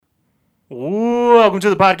Welcome to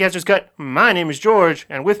the Podcaster's Cut. My name is George,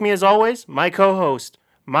 and with me as always, my co-host,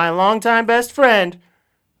 my longtime best friend,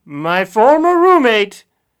 my former roommate.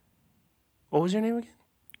 What was your name again?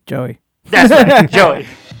 Joey. That's right, Joey.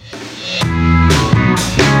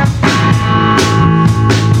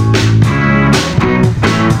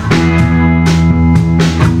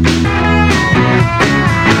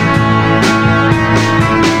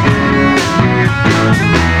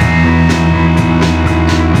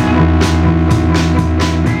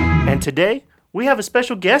 Today, we have a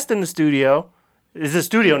special guest in the studio. It's a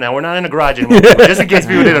studio now. We're not in a garage anymore, just in case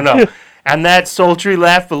people didn't know. And that sultry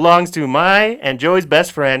laugh belongs to my and Joey's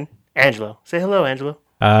best friend, Angelo. Say hello, Angelo.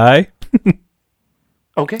 Hi.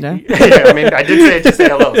 Okay. Yeah. Yeah, I mean, I did say just say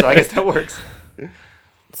hello, so I guess that works.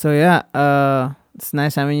 So yeah, it's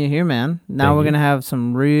nice having you here, man. Now Thank we're you. gonna have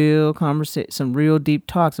some real some real deep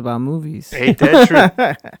talks about movies. Ain't that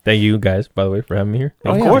true? Thank you guys, by the way, for having me here.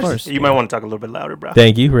 Oh, Of yeah, course. of course. You might want to talk a little bit louder, bro.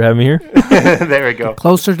 Thank you for having me here. There we go.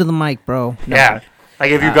 Closer to the mic, bro. No. Yeah.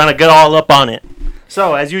 Like if you're going to get all up on it.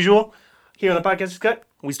 So, as usual, here on the Podcast Cut,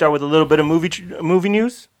 we start with a little bit of movie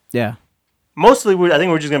news. Yeah. Mostly, I think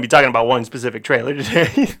we're just going to be talking about one specific trailer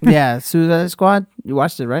today. Yeah. Suicide Squad. You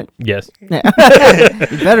watched it, right? Yes. Yeah.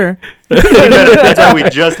 You better. That's why we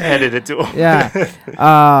just handed it to him. Yeah.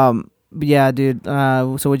 But yeah, dude.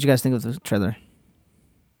 So what'd you guys think of the trailer?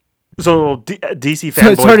 So DC So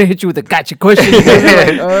it's hard fanboy. to hit you with a gotcha question.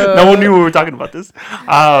 No one knew we were talking about this.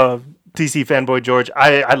 DC fanboy George,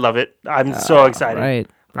 I love it. I'm so excited. Right.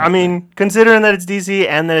 I mean, considering that it's DC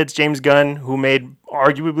and that it's James Gunn, who made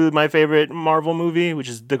arguably my favorite Marvel movie, which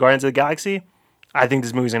is the Guardians of the Galaxy, I think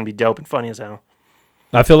this movie's gonna be dope and funny as hell.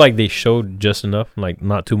 I feel like they showed just enough, like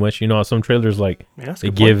not too much. You know, some trailers like Yeah, that's a they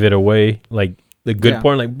good point. give it away, like the good Yeah.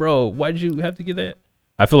 part. Like, bro, why'd you have to get that?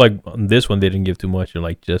 I feel like on this one they didn't give too much, and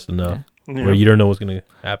like just enough Yeah. where you don't know what's gonna Do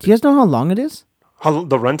happen. you guys know how long it is?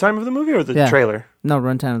 The runtime of the movie or the Yeah. trailer? No,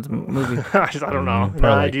 runtime of the movie. I don't know. probably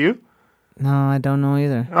Nah, like- do you? No, I don't know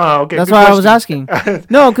either. Oh, okay. That's good why I was question. asking.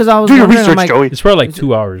 No, because I was Do your wondering, I'm research, like, Joey. It's probably like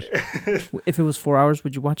 2 hours. if it was 4 hours,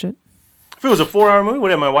 would you watch it? If it was a 4-hour movie, what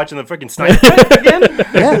am I watching the freaking Snyder Cut again?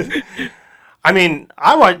 Yeah. I mean,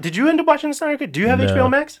 Did you end up watching the Snyder Cut? Do you have No. HBO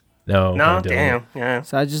Max? No. No, I don't. damn. Yeah.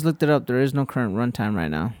 So I just looked it up. There is no current runtime right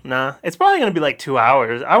now. Nah. It's probably gonna be like 2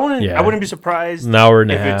 hours. I Yeah. wouldn't be surprised An hour and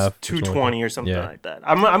a if half. it's 220 or something Yeah. like that.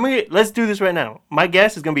 I'm gonna let's do this right now. My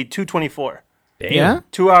guess is gonna be 224. Damn. Yeah?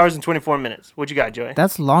 2 hours and 24 minutes. What you got, Joey?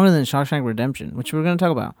 That's longer than Shawshank Redemption, which we're going to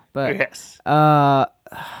talk about. But Yes.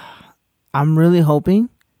 I'm really hoping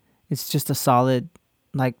it's just a solid,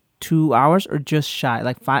 like, 2 hours or just shy.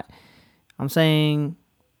 Like, 5. I'm saying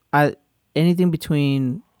anything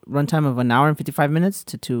between runtime of an hour and 55 minutes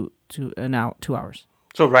to an hour, 2 hours.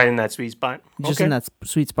 So right in that sweet spot. Just Okay. in that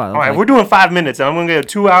sweet spot. of All right, like- we're doing 5 minutes. And I'm gonna go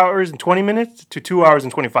 2 hours and 20 minutes to 2 hours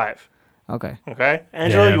and 25. Okay. Okay,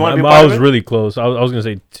 Angelo, Yeah, you want to be a I part was of it? really close. I was gonna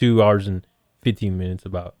say 2 hours and 15 minutes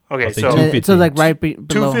about. Okay, I'll say so- So 2:15. like right below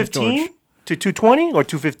 215 George. to 220 or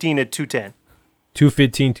 215 to 210.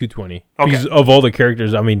 215, 220. Okay. Because of all the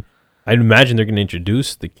characters, I mean, I'd imagine they're going to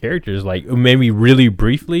introduce the characters, like, maybe really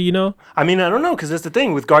briefly, you know? I mean, I don't know, because that's the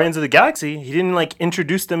thing with Guardians of the Galaxy. He didn't like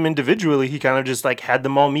introduce them individually. He kind of just like had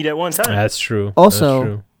them all meet at one time. That's true. Also- That's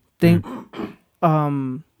true. Think,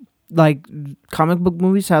 like comic book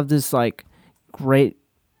movies have this like great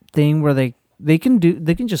thing where they can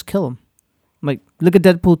just kill them. Like look at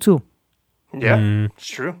Deadpool 2. Yeah, Mm. it's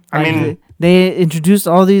true. I Like, mean, they introduced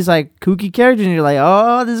all these like kooky characters, and you're like,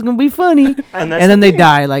 oh, this is gonna be funny. and, And then they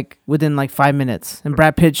die like within like 5 minutes, and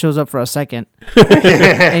Brad Pitt shows up for a second,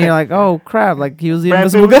 and you're like, oh crap, like he was the Brad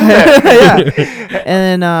invisible Pitt was guy. Yeah.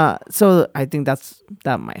 And then so I think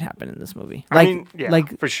that might happen in this movie. I Like, mean, yeah,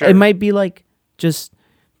 like for sure. it might be like just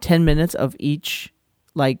 10 minutes of each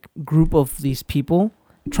like group of these people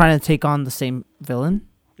trying to take on the same villain.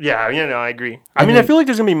 Yeah, I agree. I And mean, I then- feel like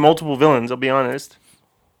there's gonna be multiple villains. I'll be honest.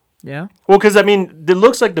 Yeah. Well, because I mean, it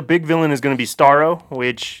looks like the big villain is going to be Starro,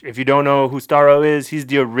 which, if you don't know who Starro is, he's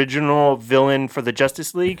the original villain for the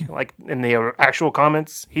Justice League. Like in the actual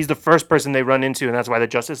comics, he's the first person they run into, and that's why the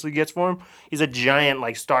Justice League gets for him. He's a giant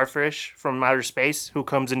like starfish from outer space who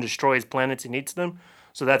comes and destroys planets and eats them.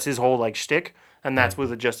 So that's his whole like shtick, and that's what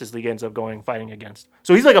the Justice League ends up fighting against.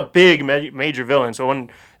 So he's like a big major villain. So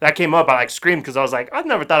when that came up, I like screamed because I was like, I've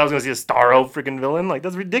never thought I was going to see a Starro freaking villain. Like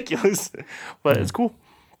that's ridiculous, but it's cool.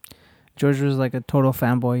 George was like a total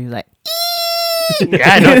fanboy. He's like, Yeah,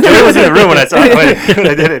 I know. Joey was in the room when I saw it. When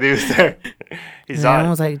I did it, he was there. He And saw I it.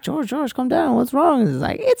 was like, George, come down. What's wrong? And he's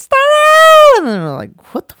like, it's Starro. And then we're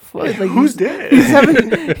like, what the fuck? Like, Who's dead?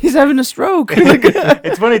 He's having a stroke.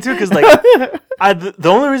 It's funny too, because like, the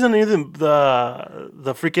only reason I knew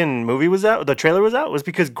the freaking movie was out, the trailer was out, was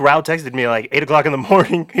because Grau texted me like 8 o'clock in the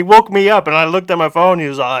morning. He woke me up, and I looked at my phone. He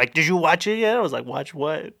was all like, "Did you watch it yet?" I was like, "Watch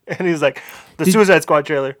what?" And he was like, "The Suicide Squad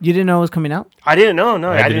trailer." You didn't know it was coming out? I didn't know.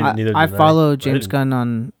 No, I didn't. Neither I did follow I James didn't. Gunn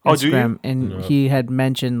on Oh, do you? Instagram, and he had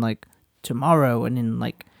mentioned like tomorrow, and then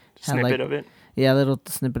like had, Snippet like, of it. Yeah, a little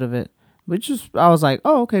snippet of it. Which is, I was like,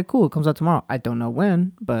 oh, okay, cool. It comes out tomorrow. I don't know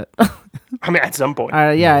when, but I mean, at some point.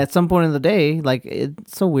 yeah, at some point in the day. Like,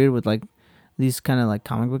 it's so weird with like these kind of like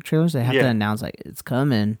comic book trailers. They have to announce like it's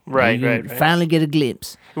coming. Right, You right. Finally get a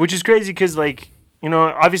glimpse. Which is crazy because, like, you know,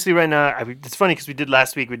 obviously right now, it's funny because we did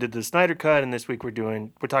last week, we did the Snyder Cut, and this week we're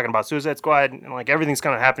talking about Suicide Squad, and like everything's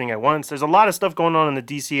kind of happening at once. There's a lot of stuff going on in the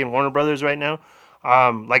DC and Warner Brothers right now.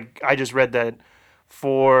 Like, I just read that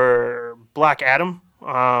for Black Adam,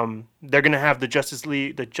 they're going to have the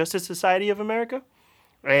Justice Society of America,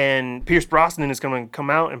 and Pierce Brosnan is going to come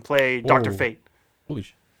out and play Dr. Fate. Holy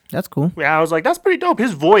shit. That's cool. Yeah, I was like, that's pretty dope.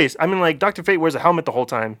 His voice. I mean, like, Dr. Fate wears a helmet the whole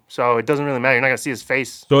time, so it doesn't really matter. You're not going to see his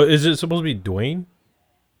face. So is it supposed to be Dwayne?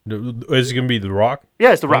 Is it going to be The Rock?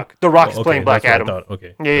 Yeah, it's The Rock. The Rock is playing Black that's what I Adam. thought.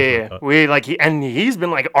 Okay. Yeah. He's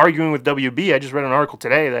been like arguing with WB. I just read an article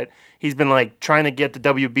today that he's been like trying to get the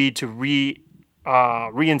WB to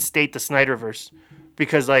reinstate the Snyderverse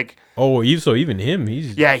because like so even him,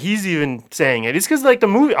 he's even saying it. It's because like the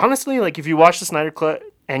movie, honestly, like if you watch the Snyder Cut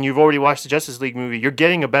and you've already watched the Justice League movie, you're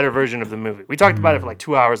getting a better version of the movie. We talked about it for like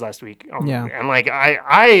 2 hours last week. Yeah. And like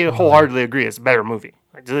I wholeheartedly agree, it's a better movie.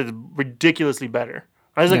 Like, it's ridiculously better.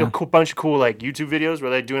 There's like a bunch of cool like YouTube videos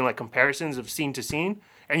where they're doing like comparisons of scene to scene,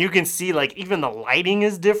 and you can see like even the lighting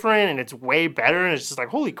is different and it's way better, and it's just like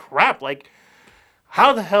holy crap! Like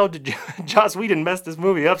how the hell did Joss Whedon mess this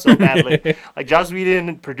movie up so badly? Like Joss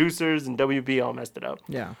Whedon, producers, and WB all messed it up.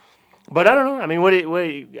 Yeah. But I don't know. I mean,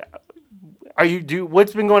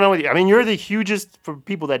 what's been going on with you? I mean, you're the hugest for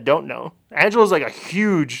people that don't know. Angelo's like a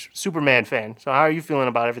huge Superman fan. So how are you feeling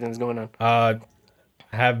about everything that's going on?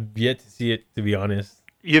 Have yet to see it, to be honest.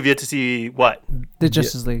 You have yet to see what? The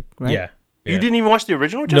Justice League, right? Yeah. You didn't even watch the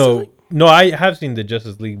original Justice League? No, I have seen the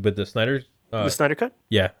Justice League, but the Snyder's... The Snyder Cut?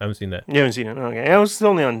 Yeah, I haven't seen that. You haven't seen it? Okay. It was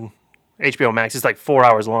only on HBO Max. It's like 4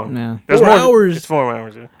 hours long. Yeah. There's 4 hours? It's 4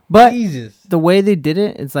 hours. Yeah. But Jesus. the way they did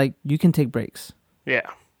it, it's like you can take breaks. Yeah.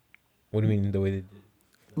 What do you mean the way they did it?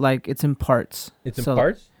 Like it's in parts. It's in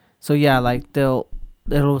parts? So yeah, like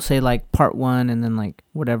it'll say like part 1 and then like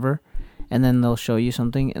whatever. And then they'll show you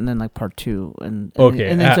something, and then like part 2, and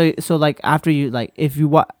then so like after you like if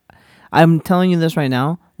you I'm telling you this right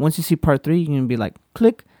now. Once you see part 3, you can be like,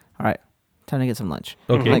 click. All right, time to get some lunch.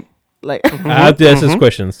 Okay. Like I have to ask this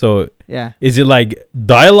question. So yeah, is it like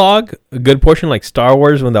dialogue, a good portion like Star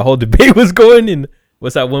Wars when the whole debate was going in?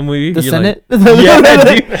 What's that one movie? the You're Senate. Like, yeah,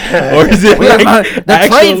 dude. Or is it like the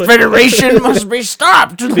Trade Federation must be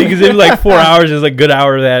stopped. Because if like 4 hours is a good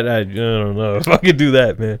hour of that, I don't know if I could do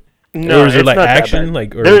that, man. No, or is it it's like not that action? bad.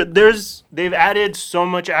 Like or they've added so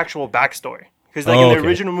much actual backstory. Because like in the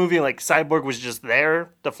original movie, like Cyborg was just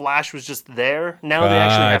there, the Flash was just there. Now they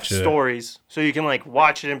actually have stories, so you can like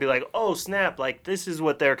watch it and be like, "Oh snap! Like this is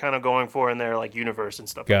what they're kind of going for in their like universe and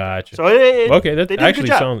stuff." Gotcha. So that that actually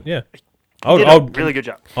sounds I'll really good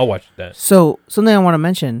job. I'll watch that. So something I want to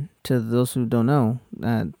mention to those who don't know,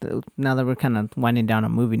 now that we're kind of winding down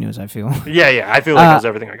on movie news, I feel. Yeah, I feel like that's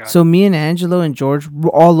everything I got. So me and Angelo and George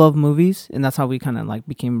all love movies, and that's how we kind of like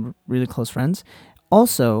became really close friends.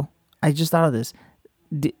 Also, I just thought of this.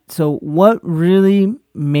 So what really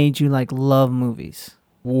made you like love movies?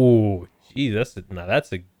 Ooh, geez,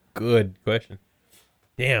 that's a good question.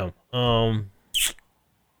 Damn.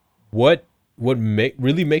 What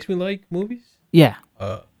really makes me like movies? Yeah.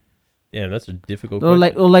 Yeah, that's a difficult Or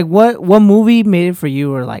question. like what movie made it for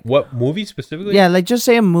you, or like What movie specifically? Yeah, like just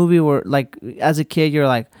say a movie where like as a kid you're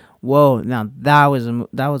like, whoa, now that was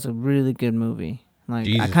a really good movie. Like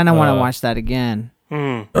Jesus, I kind of want to watch that again.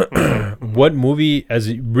 What movie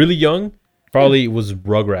as really young? Probably was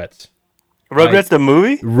Rugrats. Rugrats the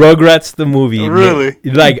movie? Rugrats the movie. Really?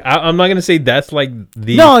 Like I'm not gonna say that's like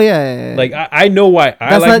the No, yeah. like I know why I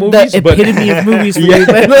that's like not movies, the but epitome of movies for Yeah.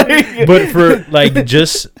 you. But but for like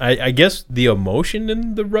just I guess the emotion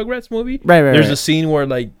in the Rugrats movie. Right. There's a scene where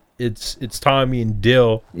like it's Tommy and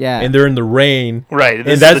Dill. Yeah. And they're in the rain. Right.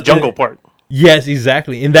 This And is the jungle part. Yes,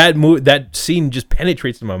 exactly. And that scene just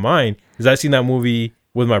penetrates in my mind because I've seen that movie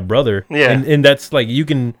with my brother. Yeah. And that's like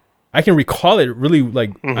I can recall it really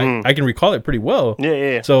like I can recall it pretty well.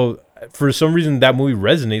 Yeah. So for some reason that movie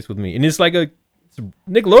resonates with me, and it's like a It's a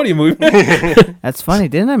Nickelodeon movie. That's funny.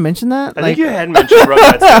 Didn't I mention that? I think you had mentioned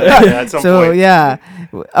Rugrats at some so point. yeah,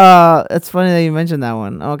 it's funny that you mentioned that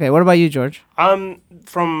one. Okay, what about you, George?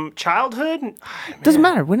 From childhood, Doesn't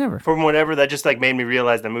matter. Whenever. from whatever, that just like made me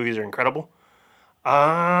realize that movies are incredible.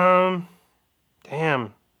 Damn.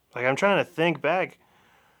 Like I'm trying to think back.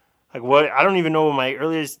 Like what? I don't even know what my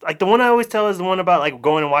earliest. Like the one I always tell is the one about like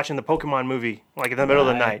going and watching the Pokemon movie, like in the middle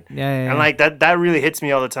of the night. Yeah. And like that really hits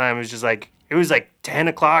me all the time. It was just like it was like 10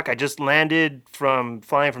 o'clock. I just landed from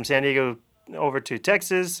flying from San Diego over to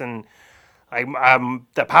Texas, and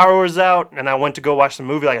the power was out, and I went to go watch the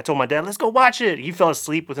movie. Like I told my dad, let's go watch it. He fell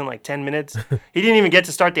asleep within like 10 minutes. He didn't even get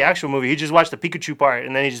to start the actual movie. He just watched the Pikachu part,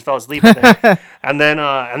 and then he just fell asleep. And then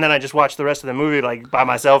I just watched the rest of the movie like by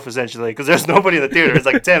myself essentially, because there's nobody in the theater. It's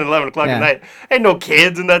like 10, 11 o'clock at night. Ain't no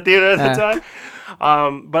kids in that theater at the time.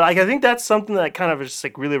 But like I think that's something that kind of just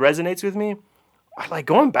like really resonates with me. Like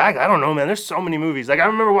going back, I don't know, man. There's so many movies. Like I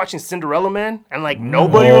remember watching Cinderella Man, and like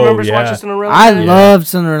nobody remembers watching Cinderella I Man. loved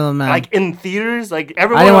Cinderella Man. Like in theaters, like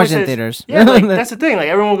everyone. I didn't always watch it in says- theaters. Yeah, like that's the thing. Like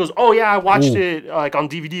everyone goes, "Oh yeah, I watched it like on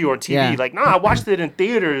DVD or TV." Yeah. Like, nah, I watched it in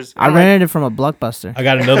theaters. I And, rented it from a Blockbuster. I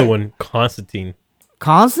got another one, Constantine.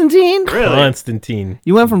 Constantine? Really? Constantine.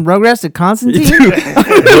 You went from Rugrats to Constantine?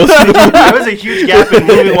 There was a huge gap in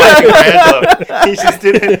movie watching for Angelo. He just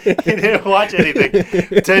didn't watch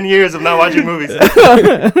anything. 10 years of not watching movies.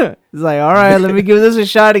 It's like, all right, let me give this a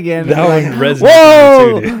shot again. That Like, one resonates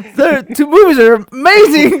whoa, with me too, dude. the two movies are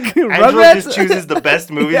amazing. Angelo Rugrats. just chooses the best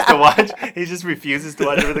movies to watch. He just refuses to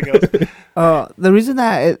watch everything else. The reason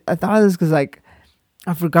that I thought of this because like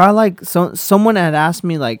I forgot like someone had asked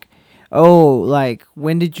me like, oh, like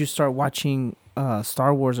when did you start watching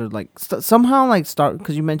Star Wars or like somehow like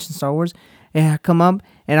because you mentioned Star Wars, it had come up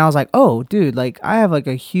and I was like, oh, dude, like I have like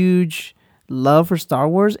a huge love for Star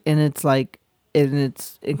Wars and it's like it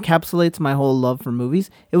encapsulates my whole love for movies.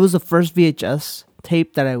 It was the first VHS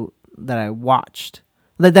tape that I watched.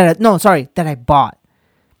 That I bought.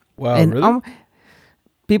 Wow, And really?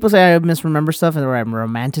 people say I misremember stuff or I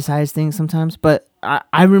romanticize things sometimes, but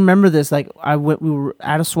I remember this. Like we were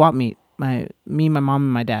at a swap meet, my mom,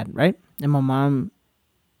 and my dad, right? And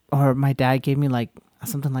my dad gave me like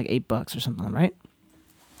something like $8 or something, right?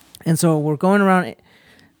 And so we're going around,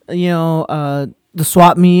 the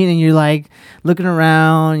swap meet, and you're like looking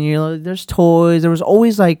around. And you're like, there's toys. There was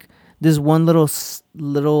always like this one little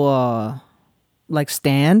like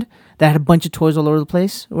stand that had a bunch of toys all over the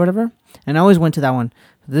place or whatever. And I always went to that one.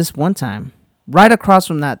 This one time, right across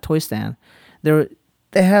from that toy stand, they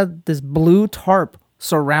had this blue tarp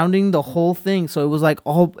surrounding the whole thing. So it was like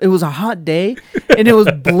it was a hot day, and it was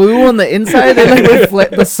blue on the inside, and like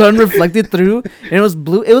the sun reflected through, and it was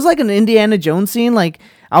blue. It was like an Indiana Jones scene. Like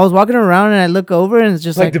I was walking around, and I look over, and it's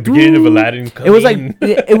just Like the beginning of Aladdin. It was like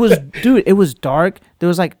it was dark. There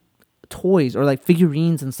was like toys or like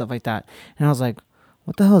figurines and stuff like that, and I was like,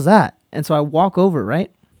 what the hell is that? And so I walk over,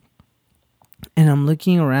 right? And I'm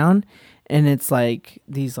looking around, and it's like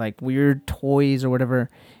these like weird toys or whatever.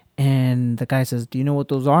 And the guy says, "Do you know what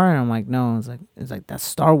those are?" And I'm like, "No." It's like that's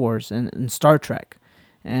Star Wars and Star Trek.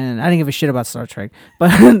 And I didn't give a shit about Star Trek,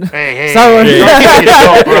 but Hey, Star Wars.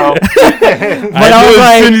 bro. But I was as soon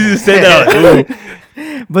like, as you said that, I was like,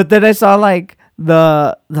 ooh. but then I saw like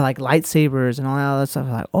the like lightsabers and all that other stuff.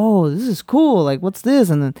 Like, oh, this is cool. Like, what's this?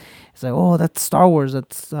 And then it's like, oh, that's Star Wars.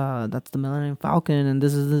 That's the Millennium Falcon, and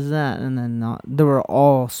this is that. And then they were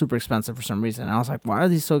all super expensive for some reason. And I was like, why are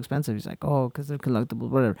these so expensive? He's like, oh, because they're collectibles,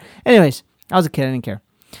 whatever. Anyways, I was a kid. I didn't care.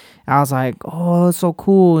 I was like, oh, that's so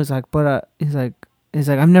cool. He's like, but he's like,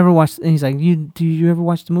 I've never watched. And he's like, do you ever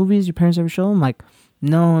watch the movies? Your parents ever show them? I'm like,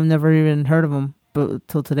 no, I've never even heard of them, but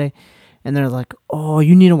till today. And they're like, oh,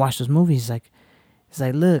 you need to watch those movies. He's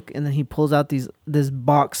like, look, and then he pulls out this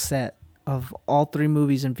box set of all 3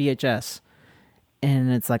 movies in VHS,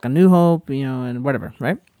 and it's like A New Hope, and whatever,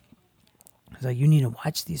 right? He's like, you need to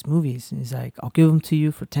watch these movies. And he's like, I'll give them to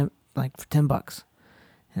you for $10. And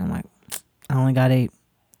I'm like, I only got 8.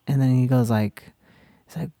 And then he goes like,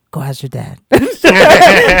 he's like, go ask your dad.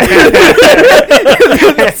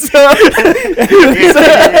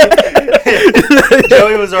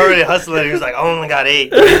 Joey was already hustling. He was like, I only got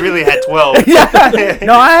 8. He really had 12. Yeah.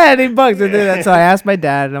 No, I had $8. And then so I asked my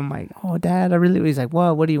dad, and I'm like, oh, Dad, he's like,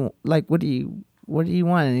 well, what do you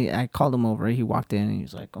want? And I called him over. He walked in, and he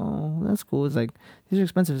was like, oh, that's cool. It's like, these are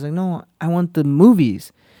expensive. He's like, no, I want the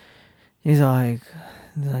movies. He's like,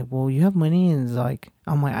 well, you have money? And he's like,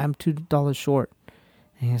 I'm like, I'm $2 short.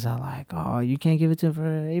 And he's all like, "Oh, you can't give it to him for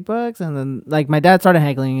 $8?" And then like my dad started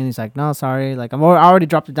haggling, and he's like, "No, sorry. Like I already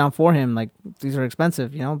dropped it down for him. Like these are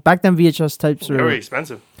expensive, you know. Back then VHS types were Very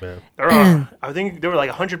expensive. Yeah. I think they were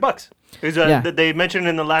like $100. It was, Yeah. they mentioned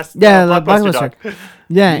in the last the Blockbuster Blockbuster. doc.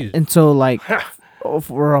 Yeah, Jeez. and so like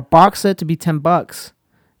for a box set to be $10,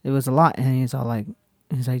 it was a lot. And he's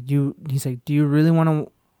like, do you really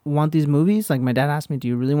want these movies? Like my dad asked me, do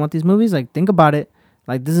you really want these movies? Like think about it.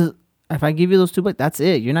 Like this is if I give you those $2, that's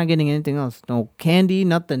it. You're not getting anything else. No candy,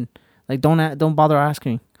 nothing. Like don't bother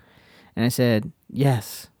asking. And I said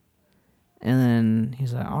yes. And then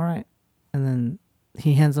he's like, all right. And then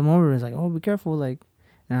he hands them over. He's like, oh, be careful. Like.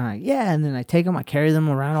 And I'm like, yeah, and then I take them, I carry them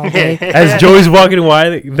around all day. As Joey's walking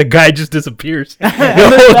away, the guy just disappears. The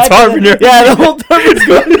whole tarp the whole tarp is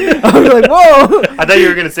gone. I was like, whoa. I thought you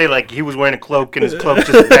were gonna say like he was wearing a cloak and his cloak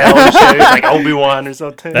just fell and shit. He was like Obi-Wan or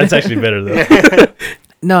something. That's actually better though.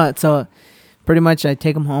 No, so pretty much I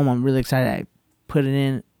take them home. I'm really excited. I put it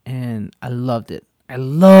in, and I loved it.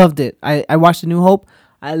 I watched A New Hope.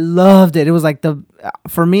 I loved it. It was like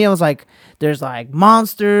for me, it was like, there's like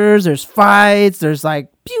monsters, there's fights, there's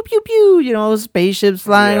like pew, pew, pew, you know, spaceships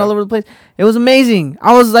flying all over the place. It was amazing.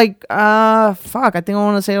 I was like, fuck, I think I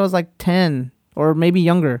want to say I was like 10 or maybe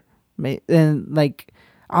younger. And like,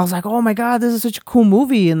 I was like, oh my God, this is such a cool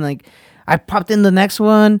movie. And like, I popped in the next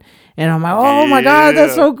one and I'm like, oh my God,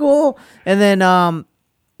 that's so cool. And then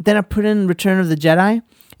I put in Return of the Jedi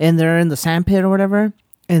and they're in the sandpit or whatever.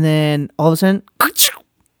 And then all of a sudden,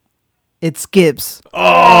 it skips.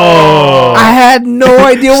 Oh, I had no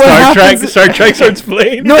idea what happened. Star Trek starts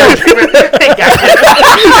playing. No,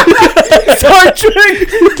 Star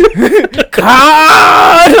Trek.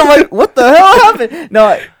 God, I'm like, what the hell happened? No,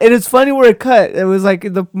 and it's funny where it cut. It was like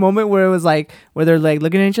the moment where it was like where they're like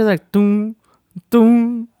looking at each other, like doom,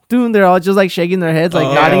 doom, doom. They're all just like shaking their heads,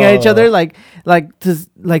 like nodding at each other, like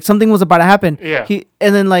something was about to happen. Yeah.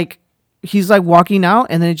 And then like he's like walking out,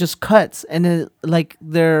 and then it just cuts, and then like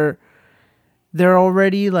they're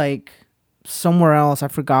already like somewhere else. I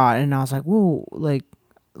forgot, and I was like, "Whoa!" Like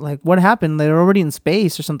what happened? They're already in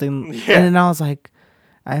space or something. Yeah. And then I was like,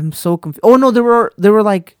 "I'm so confused." Oh no, they were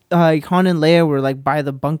like Han and Leia were like by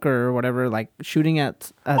the bunker or whatever, like shooting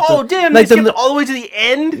at Damn! like They skipped all the way to the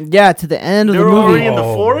end. yeah, to the end of They the were movie. already in the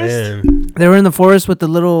forest. Man. They were in the forest with the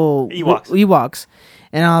little Ewoks.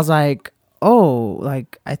 And I was like, "Oh,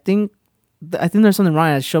 like I think there's something wrong."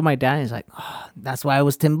 I showed my dad. And he's like, "Oh, that's why it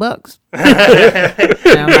was $10." And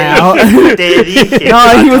I'm like, I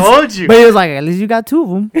told you. But he was like, "At least you got 2 of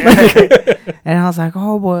them." And I was like,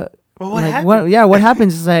 "Oh, what? Well, what like, happened? What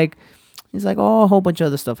happens?" He's like, "Oh, a whole bunch of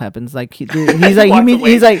other stuff happens." Like he's like, Walked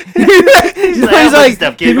away. he's like,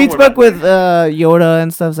 stuff, kid, he don't meets worry back about with Yoda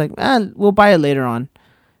and stuff. It's like, we'll buy it later on,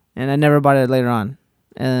 and I never bought it later on.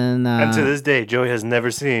 And to this day, Joey has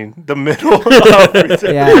never seen the middle of Return of the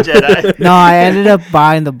Jedi. No, I ended up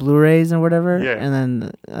buying the Blu-rays and whatever. Yeah. And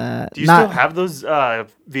then Do you still have those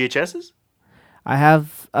VHSs? I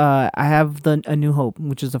have the A New Hope,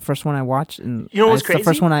 which is the first one I watched, and You know what's it's crazy? the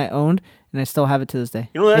first one I owned, and I still have it to this day.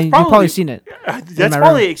 You know, that's and probably, you've probably seen it. That's my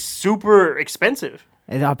probably super expensive.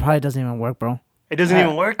 It probably doesn't even work, bro. It doesn't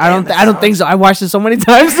even work. I don't think so. I watched it so many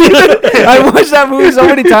times. I watched that movie so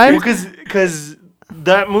many times. Because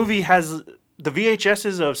that movie has the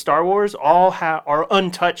VHSs of Star Wars all are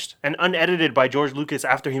untouched and unedited by George Lucas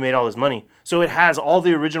after he made all his money. So it has all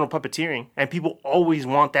the original puppeteering, and people always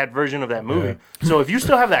want that version of that movie. Yeah. So if you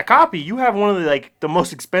still have that copy, you have one of the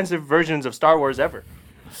most expensive versions of Star Wars ever.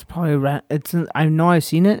 It's probably I know I've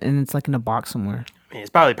seen it, and it's like in a box somewhere. I mean, it's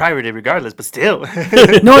probably pirated regardless, but still.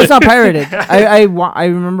 No, it's not pirated. I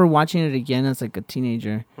remember watching it again as like a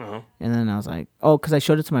teenager, and then I was like, oh, because I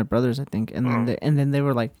showed it to my brothers, I think, and then they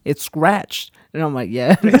were like, it's scratched, and I'm like,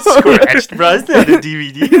 yeah, it's scratched, bro. It's not a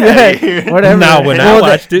DVD. Yeah, whatever. Now when I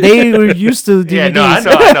watched it, they were used to DVDs. Yeah, no, I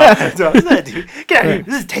know. It's not DVD. Get out of here.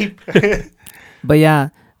 This is tape.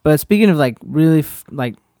 But speaking of like really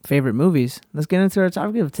favorite movies, let's get into our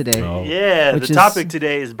topic of today. Oh. Yeah, the topic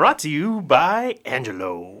today is brought to you by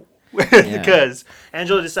Angelo. Because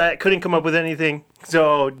Angelo couldn't come up with anything,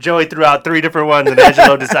 so Joey threw out 3 different ones, and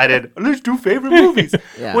Angelo decided, let's do favorite movies.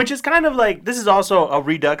 Yeah. Which is kind of like, this is also a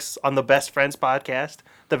redux on the Best Friends podcast,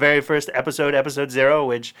 the very first episode 0,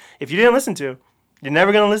 which if you didn't listen to, you're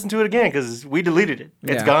never going to listen to it again because we deleted it.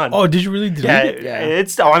 It's gone. Oh, did you really delete it? Yeah.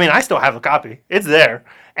 I still have a copy. It's there.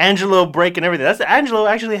 Angelo breaking everything. Angelo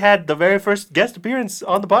actually had the very first guest appearance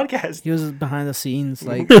on the podcast. He was behind the scenes,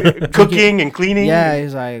 like cooking and cleaning. Yeah,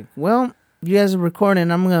 he's like, well, you guys are recording.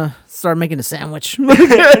 I'm gonna start making a sandwich. Moving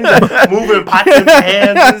pots and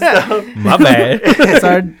pans and stuff. My bad.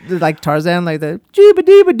 Start like Tarzan, like the jeeba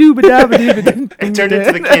deeba dooba dabba deeba. It turned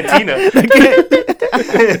into the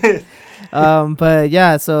cantina. But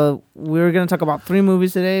yeah, so we're gonna talk about 3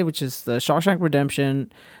 movies today, which is the Shawshank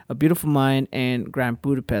Redemption, A Beautiful Mind, and Grand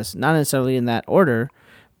Budapest. Not necessarily in that order,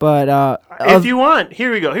 but If you want,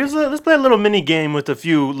 here we go. Let's play a little mini game with a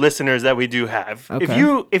few listeners that we do have.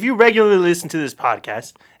 Okay. If you regularly listen to this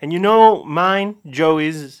podcast and you know mine,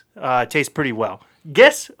 Joey's taste pretty well.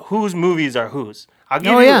 Guess whose movies are whose. I'll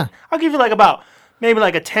give you like about maybe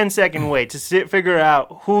like a 10-second wait to figure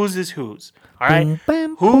out whose is whose. All right. Boom,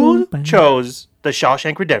 bam, Who boom, bam. chose The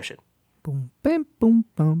Shawshank Redemption? Boom, bam, boom,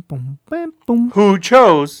 bam, boom, bam, boom. Who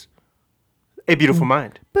chose A Beautiful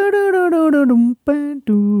Mind? Who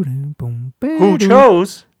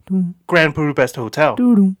chose Grand Budapest Hotel? I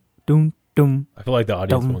feel like the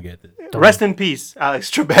audience won't get this. Rest in peace,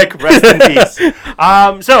 Alex Trebek. Rest in peace.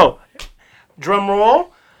 So, drum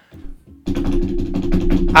roll.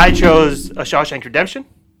 I chose A Shawshank Redemption.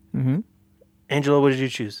 Mm-hmm. Angelo, what did you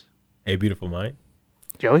choose? A Beautiful Mind.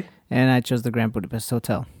 Joey? And I chose the Grand Budapest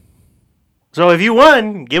Hotel. So if you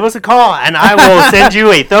won, give us a call, and I will send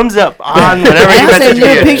you a thumbs up on whatever you I'll send message you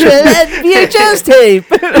a me. picture of that VHS tape.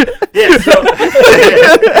 Yeah, so,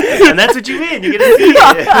 and that's what you win. You get to see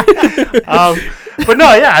it. But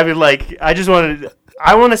no, yeah, I mean, like, I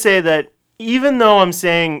want to say that even though I'm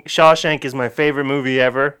saying Shawshank is my favorite movie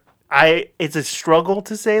ever, it's a struggle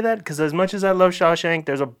to say that because as much as I love Shawshank,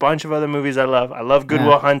 there's a bunch of other movies I love. I love Good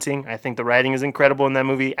Will Hunting. I think the writing is incredible in that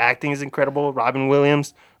movie. Acting is incredible. Robin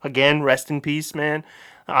Williams, again, rest in peace, man.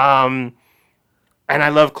 And I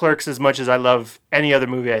love Clerks as much as I love any other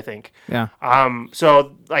movie, I think. Yeah.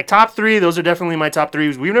 So, like, top 3, those are definitely my top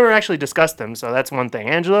 3s. We've never actually discussed them, so that's one thing.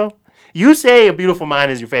 Angelo, you say A Beautiful Mind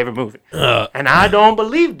is your favorite movie. And I don't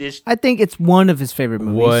believe this. I think it's one of his favorite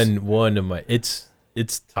movies. One of my...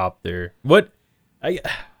 It's top there. What?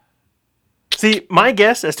 See, my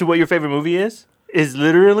guess as to what your favorite movie is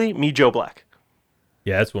literally Me, Joe Black.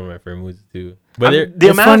 Yeah, that's one of my favorite movies too. But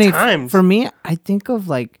The amount of times for me, I think of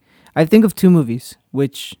 2 movies,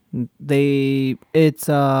 which it's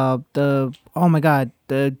the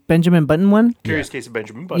Benjamin Button one. Curious Case of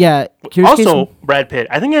Benjamin Button. Yeah, Also, Brad Pitt.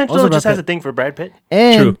 I think Angelo just has a thing for Brad Pitt.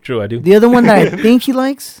 and True, I do. The other one that I think he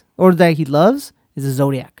likes or that he loves is the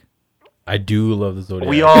Zodiac. I do love the Zodiac.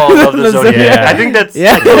 We all love the Zodiac. Yeah. I think that's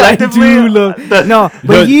I collectively. do love. No,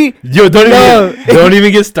 but don't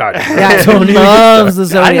even get started. Yeah, he loves the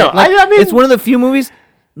Zodiac. I know. I mean, it's one of the few movies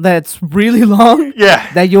that's really long.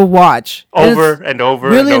 Yeah. That you'll watch Over and over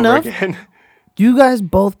really and over enough, again. You guys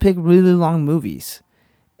both pick really long movies,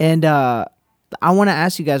 and I want to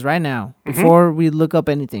ask you guys right now before we look up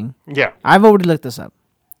anything. Yeah. I've already looked this up.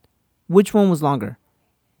 Which one was longer?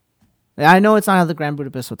 I know it's not the Grand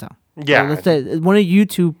Budapest Hotel. Yeah. So let's say one of you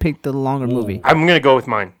two picked the longer movie. I'm going to go with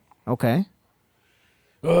mine. Okay.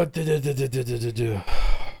 We don't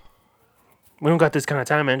got this kind of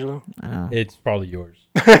time, Angelo. It's probably yours.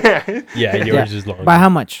 Yeah, yours is longer. By how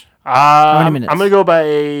much? How many minutes? I'm going to go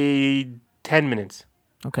by 10 minutes.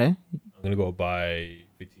 Okay. I'm gonna go by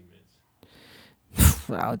 15 minutes.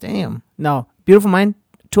 Oh, damn. No. Beautiful Mind,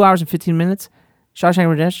 2 hours and 15 minutes. Shawshank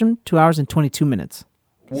Redemption, 2 hours and 22 minutes.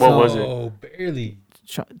 What was it? Oh, barely.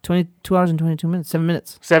 2 hours and 22 minutes. 7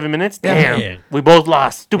 minutes. 7 minutes? Yeah. Damn. We both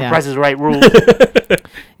lost. Stupid Yeah. Price is Right rule.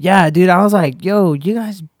 Yeah, dude. I was like, yo, you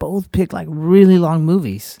guys both picked like really long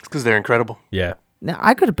movies. It's because they're incredible. Yeah. Now,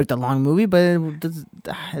 I could have picked a long movie, but I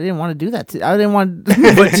didn't want to do that. I didn't want.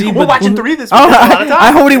 We're watching 3 this week. Oh, That's a lot of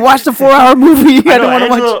time. I already watched a 4-hour movie. I know, don't want to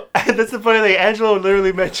watch. Angelo, that's the funny thing. Angelo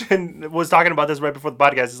literally was talking about this right before the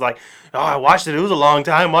podcast. It's like, oh, I watched it. It was a long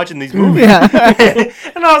time watching these movies. Yeah.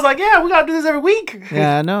 And I was like, yeah, we got to do this every week.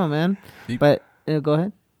 Yeah, I know, man. But go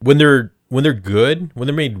ahead. When they're good, when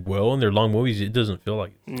they're made well and they're long movies, it doesn't feel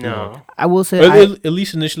like it. No. I will say, At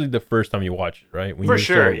least initially the first time you watch it, right? When For you're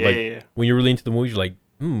sure, still, yeah. When you're really into the movies, you're like,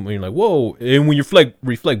 and you're like, whoa. And when you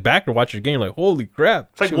reflect back or watch it again, you're like, holy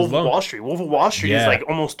crap. It's like shit Wolf was of long. Wall Street. Wolf of Wall Street is Yeah. like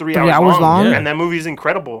almost 3 3 hours, hours long? Yeah. And that movie is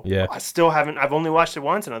incredible. Yeah. I've only watched it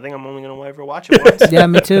once, and I think I'm only going to ever watch it once. yeah,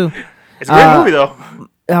 me too. It's a great movie, though.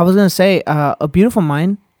 I was gonna say, A Beautiful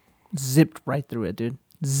Mind zipped right through it, dude.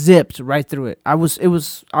 Zipped right through it. I was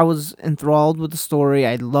enthralled with the story.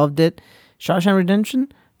 I loved it. Shawshank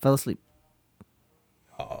Redemption, fell asleep.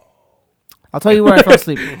 I'll tell you where I fell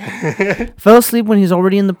asleep. Fell asleep when he's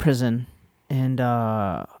already in the prison, and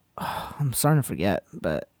I'm starting to forget,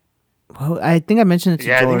 but I think I mentioned it to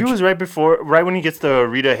Yeah, George. I think it was right when he gets the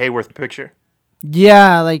Rita Hayworth picture.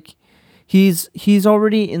 Yeah, like He's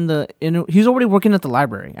already he's already working at the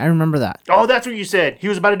library. I remember that. Oh, that's what you said. He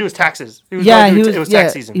was about to do his taxes. It was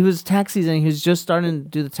tax season. He was tax season. He was just starting to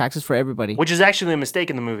do the taxes for everybody. Which is actually a mistake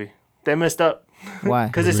in the movie. They messed up. Why?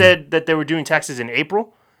 Because they said that they were doing taxes in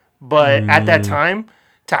April, but at that time,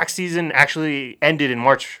 tax season actually ended in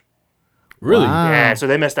March. Really? Wow. Yeah, so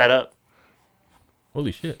they messed that up.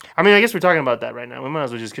 Holy shit. I mean, I guess we're talking about that right now. We might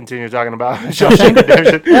as well just continue talking about Shawshank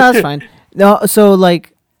Redemption. Yeah, that's fine. No, so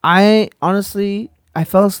like I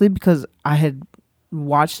fell asleep because I had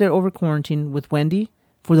watched it over quarantine with Wendy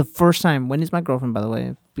for the first time. Wendy's my girlfriend, by the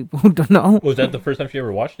way. People who don't know. Was that the first time she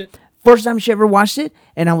ever watched it? First time she ever watched it,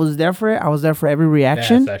 and I was there for it. I was there for every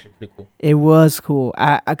reaction. That's actually pretty cool. It was cool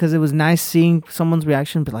because it was nice seeing someone's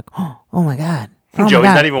reaction, be like, "Oh my god." Oh Joey's my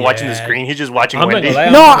God. not even watching the screen. He's just watching I'm not Wendy. gonna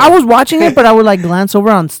lie, No, I was watching it, but I would like glance over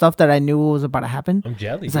on stuff that I knew was about to happen. I'm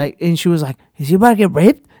jelly. It's like, and she was like, "Is he about to get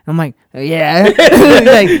raped?" I'm like, "Yeah."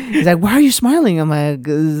 he's like, "Why are you smiling?" I'm like,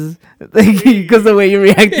 "Cause the way you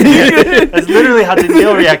reacted." That's literally how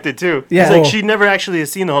Danielle reacted too. Yeah. It's like she never actually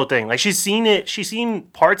has seen the whole thing. Like she's seen it. She's seen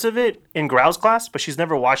parts of it in Grau's class, but she's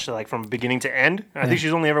never watched it like from beginning to end. I think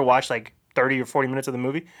she's only ever watched like 30 or 40 minutes of the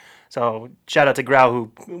movie. So shout out to Grau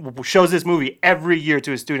who shows this movie every year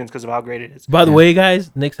to his students because of how great it is. By the way, guys,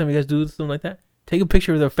 next time you guys do something like that, take a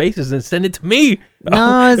picture of their faces and send it to me.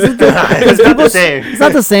 No, It's not the same. It's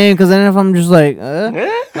not the same because then if I'm just like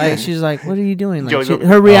she's like, "What are you doing?" Like,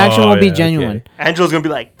 her reaction won't be genuine. Okay. Angelo's gonna be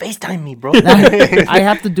like, FaceTime me, bro. I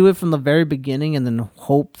have to do it from the very beginning and then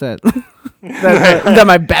hope that that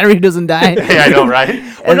my battery doesn't die. Yeah, I know, right?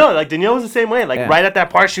 Well, no, like Danielle was the same way. Like Yeah. right at that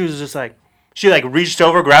part, she was just like, she like reached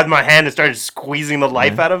over, grabbed my hand, and started squeezing the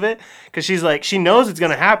life out of it because she's like, she knows it's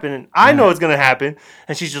gonna happen, and I know it's gonna happen,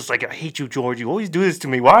 and she's just like, I hate you, George. You always do this to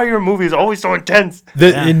me. Why are your movies always so intense?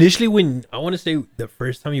 Initially, when I want to say the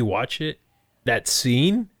first time you watch it, that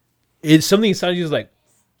scene, it's something inside you is like,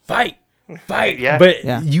 fight. Yeah. But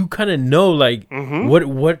Yeah. you kind of know like what's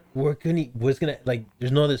gonna like.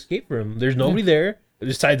 There's no other escape for him. There's nobody there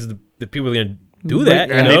besides the people that are gonna do that.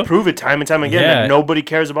 And you know? they prove it time and time again Yeah. that nobody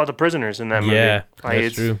cares about the prisoners in that movie. Yeah, like,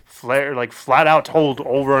 that's true. Flat out told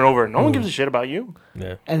over and over. No one gives a shit about you.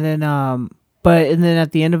 Yeah. And then and then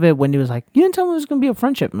at the end of it, Wendy was like, "You didn't tell me it was gonna be a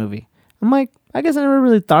friendship movie." I'm like, I guess I never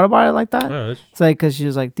really thought about it like that. Oh, that's- It's like because she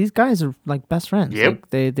was like, "These guys are like best friends. Yep.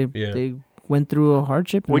 Like, they went through a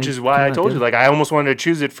hardship." and Which they is why came I out told good. you, like, I almost wanted to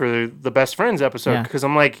choose it for the best friends episode Yeah. because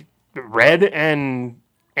I'm like, Red and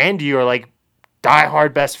Andy are like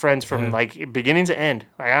diehard best friends from like beginning to end.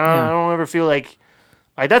 Like, I don't ever feel like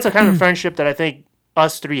that's a kind of friendship that I think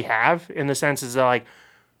us three have in the sense is that like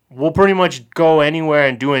we'll pretty much go anywhere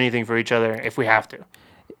and do anything for each other if we have to.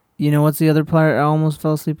 You know what's the other part I almost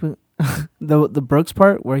fell asleep with? the Brooks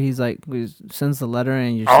part where he sends the letter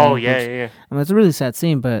and you're Oh seeing yeah, Brooks. yeah. I mean, it's a really sad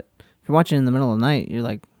scene, but if you're watching it in the middle of the night, you're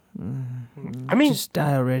like, I mean, just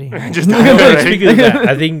die already. just Speaking of that,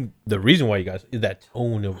 I think the reason why you guys is that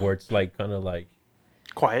tone of where it's like kind of like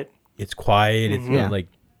quiet. it's quiet. It's Yeah. not like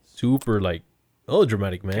super like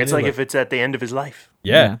dramatic, man. It's like if it's at the end of his life.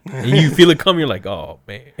 yeah, and you feel it come, you're like, oh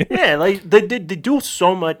man. Yeah, like they do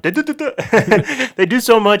so much. They do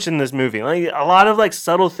so much in this movie. Like a lot of like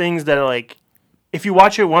subtle things that are like, if you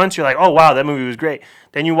watch it once, you're like, oh wow, that movie was great.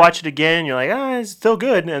 Then you watch it again, you're like, it's still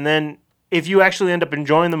good. And then if you actually end up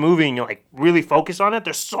enjoying the movie and you like really focus on it,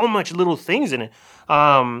 there's so much little things in it.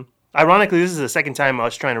 Ironically, this is the second time I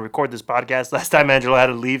was trying to record this podcast. Last time Angelo had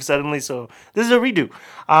to leave suddenly, so this is a redo.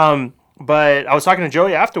 But I was talking to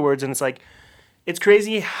Joey afterwards, and it's like, it's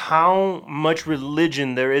crazy how much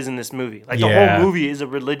religion there is in this movie. Like, the Yeah. whole movie is a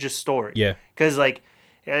religious story. Yeah. Because, like,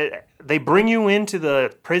 they bring you into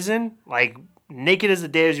the prison, like, naked as the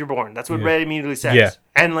day as you're born. That's what Red immediately says. Yeah.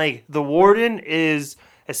 And, like, the warden is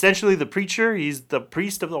essentially the preacher. He's the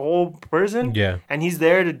priest of the whole prison. Yeah. And he's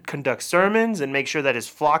there to conduct sermons and make sure that his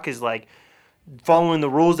flock is, like, following the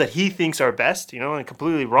rules that he thinks are best, and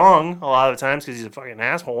completely wrong a lot of the times because he's a fucking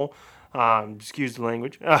asshole. Excuse the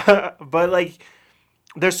language. But, like,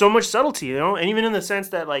 there's so much subtlety, and even in the sense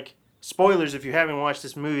that, like, spoilers if you haven't watched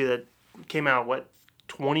this movie that came out,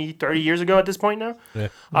 20, 30 years ago at this point now? Yeah.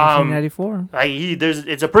 1994.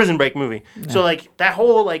 It's a prison break movie. So, like, that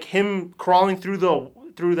whole, like, him crawling through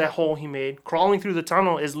that hole he made, crawling through the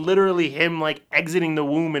tunnel is literally him, like, exiting the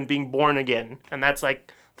womb and being born again. And that's,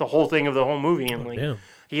 like, the whole thing of the whole movie. And, like, damn.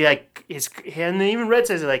 he, like, and even Red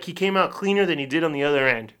says it, like, he came out cleaner than he did on the other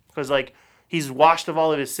end. Because, like, he's washed of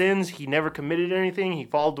all of his sins. He never committed anything. He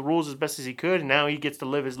followed the rules as best as he could. And now he gets to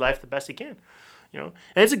live his life the best he can. And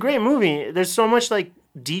it's a great movie. There's so much, like,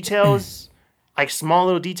 details, like, small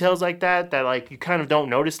little details like that, like, you kind of don't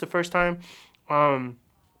notice the first time.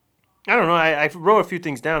 I don't know. I wrote a few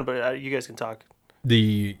things down, but you guys can talk.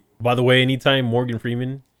 By the way, anytime Morgan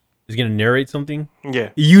Freeman is gonna narrate something, Yeah.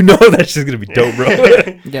 you know that's just gonna be dope, bro.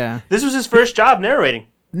 Yeah. This was his first job narrating.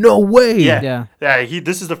 No way. Yeah. Yeah.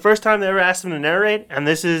 This is the first time they ever asked him to narrate, and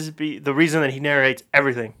this is the reason that he narrates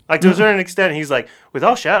everything. Like, to a certain extent, he's like,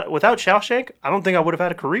 without Shawshank, I don't think I would have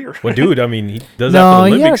had a career. Well, dude, I mean, he does No, that for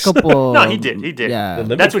the he had a Olympics. couple. No, he did. Yeah. The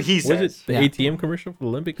Olympics- That's what he Was says. it the Yeah. ATM commercial for the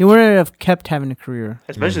Olympics? He wouldn't have kept having a career.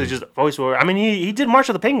 Especially just voiceover. I mean, he did March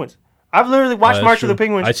of the Penguins. I've literally watched that's March of the true.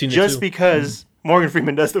 Penguins I've seen it just too. because Morgan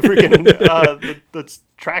Freeman does the freaking the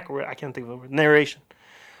track. I can't think of the word, narration.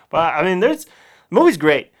 But I mean, the movie's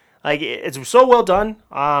great. Like, it's so well done.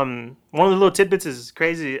 One of the little tidbits is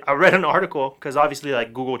crazy. I read an article because obviously,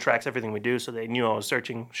 like, Google tracks everything we do, so they knew I was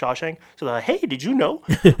searching Shawshank. So they're like, "Hey, did you know?"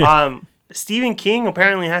 Stephen King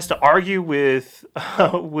apparently has to argue with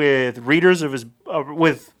readers of his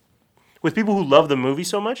with people who love the movie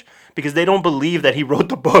so much because they don't believe that he wrote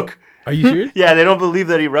the book. Are you serious? Yeah, they don't believe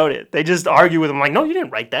that he wrote it. They just argue with him like, "No, you didn't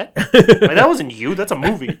write that. Like, that wasn't you. That's a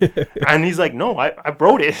movie." And he's like, "No, I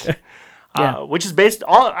wrote it." Yeah. Which is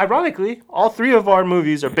ironically, all three of our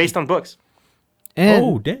movies are based on books. And,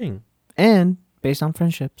 Oh, dang. and based on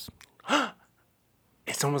friendships.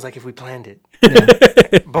 It's almost like if we planned it,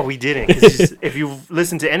 but we didn't. 'Cause if you've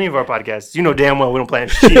listened to any of our podcasts, you know damn well we don't plan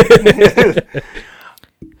shit.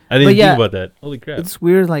 I didn't yeah, think about that. Holy crap. It's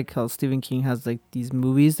weird, like how Stephen King has like these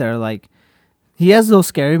movies that are like, he has those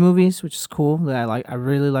scary movies, which is cool. That I like. I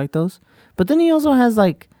really like those. But then he also has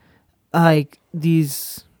like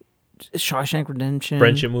these Shawshank Redemption,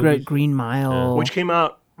 Friendship movies? Green Mile, Which came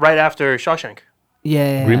out right after Shawshank.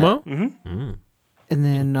 yeah, Green Mile? Mm-hmm. And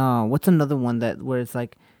then what's another one that where it's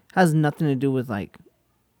like has nothing to do with like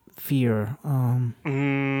fear?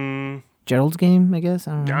 Gerald's Game, I guess.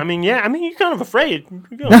 I don't know. I mean, yeah. I mean, you're kind of afraid.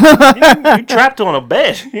 You're trapped on a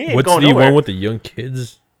bed. You ain't What's going the nowhere. one with the young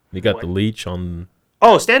kids? They got the leech on.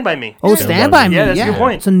 Oh, Stand By Me. Oh, Stand Stand By By Me. Me. Yeah, that's a yeah. good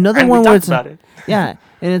point. It's another And one we where talked it's about it. yeah,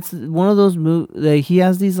 and it's one of those he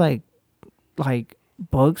has these like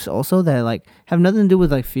books also that like have nothing to do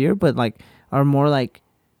with like fear, but like are more like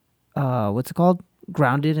what's it called?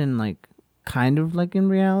 Grounded and like kind of like in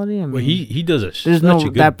reality. I mean, Well, he does a there's such no a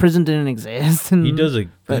good. that prison didn't exist. And, He does a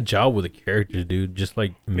but- good job with the characters, dude. Just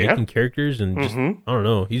like making characters and just I don't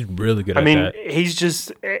know. He's really good I at mean, that. he's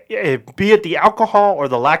just, be it the alcohol or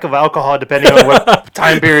the lack of alcohol, depending on what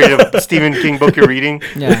time period of Stephen King book you're reading.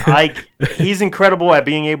 Yeah. Like, he's incredible at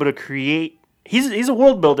being able to create. He's a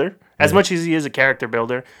world builder as much as he is a character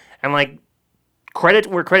builder, and like credit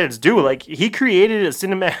where credit's due. Like, he created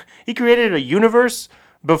a universe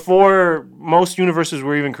before most universes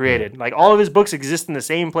were even created. Like, all of his books exist in the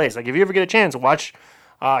same place. Like, if you ever get a chance, watch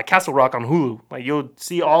Castle Rock on Hulu. Like, you'll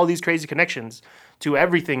see all these crazy connections to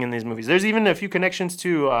everything in these movies. There's even a few connections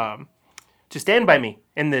to Stand By Me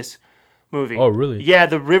in this movie. Oh, really? Yeah,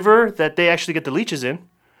 the river that they actually get the leeches in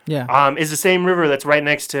yeah, is the same river that's right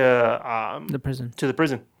next to the prison. the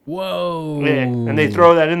prison. Whoa! Yeah, and they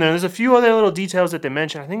throw that in there. There's a few other little details that they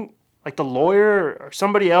mention. I think like the lawyer or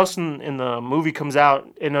somebody else in the movie comes out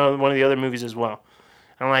in one of the other movies as well.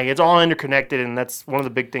 And like, it's all interconnected, and that's one of the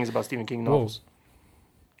big things about Stephen King novels.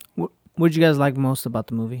 What did you guys like most about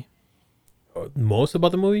the movie? Most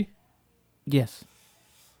about the movie? Yes.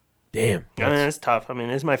 Damn. I mean, it's tough. I mean,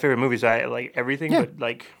 it's my favorite movie, so I like everything. Yeah. But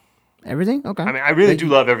like, Everything? Okay. I mean, I really do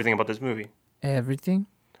love everything about this movie. Everything?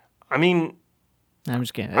 I mean, I'm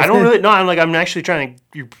just kidding. I don't really. No, I'm actually trying to.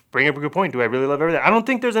 You bring up a good point. Do I really love everything? I don't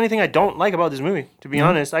think there's anything I don't like about this movie. To be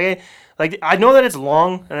honest, I know that it's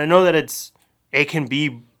long, and I know that it can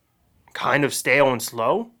be kind of stale and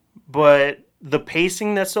slow, but the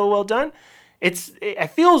pacing that's so well done, it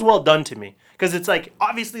feels well done to me because it's like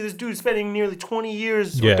obviously this dude's spending nearly 20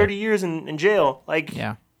 years or 30 years in jail. Like,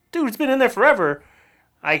 Yeah. dude, it's been in there forever.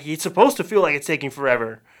 Like, it's supposed to feel like it's taking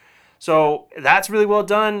forever. So that's really well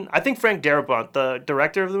done. I think Frank Darabont, the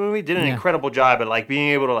director of the movie, did an incredible job at like being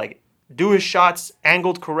able to like do his shots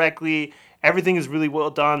angled correctly. Everything is really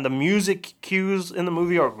well done. The music cues in the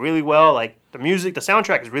movie are really well. Like the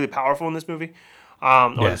soundtrack is really powerful in this movie,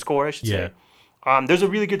 or the score, I should say. There's a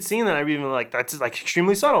really good scene that I really like. That's like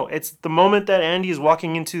extremely subtle. It's the moment that Andy is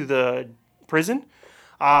walking into the prison.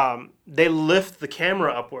 They lift the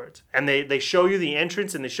camera upwards and they show you the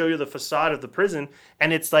entrance and they show you the facade of the prison,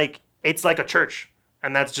 and it's like a church,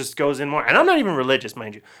 and that just goes in more. And I'm not even religious,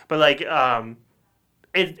 mind you, but like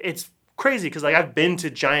it's crazy because like I've been to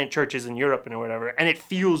giant churches in Europe and whatever, and it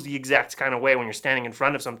feels the exact kind of way when you're standing in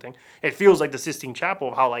front of something. It feels like the Sistine Chapel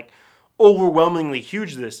of how like overwhelmingly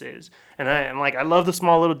huge this is. And I love the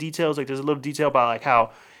small little details. Like there's a little detail about like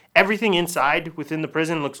how everything inside within the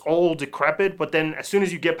prison looks old, decrepit. But then as soon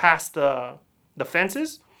as you get past the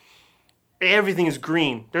fences, everything is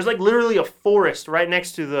green. There's like literally a forest right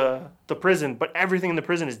next to the prison, but everything in the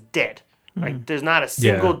prison is dead. Like there's not a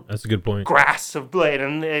single that's a good point. grass of blade,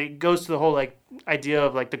 and it goes to the whole like idea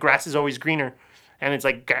of like the grass is always greener, and it's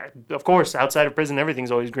like of course outside of prison everything's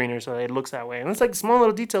always greener, so it looks that way. And it's like small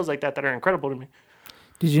little details like that are incredible to me.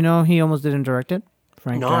 Did you know he almost didn't direct it?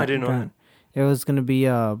 Frank. No, I didn't know It was gonna be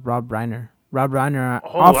Rob Reiner. Rob Reiner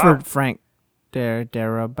wow. offered Frank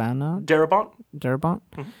Darabont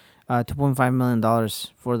 $2.5 million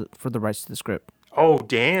for the rights to the script. Oh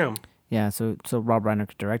damn! Yeah, so Rob Reiner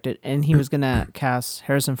could direct it, and he was gonna cast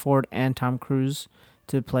Harrison Ford and Tom Cruise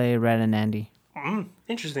to play Red and Andy.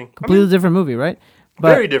 Interesting. Completely different movie, right?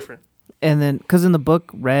 Very different. And then, because in the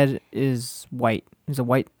book, Red is white. He's a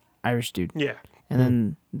white Irish dude. Yeah. And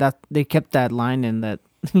then that they kept that line in that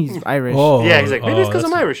he's Irish. Oh, Yeah, he's like, maybe it's because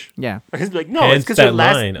I'm Irish. Yeah. He's like, no, Hence it's because that his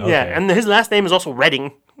last line, okay. yeah, and his last name is also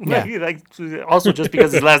Redding. Yeah. like also just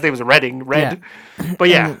because his last name is Redding, Red. Yeah. But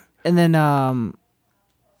yeah. And then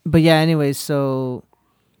but yeah, anyways, so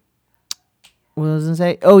what was I gonna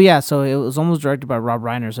say? Oh yeah, so it was almost directed by Rob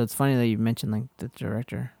Reiner, so it's funny that you mentioned like the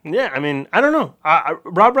director. Yeah, I mean, I don't know.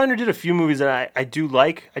 Rob Reiner did a few movies that I do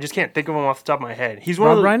like. I just can't think of them off the top of my head. He's one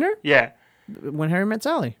Rob of the, Reiner? Yeah. When Harry Met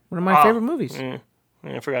Sally, one of my favorite movies. Yeah,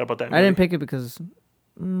 I forgot about that. I didn't pick it because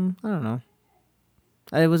I don't know.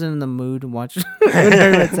 I wasn't in the mood to watch When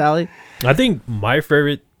Harry Met Sally. I think my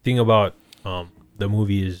favorite thing about the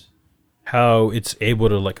movie is how it's able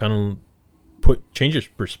to like kind of change your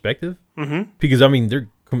perspective. Mm-hmm. Because I mean they're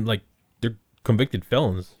convicted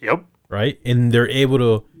felons. Yep. Right, and they're able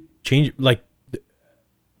to change. Like,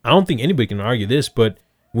 I don't think anybody can argue this, but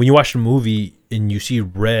when you watch the movie and you see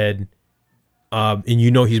Red, and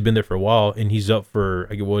you know he's been there for a while and he's up for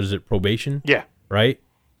probation? Yeah. Right,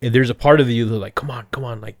 and there's a part of you that's like, come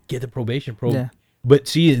on, like get the probation, Yeah. But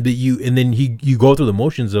see that and then you go through the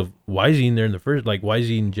motions of why is he in there in the first, like why is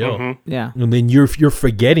he in jail? Mm-hmm. Yeah. And then you're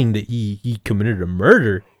forgetting that he committed a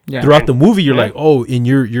murder. Yeah. Throughout the movie, you're like, oh, and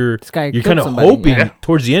you're kind of hoping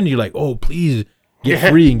towards the end. You're like, oh, please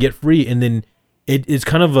get free, and then it's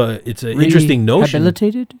kind of an interesting notion.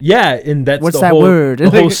 Rehabilitated? Yeah, and that's What's the that whole word? the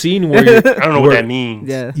whole scene where I don't know what that means.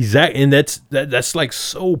 Yeah. Exactly, and that's like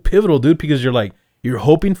so pivotal, dude, because you're like you're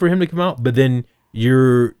hoping for him to come out, but then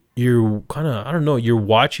you're kind of I don't know, you're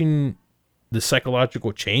watching the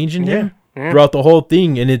psychological change in him throughout the whole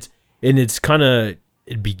thing, and it's kind of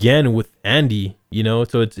it began with Andy, you know,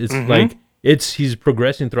 so it's like he's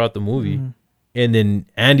progressing throughout the movie, and then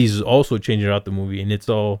Andy's also changing throughout the movie, and it's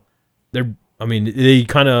all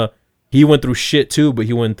he went through shit too, but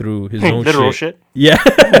he went through his own literal shit. Yeah.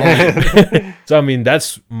 So I mean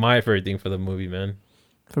that's my favorite thing for the movie, man.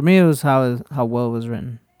 For me, it was how well it was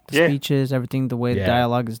written, the speeches, everything, the way the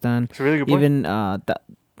dialogue is done. It's a really good point. Even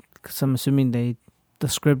because I'm assuming the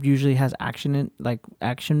script usually has action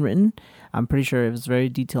written. I'm pretty sure it was very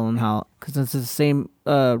detailed on how, because it's the same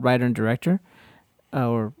writer and director,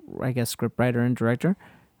 or I guess script writer and director,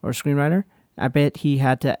 or screenwriter. I bet he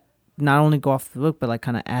had to not only go off the book, but like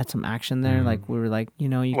kind of add some action there. Like we were like, you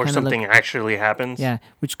know, you or kind of something actually happens. Yeah,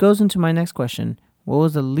 which goes into my next question. What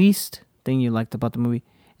was the least thing you liked about the movie?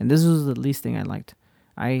 And this was the least thing I liked.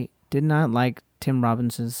 I did not like Tim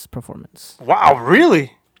Robbins' performance. Wow,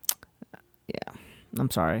 really? Yeah, I'm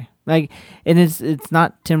sorry. Like, and it's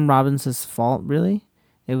not Tim Robbins' fault, really.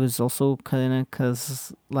 It was also kind of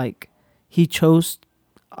because, like, he chose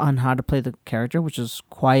on how to play the character, which is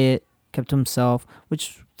quiet, kept to himself,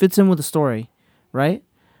 which fits in with the story, right?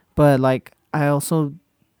 But, like, I also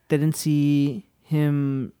didn't see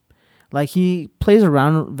him, like, he plays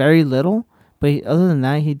around very little, but other than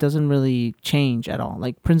that, he doesn't really change at all.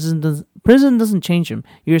 Like, prison doesn't change him.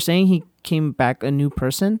 You're saying he came back a new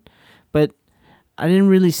person, but I didn't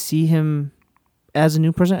really see him as a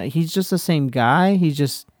new person. He's just the same guy. He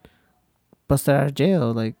just busted out of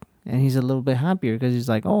jail, like, and he's a little bit happier because he's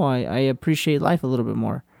like, oh, I appreciate life a little bit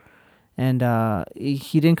more. And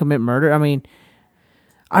he didn't commit murder. I mean,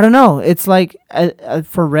 I don't know. It's like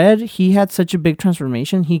for Red, he had such a big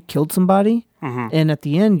transformation. He killed somebody, and at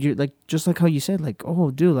the end, you're like, just like how you said, like,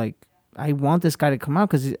 oh, dude, like, I want this guy to come out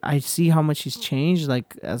because I see how much he's changed,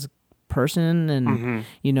 like, as a person, and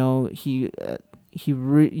you know, you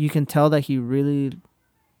can tell that he really,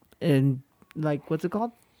 and like, what's it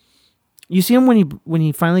called? You see him when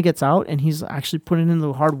he finally gets out and he's actually putting in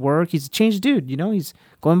the hard work. He's a changed dude, you know. He's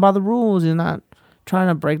going by the rules. He's not trying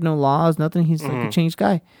to break no laws, nothing. He's like a changed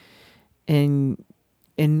guy, and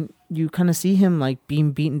you kind of see him like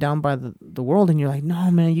being beaten down by the world, and you're like, no,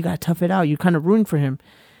 man, you gotta tough it out. You're kind of rooting for him.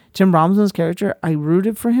 Tim Robinson's character, I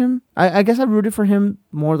rooted for him. I guess I rooted for him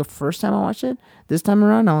more the first time I watched it. This time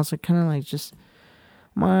around, I was like, kind of like, just,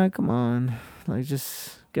 come on. Like,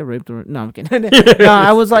 just get raped. No, I'm kidding. No,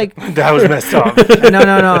 I was like... That was messed up.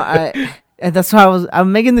 No. And that's why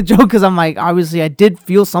I'm making the joke because I'm like, obviously, I did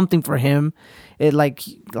feel something for him. It like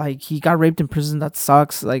he got raped in prison. That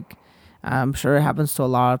sucks. Like, I'm sure it happens to a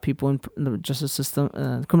lot of people in the justice system,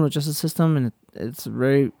 criminal justice system, and it's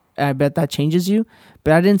very. I bet that changes you.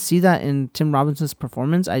 But I didn't see that in Tim Robinson's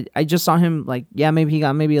performance. I just saw him like, yeah, maybe he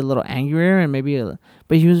got maybe a little angrier and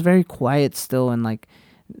but he was very quiet still and like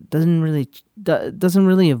doesn't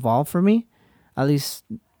really evolve for me, at least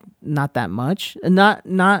not that much, and not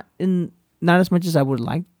as much as I would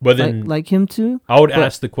like. But then like him to. I would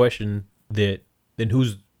ask the question that then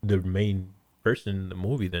who's the main person in the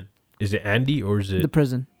movie then? Is it Andy or is it the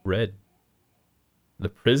prison? Red. The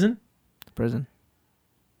prison? The prison.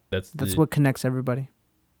 That's the... what connects everybody.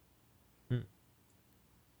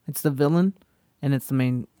 It's the villain, and it's the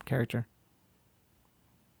main character.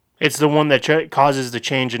 It's the one that causes the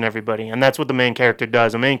change in everybody, and that's what the main character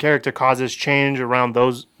does. The main character causes change around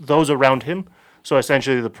those around him. So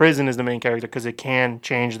essentially, the prison is the main character because it can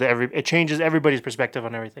change it changes everybody's perspective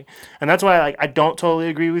on everything, and that's why I don't totally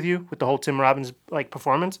agree with you with the whole Tim Robbins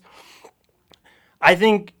performance. I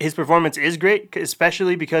think his performance is great,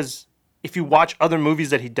 especially because if you watch other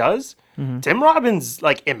movies that he does, Tim Robbins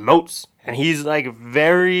emotes, and he's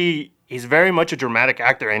very much a dramatic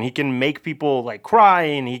actor, and he can make people cry,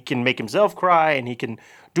 and he can make himself cry, and he can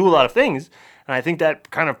do a lot of things. And I think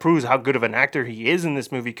that kind of proves how good of an actor he is in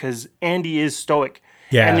this movie because Andy is stoic.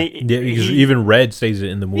 Yeah, because even Red says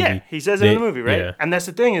it in the movie. Yeah, he says it in the movie, right? Yeah. And that's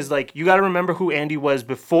the thing is you got to remember who Andy was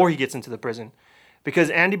before he gets into the prison.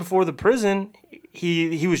 Because Andy before the prison,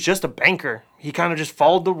 he was just a banker. He kind of just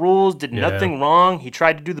followed the rules, did nothing wrong. He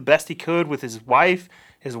tried to do the best he could with his wife.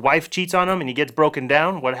 His wife cheats on him and he gets broken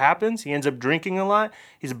down. What happens? He ends up drinking a lot.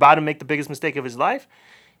 He's about to make the biggest mistake of his life.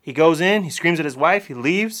 He goes in, he screams at his wife, he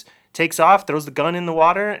leaves, takes off, throws the gun in the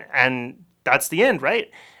water, and that's the end,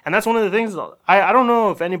 right? And that's one of the things, I don't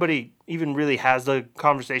know if anybody even really has the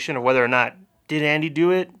conversation of whether or not, did Andy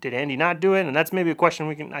do it? Did Andy not do it? And that's maybe a question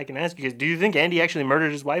I can ask you guys. Do you think Andy actually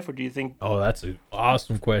murdered his wife, or do you think... Oh, that's an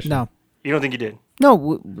awesome question. No. You don't think he did? No,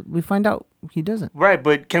 we find out he doesn't. Right,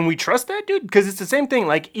 but can we trust that dude? Because it's the same thing.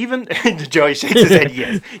 Even Joey shakes his head.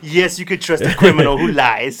 Yes, yes, you could trust a criminal who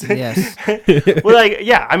lies. Yes. Well,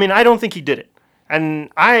 I don't think he did it,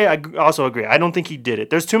 and I also agree. I don't think he did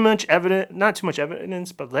it. There's too much evidence. Not too much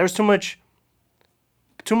evidence, but there's too much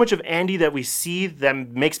of Andy that we see that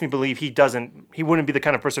makes me believe he wouldn't be the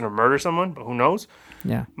kind of person to murder someone. But who knows?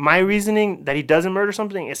 Yeah. My reasoning that he doesn't murder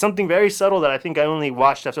something is something very subtle that I think I only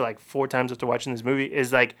watched after 4 times after watching this movie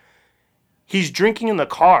is he's drinking in the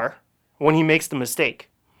car when he makes the mistake.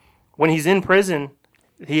 When he's in prison,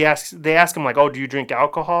 they ask him oh, do you drink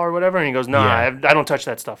alcohol or whatever? And he goes, no, I don't touch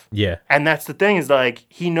that stuff. Yeah. And that's the thing is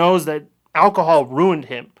he knows that alcohol ruined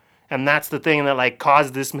him. And that's the thing that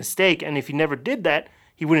caused this mistake. And if he never did that,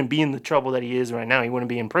 he wouldn't be in the trouble that he is right now. He wouldn't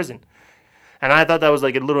be in prison. And I thought that was a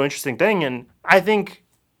little interesting thing. And I think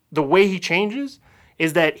the way he changes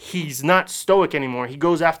is that he's not stoic anymore. He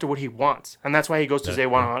goes after what he wants. And that's why he goes to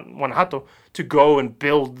Guanajuato to go and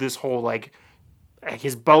build this whole,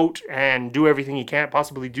 his boat and do everything he can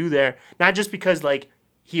possibly do there. Not just because,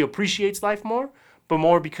 he appreciates life more, but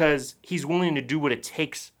more because he's willing to do what it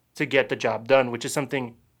takes to get the job done, which is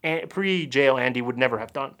something pre-jail Andy would never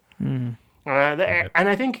have done. Mm. And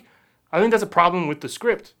I think that's a problem with the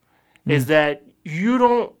script, is that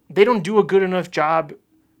they don't do a good enough job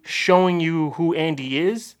showing you who Andy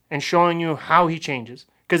is and showing you how he changes.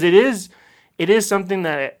 Because it is something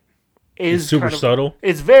that is it's super subtle.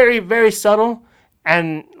 It's very, very subtle.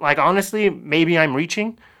 And honestly, maybe I'm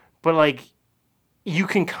reaching, but you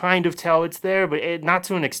can kind of tell it's there, but not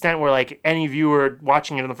to an extent where any viewer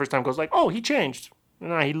watching it the first time goes oh, he changed.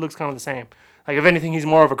 No, he looks kind of the same. If anything, he's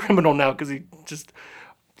more of a criminal now because he just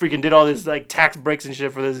freaking did all this tax breaks and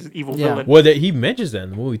shit for this evil villain. Well, he mentions that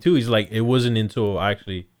in the movie too. He's it wasn't until I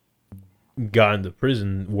actually got into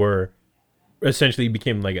prison where essentially he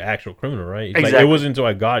became an actual criminal, right? Exactly. It wasn't until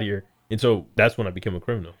I got here, and so that's when I became a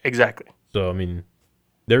criminal. Exactly. So I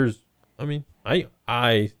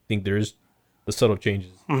think there's the subtle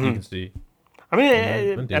changes you can see.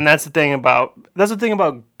 And that's the thing about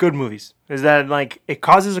good movies is that it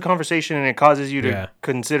causes a conversation and it causes you to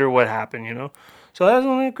consider what happened, So that's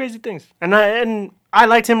one of the crazy things. And I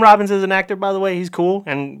like Tim Robbins as an actor, by the way. He's cool,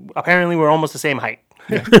 and apparently we're almost the same height,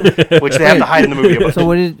 which they have to hide in the movie. About. So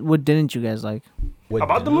what didn't you guys like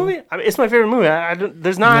about the movie? It's my favorite movie.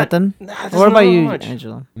 There's not nothing. What about you,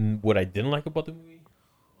 Angelo? What I didn't like about the movie?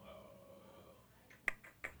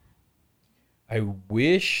 I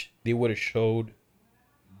wish they would have showed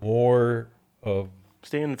more of.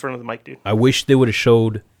 Stay in front of the mic, dude. I wish they would have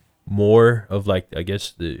showed more of, like, I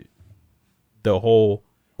guess the whole.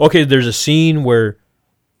 Okay, there's a scene where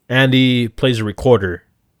Andy plays a recorder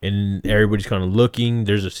and everybody's kind of looking.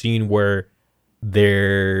 There's a scene where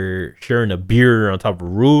they're sharing a beer on top of a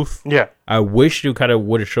roof. Yeah. I wish you kind of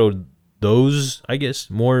would have showed those, I guess,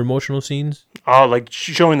 more emotional scenes. Oh, like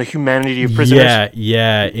showing the humanity of prisoners.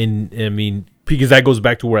 Yeah. And I mean, because that goes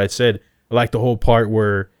back to what I said. I like the whole part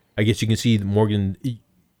where I guess you can see Morgan.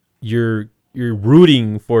 You're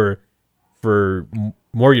rooting for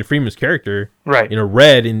Morgan Freeman's character, right?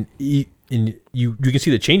 Red, and you can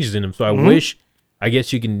see the changes in him. So I wish, I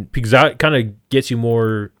guess you can, because that kind of gets you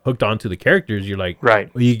more hooked onto the characters. You're like,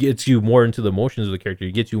 right? You gets you more into the emotions of the character.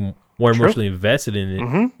 It gets you more emotionally invested in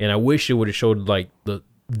it. And I wish it would have showed like the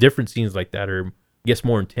different scenes like that, or I guess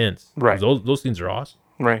more intense. Right. Those scenes are awesome.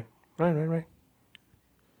 Right.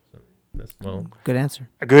 So that's well. Good answer.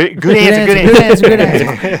 Good answer. Good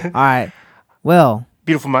answer. All right. Well,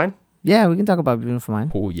 Beautiful Mind. Yeah, we can talk about Beautiful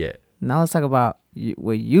Mind. Oh yeah. Now let's talk about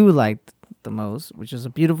what you liked the most, which is A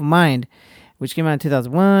Beautiful Mind, which came out in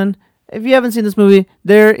 2001. If you haven't seen this movie,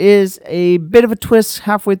 there is a bit of a twist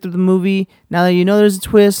halfway through the movie. Now that you know there's a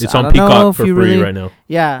twist, it's on Peacock for free right now.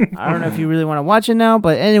 Yeah, I don't know if you really want to watch it now,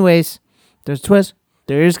 but anyways, there's a twist.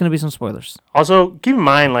 There is going to be some spoilers. Also, keep in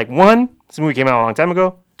mind, like, 1, this movie came out a long time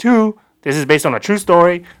ago. 2, this is based on a true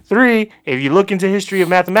story. 3, if you look into history of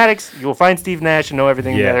mathematics, you will find Steve Nash and know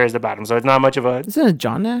everything there is about him. So it's not much of a... Isn't it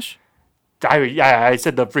John Nash? I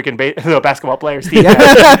said the freaking the basketball player, Steve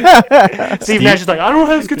Nash. Steve Nash is like, I don't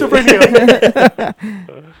have schizophrenia.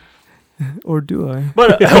 Or do I?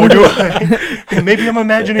 But, or do I? Maybe I'm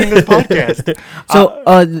imagining this podcast. So,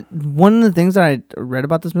 one of the things that I read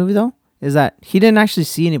about this movie, though, is that he didn't actually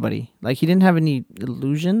see anybody. Like, he didn't have any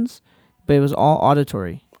illusions, but it was all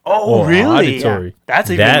auditory. Oh, really? Auditory. Yeah. That's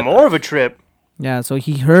even more of a trip. Yeah, so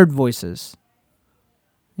he heard voices.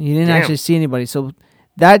 He didn't actually see anybody. So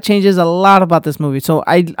that changes a lot about this movie. So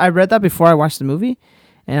I read that before I watched the movie,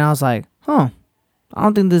 and I was like, I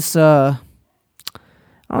don't think this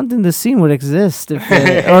scene would exist if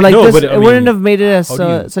it wouldn't have made it as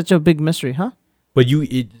such a big mystery, huh? But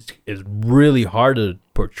it's really hard to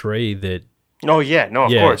portray that. Oh yeah, no,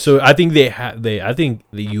 of course. So I think I think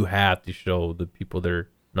that you have to show the people that are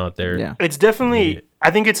not there. Yeah, it's definitely.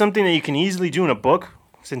 I think it's something that you can easily do in a book,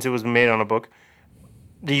 since it was made on a book,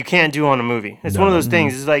 that you can't do on a movie. It's one of those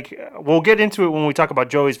things. It's like, we'll get into it when we talk about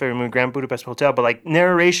Joey's favorite movie, Grand Budapest Hotel. But like,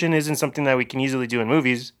 narration isn't something that we can easily do in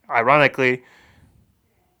movies. Ironically,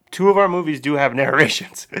 2 of our movies do have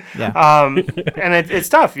narrations. Yeah. And it's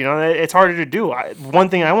tough, it's harder to do. One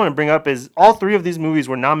thing I want to bring up is all 3 of these movies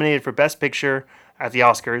were nominated for Best Picture at the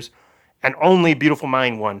Oscars, and only Beautiful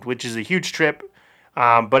Mind won, which is a huge trip.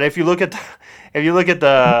 But if you look at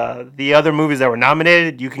the other movies that were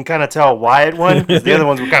nominated, you can kind of tell why it won, because the other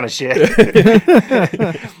ones were kind of shit.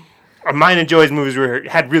 Mine and Joey's movies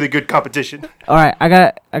had really good competition. All right, I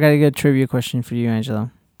got a good trivia question for you,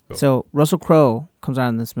 Angelo. So Russell Crowe comes out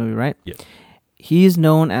in this movie, right? Yeah. He's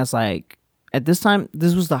known as, like, at this time,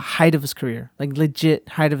 this was the height of his career, like legit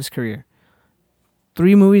height of his career.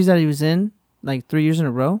 3 movies that he was in, like 3 years in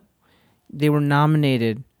a row, they were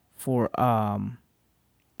nominated for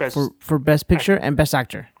Best Picture and Best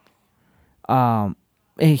Actor. And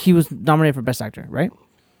he was nominated for Best Actor, right?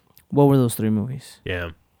 What were those 3 movies? Yeah.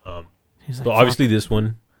 So obviously this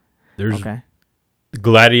one. There's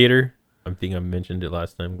Gladiator. I think I mentioned it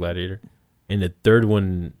last time, Gladiator. And the third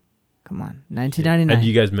one... Come on, 1999. And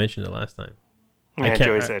you guys mentioned it last time. Yeah,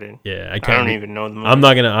 Joey said it. Yeah, I don't even know the movie. I'm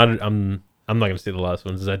not gonna say the last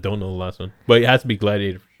one, because I don't know the last one. But it has to be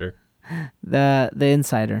Gladiator for sure. The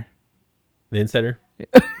Insider. The Insider?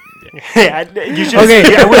 Yeah, you should. Okay.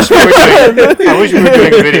 I wish we were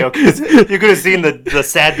doing a video, because you could have seen the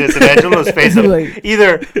sadness in Angelo's face of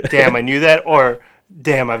either, damn, I knew that, or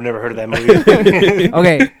damn, I've never heard of that movie.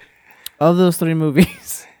 Okay, of those 3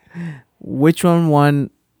 movies, which one won?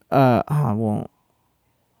 Well,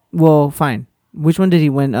 fine. Which one did he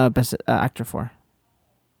win Best Actor for?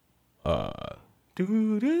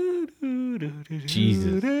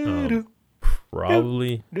 Jesus.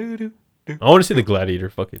 Probably. I want to see the Gladiator.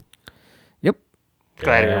 Fuck it. Yep.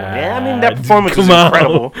 Gladiator. Yeah, I mean, that performance was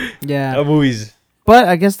incredible. Yeah. That movie's... But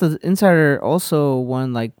I guess the Insider also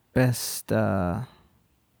won, like, Best... Yeah,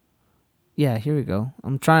 here we go.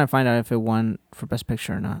 I'm trying to find out if it won for Best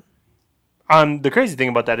Picture or not. The crazy thing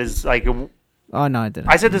about that is, like... Oh, no, I didn't.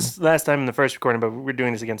 I said this last time in the first recording, but we're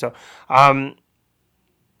doing this again. So,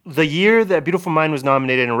 the year that Beautiful Mind was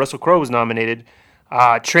nominated and Russell Crowe was nominated,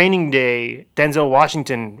 Training Day, Denzel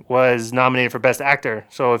Washington was nominated for Best Actor.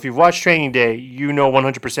 So if you've watched Training Day, you know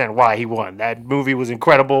 100% why he won. That movie was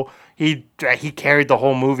incredible. He carried the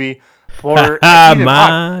whole movie. Poor Ethan Hawke.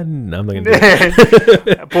 I'm not gonna do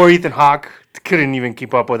it. Poor Ethan Hawke couldn't even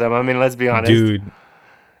keep up with him. I mean, let's be honest, Dude.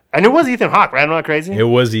 And it was Ethan Hawke, right? I'm not crazy. It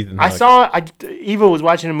was Ethan Hawke. Eva was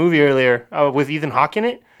watching a movie earlier with Ethan Hawke in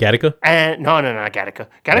it. Gattaca? And no, not Gattaca.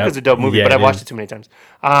 Gattaca's a dope movie, Yeah, but I've it watched is. it too many times.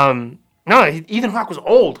 No, Ethan Hawke was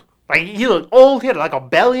old. Like, he looked old. He had like a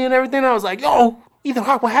belly and everything. I was like, yo, Ethan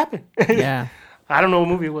Hawke, what happened? Yeah. I don't know what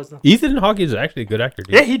movie it was, though. Ethan Hawke is actually a good actor,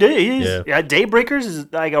 dude. Yeah, he did. He is. Yeah. Yeah, Daybreakers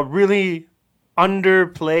is like a really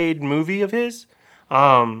underplayed movie of his.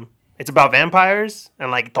 It's about vampires,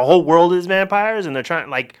 and like the whole world is vampires, and they're trying,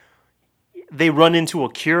 like, they run into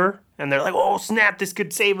a cure, and they're like, oh, snap, this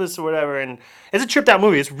could save us or whatever. And it's a tripped out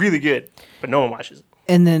movie. It's really good, but no one watches it.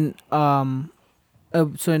 And then,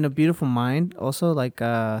 so in A Beautiful Mind, also, like,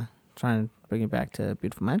 trying to bring it back to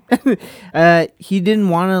Beautiful Mind, he didn't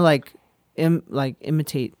want to,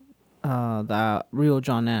 imitate the real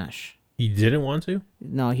John Nash. He didn't want to?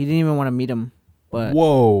 No, he didn't even want to meet him. But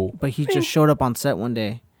Whoa. But he just showed up on set one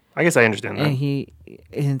day. I guess I understand that.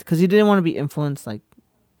 And because he didn't want to be influenced, like,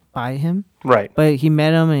 by him. Right. But he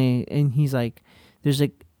met him, and he's like, there's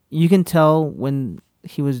like, you can tell when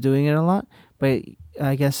he was doing it a lot, but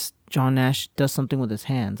I guess John Nash does something with his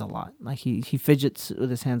hands a lot. Like, he fidgets with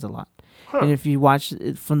his hands a lot. Huh. And if you watch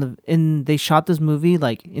it they shot this movie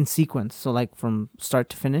like in sequence, so like from start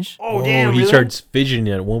to finish. Oh, damn, he really? starts fidgeting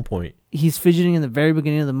at one point. He's fidgeting in the very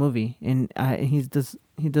beginning of the movie, and he does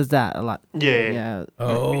that a lot. Yeah.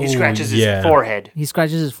 Oh, He scratches his forehead. He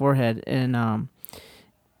scratches his forehead, and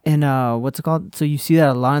what's it called? So you see that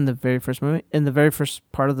a lot in the very first movie, in the very first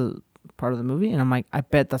part of the movie, and I'm like, I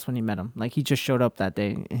bet that's when he met him. Like, he just showed up that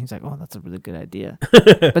day, and he's like, oh, that's a really good idea.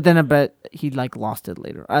 But then I bet he like lost it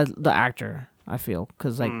later. The actor, I feel,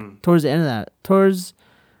 because like towards the end of that,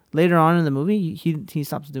 later on in the movie, he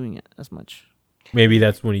stops doing it as much. Maybe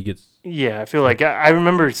that's when he gets... Yeah, I feel like I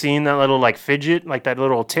remember seeing that little like fidget, like that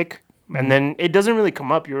little tick, and then it doesn't really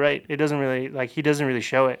come up. You're right. It doesn't really, like, he doesn't really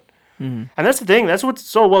show it. And that's the thing. That's what's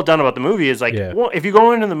so well done about the movie is like, well, if you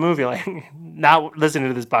go into the movie, like, not listening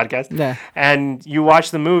to this podcast, and you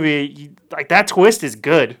watch the movie, like, that twist is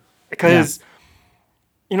good because,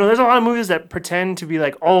 you know, there's a lot of movies that pretend to be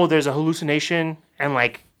like, oh, there's a hallucination, and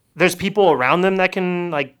like, there's people around them that can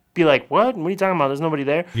like be like, what are you talking about? There's nobody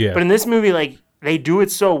there. Yeah. But in this movie, like, they do it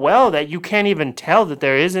so well that you can't even tell that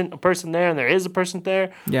there isn't a person there and there is a person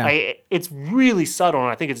there. Yeah. Like, it's really subtle, and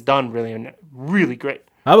I think it's done really, really great.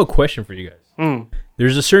 I have a question for you guys.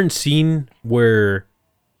 There's a certain scene where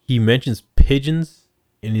he mentions pigeons,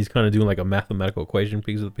 and he's kind of doing like a mathematical equation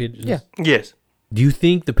because of the pigeons. Yeah. Yes. Do you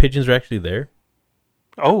think the pigeons are actually there?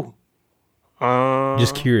 Oh.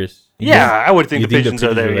 Just curious. I would think the pigeons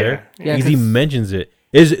are there. Yeah, Because he mentions it.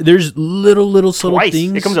 There's little subtle Twice.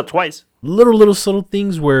 things. It comes up twice. Little subtle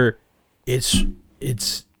things where it's.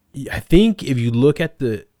 I think if you look at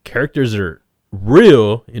the characters that are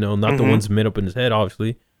real, you know, not the ones made up in his head,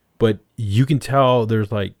 obviously, but you can tell there's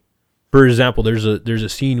like, for example, there's a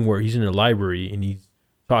scene where he's in a library and he's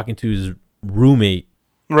talking to his roommate,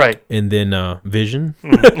 right? And then Vision,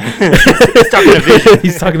 He's talking to Vision.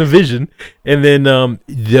 he's talking to Vision, and then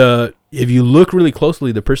if you look really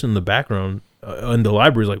closely, the person in the background in the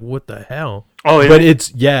library is like, what the hell? Oh, but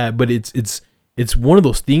it's one of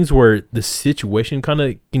those things where the situation kind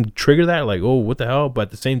of can trigger that, like, oh, what the hell? But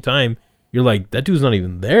at the same time, you're like, that dude's not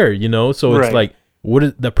even there, you know? So it's like, what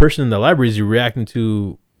is the person in the library, is he reacting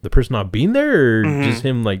to the person not being there, or just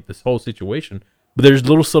him, like, this whole situation? But there's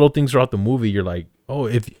little subtle things throughout the movie. You're like, oh,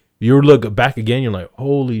 if you look back again, you're like,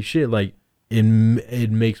 holy shit, like, it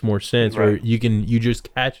makes more sense, or you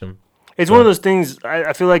just catch them. It's one of those things.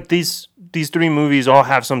 I feel like these three movies all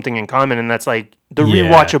have something in common, and that's like the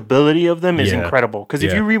rewatchability of them is incredible. Because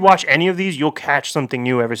if you rewatch any of these, you'll catch something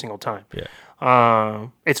new every single time. Yeah.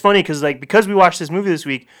 It's funny because we watched this movie this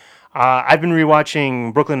week. I've been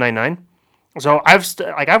rewatching Brooklyn Nine-Nine. So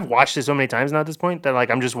I've watched it so many times now at this point that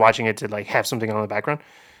like I'm just watching it to like have something on in the background.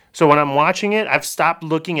 So when I'm watching it, I've stopped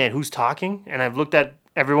looking at who's talking, and I've looked at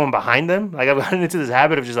everyone behind them. Like, I've gotten into this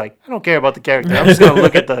habit of just like, I don't care about the character. I'm just going to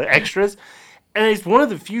look at the extras. And it's one of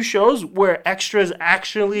the few shows where extras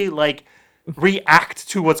actually like react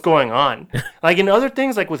to what's going on. Like in other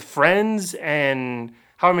things, like with Friends and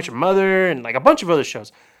How I Met Your Mother and like a bunch of other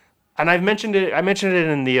shows. And I mentioned it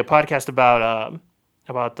in the podcast about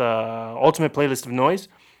the Ultimate Playlist of Noise.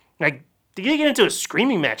 Like, they get into a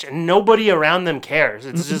screaming match and nobody around them cares.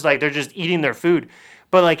 It's just like they're just eating their food.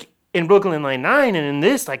 But like in Brooklyn Nine-Nine and in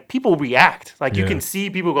this, like people react. Like you can see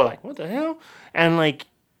people go like, what the hell? And like,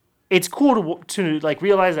 it's cool to like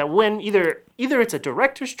realize that when either it's a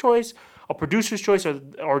director's choice, a producer's choice,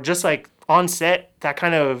 or just like on set, that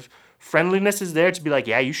kind of friendliness is there to be like,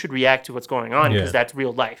 yeah, you should react to what's going on because that's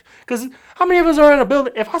real life. Because how many of us are in a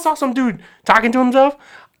building? If I saw some dude talking to himself,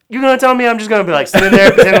 you're gonna tell me I'm just gonna be like sitting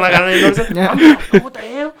there pretending like I don't even know something? I'm like, oh, what the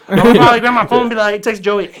hell? I'm gonna probably grab my phone and be like, text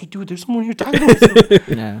Joey, hey dude, there's someone here talking to himself.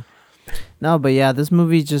 Yeah. No, but yeah, this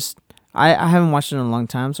movie just I haven't watched it in a long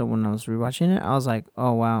time, so when I was rewatching it, I was like,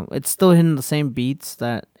 oh wow, it's still hitting the same beats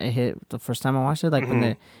that it hit the first time I watched it.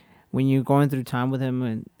 Like when you're going through time with him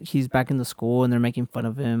and he's back in the school and they're making fun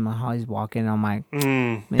of him and how he's walking, I'm like,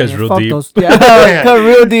 man, real fuck deep. those. Yeah, got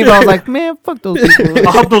real deep. I was like, man, fuck those people.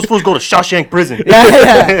 I hope those fools go to Shawshank Prison.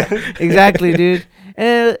 yeah, exactly, dude.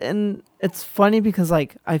 And it's funny because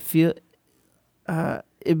like I feel,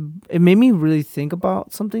 it made me really think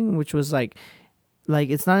about something, which was like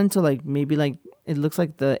it's not until like maybe like it looks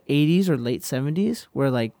like the 80s or late 70s where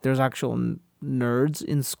like there's actual nerds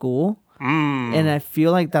in school. And I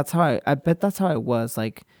feel like that's how I bet that's how it was,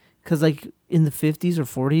 like, because like in the 50s or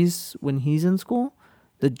 40s when he's in school,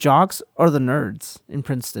 the jocks are the nerds in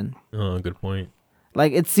Princeton. Oh, good point.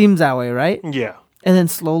 Like it seems that way, right? Yeah. And then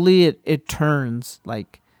slowly it turns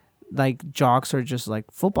like jocks are just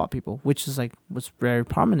like football people, which is like was very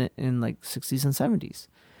prominent in like 60s and 70s.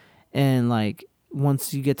 And like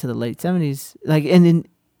once you get to the late 70s, like, and then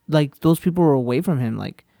like those people were away from him.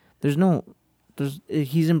 Like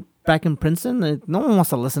he's back in Princeton. Like, no one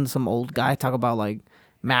wants to listen to some old guy talk about like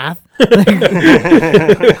math.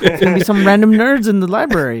 It's gonna be some random nerds in the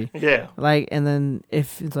library. Yeah. Like, and then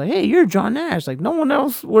if it's like, hey, you're John Nash, like no one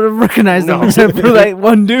else would have recognized him except for like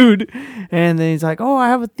one dude. And then he's like, oh, I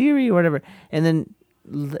have a theory or whatever. And then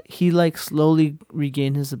he like slowly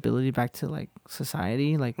regained his ability back to like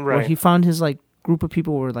society, like where he found his like group of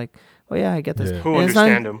people were like, oh yeah, I get this. Who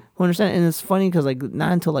understand him. Who understand. And it's funny because like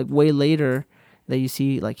not until like way later that you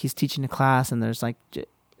see like he's teaching a class and there's like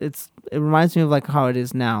it reminds me of like how it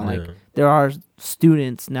is now. Like there are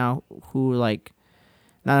students now who like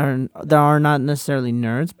there are not necessarily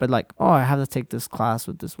nerds, but like, oh, I have to take this class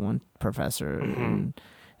with this one professor. And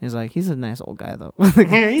he's like, he's a nice old guy though.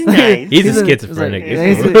 Yeah, he's nice. He's a schizophrenic.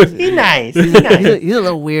 He's nice. He's a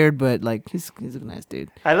little weird, but like he's a nice dude.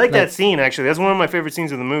 I like that scene actually. That's one of my favorite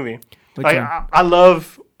scenes of the movie. Which Like one? I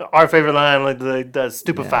love our favorite line, like the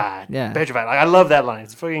stupefied, Yeah. petrified. Like I love that line.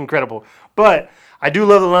 It's fucking incredible. But I do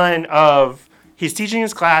love the line of he's teaching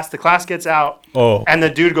his class. The class gets out. Oh. And the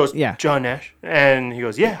dude goes, Yeah. John Nash, and he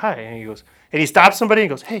goes, yeah, hi, and he goes, and he stops somebody and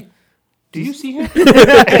goes, hey, do you see him? And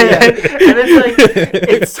it's like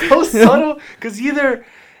it's so subtle because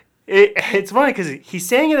it's funny because he's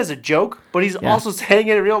saying it as a joke, but he's also saying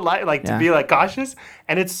it in real life, like to be like cautious,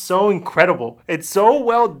 and it's so incredible. It's so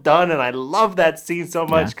well done, and I love that scene so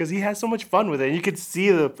much because he has so much fun with it. And you can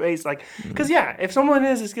see the face, like, because if someone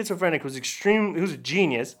is a schizophrenic who's a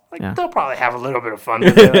genius, like they'll probably have a little bit of fun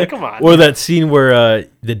with it. Like, come on. Or that scene where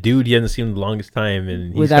the dude he hasn't seen in the longest time,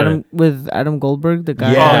 and he's with Adam Goldberg, the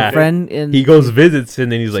guy, the friend, and he goes visits,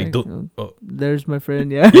 and then he's like, there's my friend,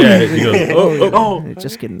 yeah. He goes,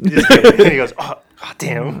 Just kidding. And he goes, oh, God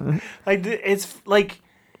damn. Like, it's like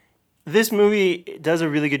this movie does a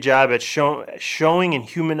really good job at showing and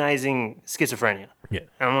humanizing schizophrenia. Yeah.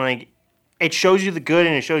 And I'm like, it shows you the good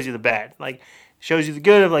and it shows you the bad. Like, it shows you the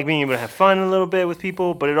good of like being able to have fun a little bit with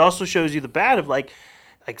people, but it also shows you the bad of like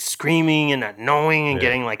screaming and not knowing and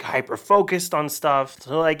getting like hyper focused on stuff.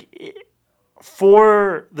 So like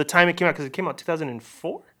for the time it came out, because it came out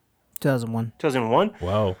 2004? 2001. 2001?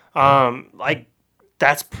 Wow. Like,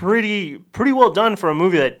 that's pretty well done for a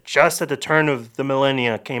movie that just at the turn of the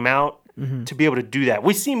millennia came out to be able to do that.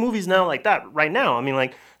 We see movies now like that right now. I mean,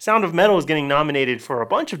 like Sound of Metal is getting nominated for a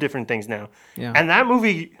bunch of different things now. Yeah. And that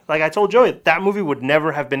movie, like I told Joey, that movie would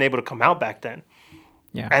never have been able to come out back then.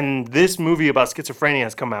 Yeah. And this movie about schizophrenia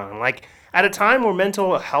has come out. And like at a time where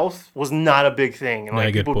mental health was not a big thing. And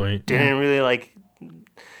like people didn't really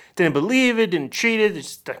didn't believe it, didn't treat it,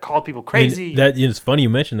 just called people crazy. I mean, it's funny you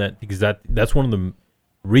mentioned that because that's one of the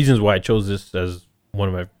reasons why I chose this as one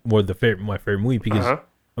of my favorite movie, because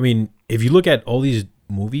I mean, if you look at all these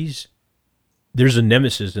movies, there's a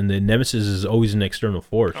nemesis, and the nemesis is always an external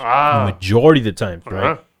force. The majority of the time,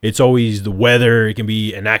 right? It's always the weather. It can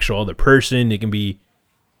be an actual other person. It can be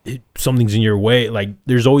something's in your way. Like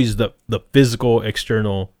there's always the physical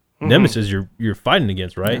external nemesis you're fighting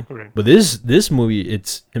against, right? Yeah. But this movie,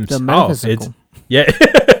 it's himself. It's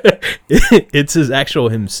it's his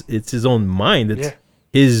actual it's his own mind. It's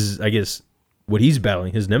his, I guess, what he's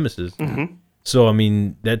battling, his nemesis. So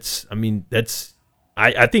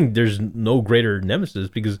I think there's no greater nemesis,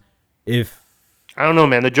 because if I don't know,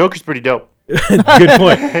 man, the Joker's pretty dope.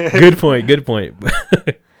 Good point. Good point.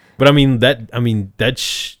 But I mean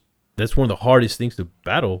that's one of the hardest things to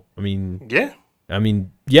battle. I mean,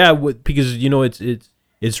 because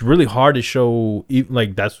it's really hard to show.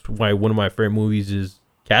 Like that's why one of my favorite movies is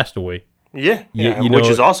Castaway. Yeah, which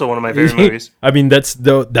is also one of my favorite movies. I mean, that's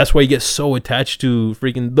why you get so attached to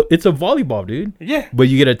freaking. It's a volleyball, dude. Yeah, but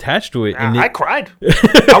you get attached to it, and I cried.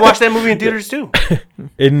 I watched that movie in theaters too.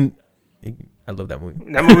 And I love that movie.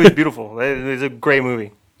 That movie is beautiful. It's a great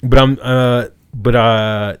movie. But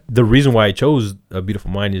the reason why I chose A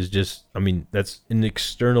Beautiful Mind is just, I mean, that's an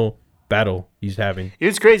external battle he's having.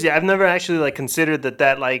 It's crazy. I've never actually like considered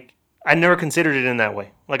that like. I never considered it in that way.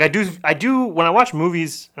 Like I do when I watch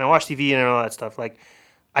movies and I watch TV and all that stuff, like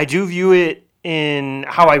I do view it in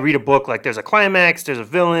how I read a book. Like there's a climax, there's a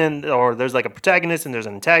villain, or there's like a protagonist and there's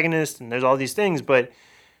an antagonist and there's all these things. But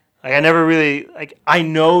like I never really, like I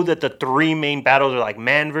know that the three main battles are like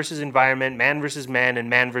man versus environment, man versus man, and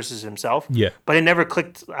man versus himself. Yeah. But it never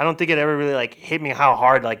clicked. I don't think it ever really like hit me how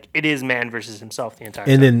hard like it is man versus himself the entire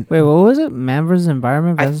time. And then wait, what was it? Man versus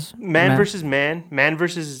environment versus man versus man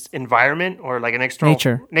versus environment, or like an external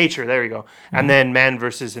nature. There you go. And then man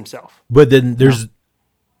versus himself. But then there's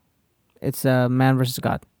it's man versus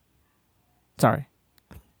God. Sorry.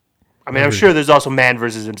 I mean, I'm sure there's also man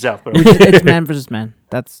versus himself, but it's man versus man.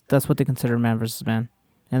 That's what they consider man versus man,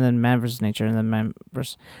 and then man versus nature, and then man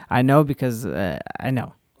versus. I know because I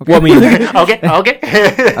know. Okay. Well, I mean, okay.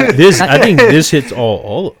 I think this hits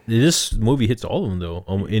all. This movie hits all of them though.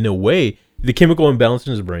 In a way, the chemical imbalance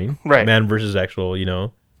in his brain, right? Man versus actual,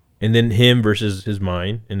 and then him versus his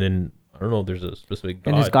mind, and then I don't know if there's a specific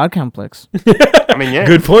God. And his God complex. I mean, yeah.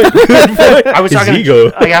 Good point. I was talking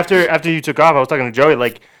ego. Like after you took off, I was talking to Joey.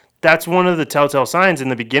 Like that's one of the telltale signs in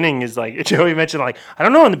the beginning. Is like Joey mentioned. Like I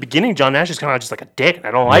don't know. In the beginning, John Nash is kind of just like a dick, and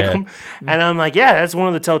I don't like him. And I'm like, yeah, that's one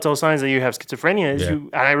of the telltale signs that you have schizophrenia. Is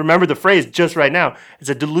and I remember the phrase just right now.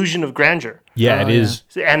 It's a delusion of grandeur. Yeah, it is.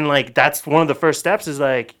 And like that's one of the first steps. Is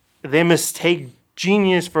like they mistake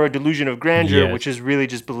genius for a delusion of grandeur, which is really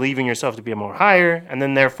just believing yourself to be a more higher, and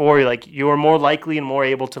then therefore you're more likely and more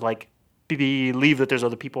able to like believe that there's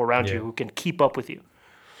other people around you who can keep up with you.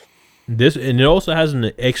 This, and it also has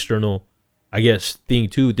an external, I guess, thing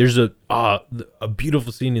too. There's a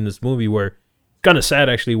beautiful scene in this movie where kind of sad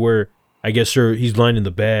actually, where I guess he's lying in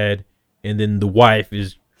the bed, and then the wife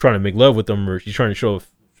is trying to make love with him, or she's trying to show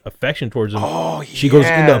affection towards him. She goes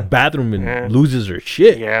in the bathroom and loses her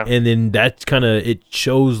shit. And then that's kind of, it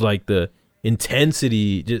shows like the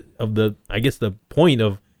intensity of the, I guess the point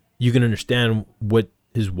of, you can understand what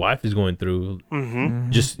his wife is going through.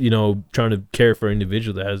 Just, trying to care for an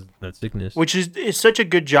individual that has that sickness. Which is such a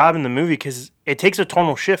good job in the movie because it takes a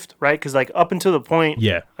tonal shift, right? Because like up until the point,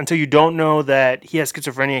 until you don't know that he has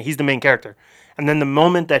schizophrenia, he's the main character. And then the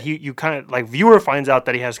moment that you kind of like viewer finds out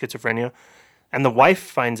that he has schizophrenia, and the wife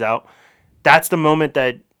finds out, that's the moment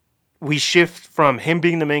that we shift from him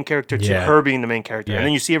being the main character to her being the main character. And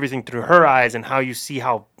then you see everything through her eyes and how you see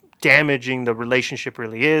how damaging the relationship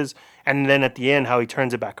really is. And then at the end, how he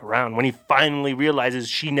turns it back around when he finally realizes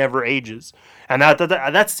she never ages. And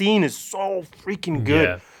that scene is so freaking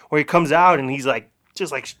good where he comes out and he's like,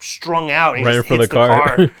 just like strung out, and he just hits the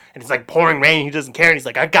car, and it's like pouring rain. He doesn't care, and he's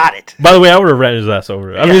like, "I got it." By the way, I would have ran his ass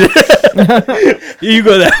over. I mean, you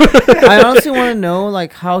go that. I honestly want to know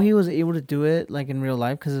like how he was able to do it like in real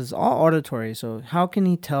life because it's all auditory. So how can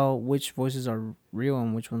he tell which voices are real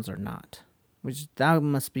and which ones are not? Which that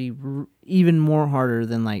must be even more harder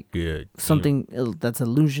than like something that's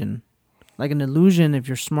illusion. Like an illusion, if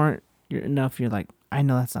you're smart enough, you're like, I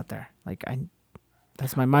know that's not there. Like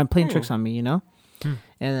that's my mind playing tricks on me,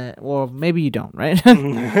 And well, maybe you don't, right?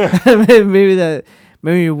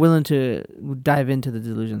 maybe you're willing to dive into the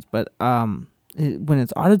delusions, but when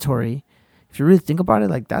it's auditory, if you really think about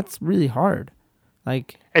it, like that's really hard.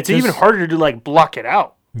 Like it's even harder to like block it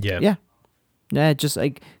out. Yeah, just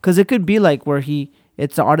like because it could be like where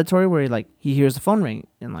it's the auditory where he hears the phone ring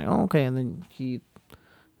and like, oh okay, and then he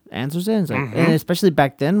answers it. And, it's like, and especially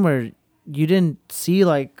back then where you didn't see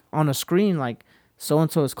like on a screen like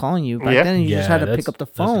so-and-so is calling you. Back then, you just had to pick up the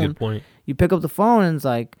phone. That's a good point. You pick up the phone, and it's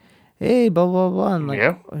like, hey, blah, blah, blah. And like,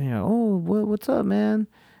 oh, what's up, man?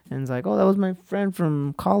 And it's like, oh, that was my friend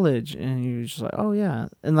from college. And you're just like, oh, yeah.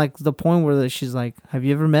 And like the point where she's like, have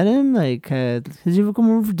you ever met him? Like, has he ever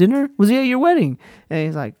come over for dinner? Was he at your wedding? And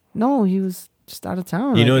he's like, no, he was just out of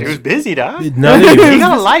town. He was busy, dog. He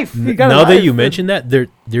got a life. Now that you mention that,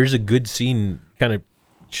 there's a good scene, kind of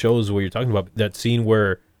shows what you're talking about. That scene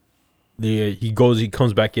where he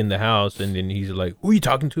comes back in the house, and then he's like, who are you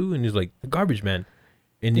talking to? And he's like, the garbage man.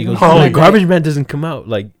 And he goes, the garbage man doesn't come out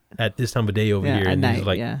like at this time of day over here. And night, he's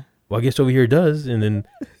like, well, I guess over here it does. And then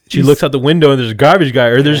she looks out the window and there's a garbage guy,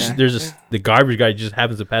 or the garbage guy just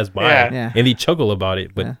happens to pass by, Yeah. and they chuckle about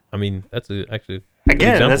it. But I mean, that's actually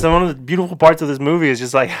Again, example. that's one of the beautiful parts of this movie is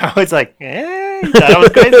just like how it's like, that was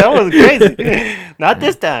crazy. That was crazy. Not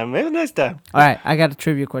this time. Maybe next time. All right, I got a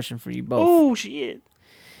trivia question for you both. Oh shit!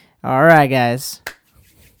 All right, guys.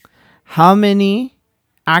 How many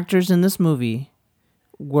actors in this movie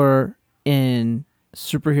were in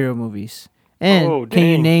superhero movies? And can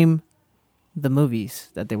you dang. name the movies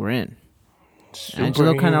that they were in?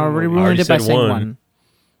 Angelo kind of already Superhero ruined it by said saying one. one.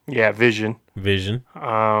 Yeah, Vision. Vision.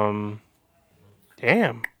 Damn.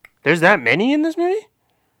 There's that many in this movie?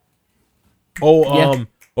 Oh, Yeah.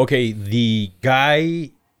 Okay. The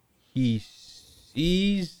guy he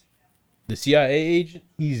sees, the CIA agent,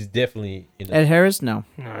 he's definitely in Ed that. Harris? No.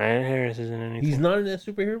 No, Ed Harris isn't in anything. He's not in that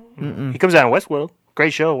superhero. Mm-mm. He comes out in Westworld.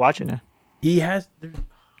 Great show. Watch it. Yeah. He has.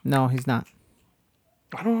 No, he's not.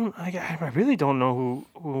 I really don't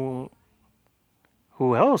know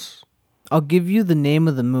who else. I'll give you the name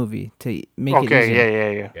of the movie to make it Okay,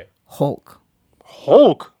 easier. yeah. Okay. Hulk.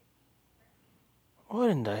 Hulk. What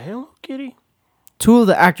in the hell, Kitty? Two of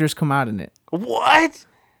the actors come out in it. What?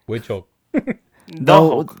 Which Hulk? The No,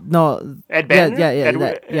 Hulk. no. Ed Banner? Yeah,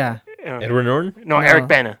 Edward- yeah. Edward Norton. No, Eric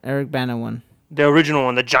Bana. Eric Bana one. The original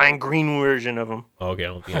one, the giant green version of him. Oh, okay, I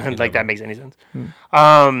don't think I've seen Like that one. makes any sense.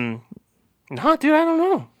 No, dude, I don't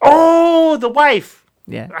know. Oh, the wife.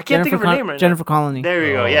 Yeah. I can't think of her name right now. Jennifer Connelly. There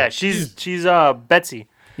you go. Oh. Yeah, she's Betsy.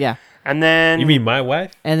 Yeah. And then You mean my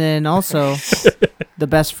wife? And then also the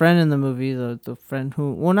best friend in the movie, the friend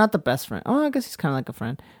who, well, not the best friend. Oh, I guess he's kind of like a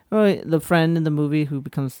friend. Oh, the friend in the movie who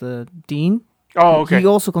becomes the dean. Oh, okay. He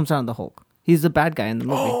also comes out in the Hulk. He's the bad guy in the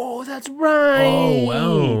movie. Oh, that's right. Oh,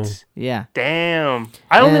 wow. Yeah. Damn.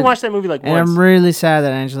 I only And- watched that movie like And once. I'm really sad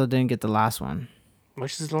that Angelo didn't get the last one.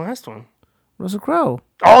 Which is the last one? Russell Crowe.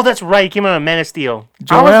 Oh, that's right. He came out of Man of Steel.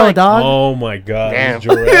 I was Joel, like, dog. Oh my God, Damn. it's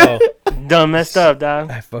Jor-El. done messed up,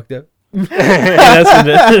 dog. I fucked up. That's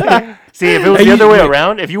See, if it was Hey, the other you- way wait.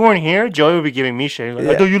 around, if you weren't here, Joey would be giving me shit. Like,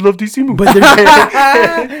 I thought you loved DC movies.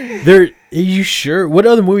 But they're. Are you sure? What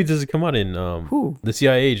other movie does it come out in? Who? The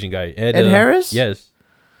CIA agent guy, Ed Harris? Yes.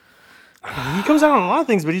 He comes out in a lot of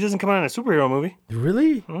things, but he doesn't come out in a superhero movie.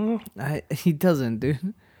 Really? He doesn't,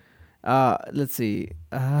 dude. Let's see.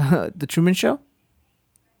 The Truman Show.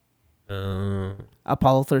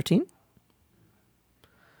 Apollo 13.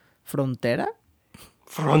 Frontera.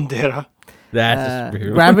 Frontera. That's a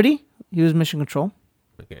superhero. Gravity. He was Mission Control.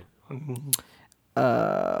 Okay.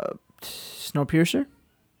 Snowpiercer.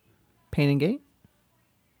 Pain and Gain.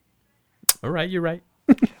 All right, you're right.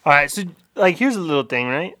 All right, so like here's a little thing,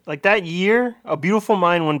 right? Like that year, A Beautiful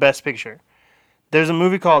Mind won Best Picture. There's a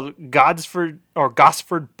movie called Gosford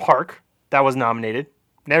Park that was nominated.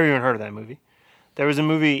 Never even heard of that movie. There was a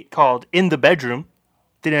movie called In the Bedroom.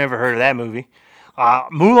 Didn't ever heard of that movie.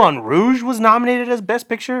 Moulin Rouge was nominated as Best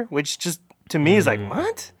Picture, which just to me is like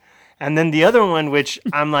what? And then the other one, which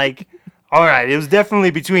I'm like, all right, it was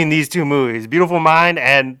definitely between these two movies, Beautiful Mind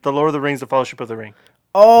and The Lord of the Rings: The Fellowship of the Ring.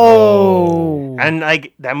 Oh. And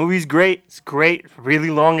like that movie's great. It's great, really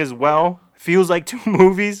long as well. Feels like two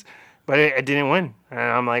movies, but it didn't win. And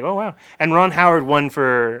I'm like, oh wow. And Ron Howard won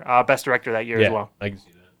for Best Director that year as well. I can see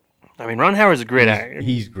that. I mean, Ron Howard's a great actor.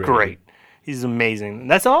 he's great. Great. He's amazing.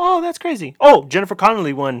 That's that's crazy. Oh, Jennifer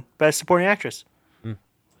Connelly won Best Supporting Actress.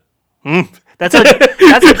 That's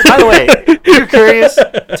by the way, if you're curious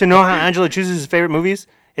to know how Angelo chooses his favorite movies,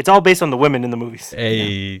 it's all based on the women in the movies.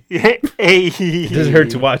 Hey, Hey. it doesn't hurt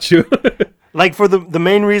to watch you. Like for the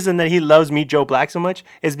main reason that he loves Meet Joe Black so much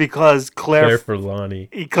is because Claire Forlani.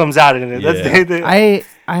 he comes out in it. That's Yeah.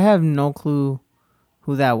 I have no clue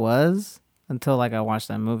who that was until like I watched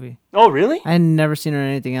that movie. Oh really? I had never seen her in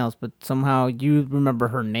anything else, but somehow you remember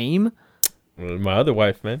her name. My other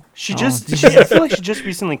wife, man. She I feel like she just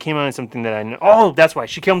recently came out in something that I know. Oh, that's why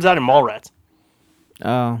she comes out in Mallrats.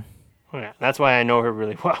 Oh. Oh, yeah, that's why I know her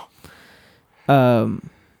really well. But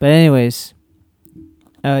anyways,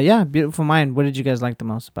 yeah, Beautiful Mind. What did you guys like the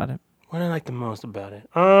most about it? What did I like the most about it?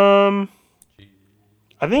 I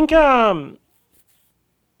think the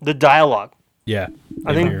dialogue. Yeah.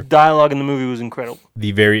 I think dialogue in the movie was incredible.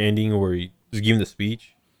 The very ending where he was giving the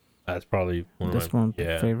speech. That's probably one This of my one of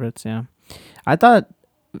my favorites. Yeah, I thought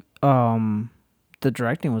the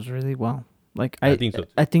directing was really well. Like I think so too.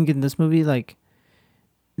 I think in this movie, like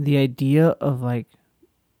the idea of like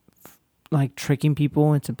tricking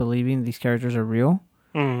people into believing these characters are real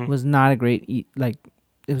was not a great it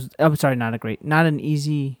was. I'm sorry, not an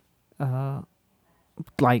easy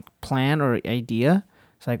like plan or idea.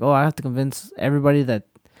 It's like, oh, I have to convince everybody that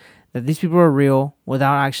that these people are real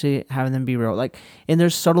without actually having them be real. Like, and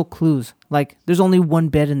there's subtle clues. Like, there's only one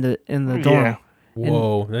bed in the dorm. Yeah.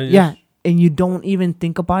 Whoa. Yeah, and you don't even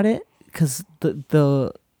think about it because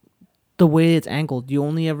the way it's angled, you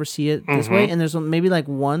only ever see it this way. And there's maybe like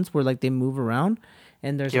once where like they move around,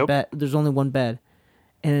 and there's a bed. There's only one bed,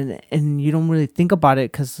 and you don't really think about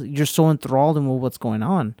it because you're so enthralled in what's going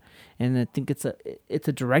on. And I think it's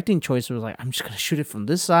a directing choice. Where like, I'm just gonna shoot it from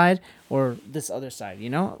this side or this other side,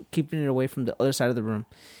 keeping it away from the other side of the room.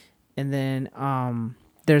 And then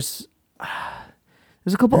there's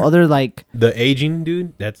a couple other like the aging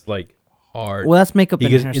dude. That's like hard. Well, that's makeup and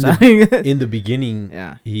because hairstyling. in the beginning,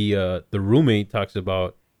 Yeah. he the roommate talks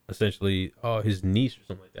about essentially his niece or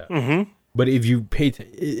something like that. Mm-hmm. But if you pay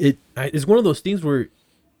it's one of those things where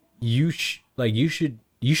you should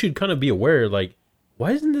kind of be aware, like,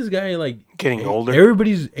 why isn't this guy like Getting older?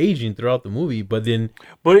 Everybody's aging throughout the movie, but then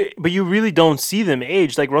But you really don't see them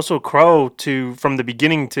age. Like Russell Crowe, from the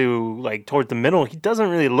beginning to like towards the middle, he doesn't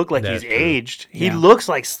really look like That's he's true. aged. He Yeah. looks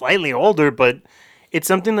like slightly older, but it's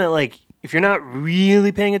something that like if you're not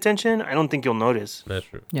really paying attention, I don't think you'll notice. that's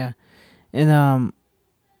true. Yeah, and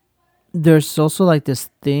there's also like this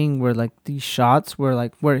thing where like these shots where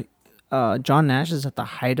John Nash is at the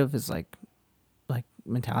height of his like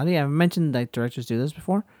mentality. I've mentioned like directors do this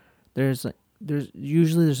before. There's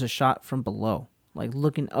usually a shot from below, like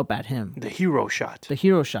looking up at him. The hero shot. The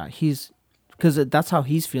hero shot. He's because that's how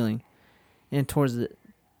he's feeling, and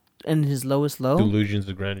in his lowest low. Delusions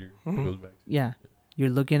of grandeur goes back. Yeah, you're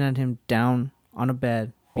looking at him down on a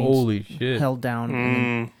bed. being Holy shit! held down,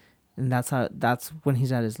 and that's when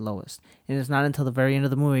he's at his lowest. And it's not until the very end of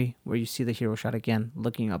the movie where you see the hero shot again,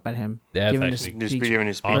 looking up at him, That's giving actually his speech. Giving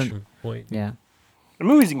his speech. Awesome point. Yeah, The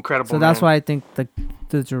movie's incredible. so that's man. why I think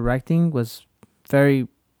the directing was very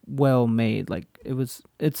well made. Like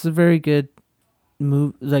it's a very good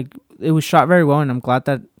move. Like it was shot very well, and I'm glad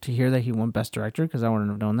to hear that he won Best Director because I wouldn't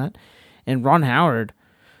have known that. And Ron Howard,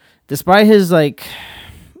 despite his like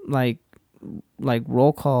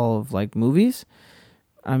roll call of like movies,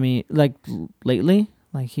 I mean, like lately,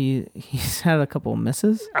 like he's had a couple of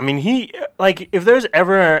misses. I mean, if there's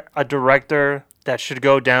ever a director that should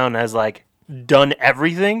go down as like done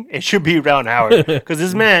everything, it should be Ron Howard because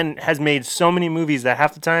this man has made so many movies that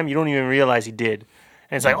half the time you don't even realize he did,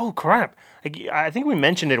 and it's like, oh crap! Like I think we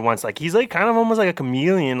mentioned it once. Like he's like kind of almost like a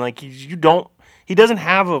chameleon. Like he doesn't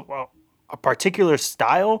have a particular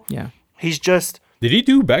style. Yeah, He's just Did he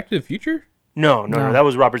do Back to the Future? no. That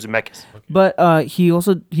was Robert Zemeckis, but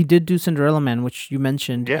he did do Cinderella Man, which you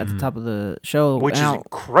mentioned at the top of the show, which is and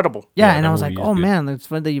incredible. yeah, Yeah, and that I was movie like, is oh good. man, that's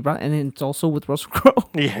fun that you brought, and it's also with Russell Crowe.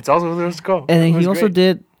 Yeah, it's also Let's Go. And then It he was also great.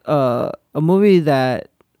 did a movie that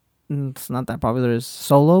it's not that popular, is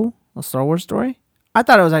Solo, a Star Wars story. I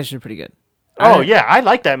thought it was actually pretty good. Oh yeah, I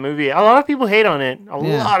like that movie. A lot of people hate on it.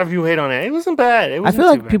 Yeah. Lot of people hate on it. It wasn't bad. I feel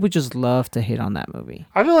like people just love to hate on that movie.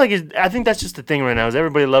 I feel like I think that's just the thing right now is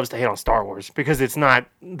everybody loves to hate on Star Wars because it's not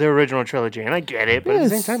the original trilogy, and I get it, but at the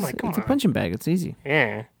same time, like, come it's on, a punching bag. It's easy.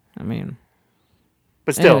 yeah. I mean,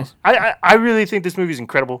 But still, Anyways. I really think this movie's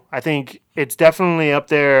incredible. I think it's definitely up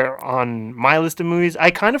there on my list of movies.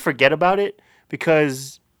 I kind of forget about it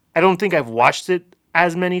because I don't think I've watched it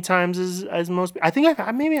as many times as most. I think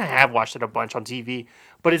maybe I have watched it a bunch on TV,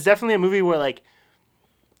 but it's definitely a movie where like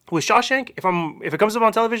with Shawshank, if it comes up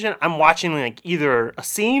on television, I'm watching like either a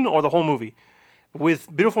scene or the whole movie. With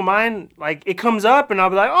Beautiful Mind, like it comes up and I'll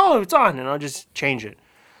be like, oh, it's on, and I'll just change it.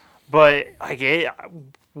 But like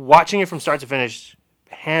watching it from start to finish,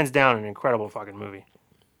 hands down, an incredible fucking movie.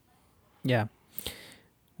 yeah.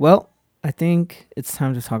 Well, I think it's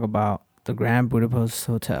time to talk about the Grand Budapest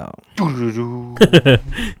Hotel.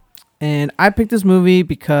 And I picked this movie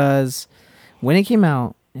because when it came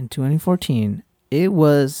out in 2014, it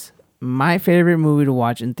was my favorite movie to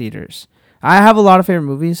watch in theaters. I have a lot of favorite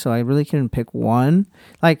movies, so I really couldn't pick one.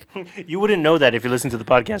 Like, You wouldn't know that if you listen to the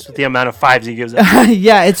podcast with the amount of fives he gives out.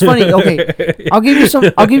 yeah, it's funny. Okay, I'll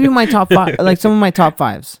give you my top five, like some of my top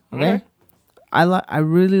fives. Okay, I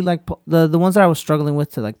really like the ones that I was struggling with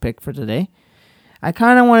to like pick for today. I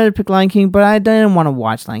kind of wanted to pick Lion King, but I didn't want to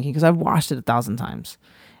watch Lion King because I've watched it 1,000 times,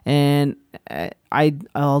 and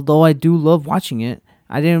although I do love watching it,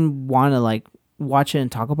 I didn't want to like watch it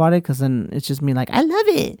and talk about it because then it's just me like I love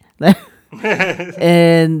it.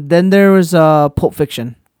 And then there was Pulp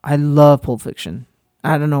Fiction. I love Pulp Fiction.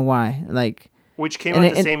 I don't know why. Like, Which came And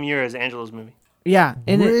out it- the same year as Angelo's movie. yeah,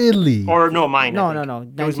 and Really? Or no, mine. no, I think.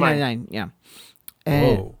 no, It was mine. 1999. Yeah,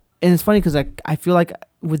 and Whoa. and it's funny because I feel like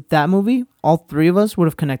with that movie, all three of us would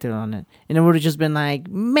have connected on it, and it would have just been like,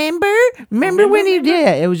 remember when he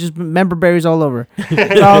did. It was just member berries all over. So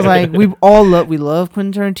I was like, we love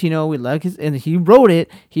Quentin Tarantino. We love his, and he wrote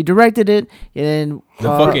it, he directed it, and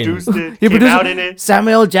produced it, came out in it.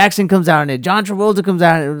 Samuel L. Jackson comes out in it. John Travolta comes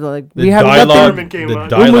out in it. Like The we have dialogue, nothing. the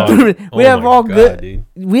dialogue. We have all good. Dude.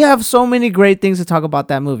 We have so many great things to talk about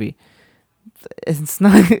that movie. It's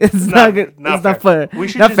not good. It's not fair. We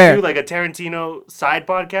should not just fair. do like a Tarantino side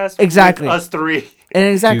podcast. Exactly. With us three. And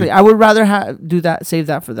exactly. Dude. I would rather do that. Save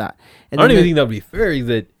that for that. And I don't then even think that would be fair. Is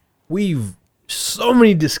that we've so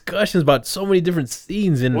many discussions about so many different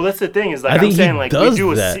scenes, and Well, that's the thing. Is like I think I'm saying, he like does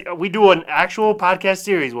we do an actual podcast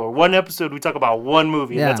series where one episode we talk about one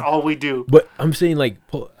movie. Yeah. And that's all we do. but I'm saying like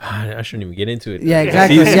I shouldn't even get into it. Yeah,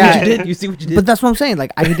 exactly. See Yeah. what you did? You see what you did? But that's what I'm saying.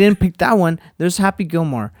 Like I didn't pick that one. There's Happy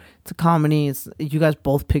Gilmore. It's a comedy. It's you guys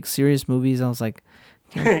both pick serious movies. I was like,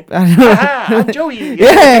 I'm Joey.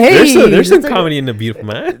 yeah, hey, there's some it's like- comedy in The Beautiful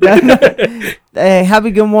Man.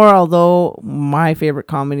 Happy Gilmore, although my favorite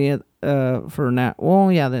comedy for now,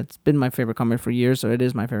 well, yeah, that's been my favorite comedy for years, so it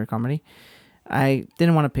is my favorite comedy. I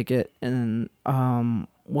didn't want to pick it, and what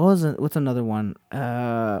was it? What's another one?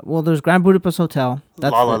 Well, there's Grand Budapest Hotel.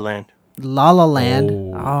 That's La La Land. La La Land.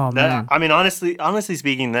 Oh. Oh man, I mean, honestly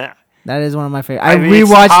speaking, that that is one of my favorite. I mean, it's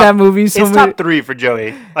rewatched top- that movie so it's many. top 3 for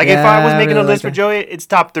Joey. Like if Yeah, I was I making really a list like for Joey, it's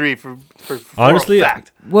top 3 for Honestly, a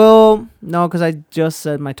fact. Well, no, because I just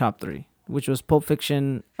said my top 3, which was Pulp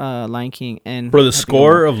Fiction, Lion King, and For the Happy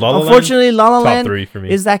score Gilmore. of La La Land, Unfortunately, La La top Land 3 for me.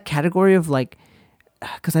 is that category of like,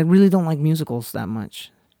 because I really don't like musicals that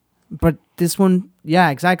much. But this one, yeah,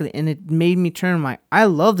 exactly, and it made me turn my. I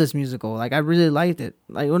love this musical. Like I really liked it.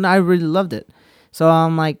 Like when I really loved it. So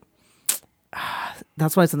I'm like,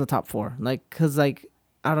 that's why it's in the top 4. Like, cause like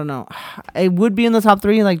I don't know, it would be in the top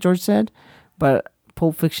 3, like George said, but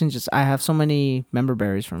Pulp Fiction just I have so many member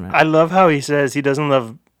berries from it. I love how he says he doesn't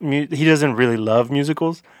really love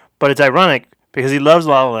musicals, but it's ironic because he loves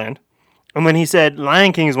La La Land. And when he said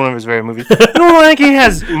Lion King is one of his favorite movies, you know Lion King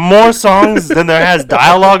has more songs than there has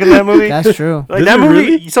dialogue in that movie. That's true. Like Does that it movie,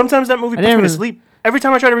 really? sometimes that movie puts me to sleep. Every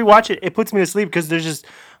time I try to rewatch it, it puts me to sleep because there's just,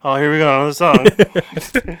 oh, here we go, another song.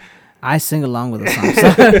 I sing along with the song,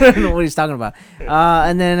 so I don't know what he's talking about.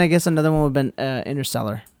 And then I guess another one would have been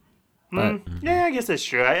Interstellar. But Yeah, I guess that's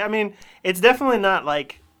true. I mean, it's definitely not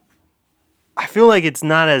like, I feel like it's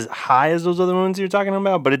not as high as those other ones you're talking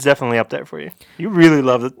about, but it's definitely up there for you. You really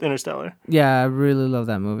love Interstellar. yeah, I really love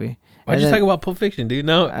that movie. Why'd And you then- talk about Pulp Fiction, dude?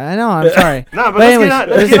 No, I know, I'm sorry. No, but let's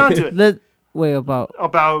anyways, get on to it. Wait, about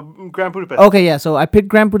About Grand Budapest. okay, yeah. So I picked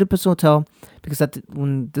Grand Budapest Hotel because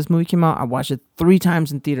when this movie came out, I watched it 3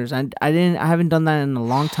 times in theaters. I haven't done that in a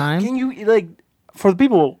long time. Can you, like, for the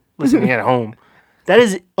people listening at home, that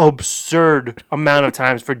is absurd amount of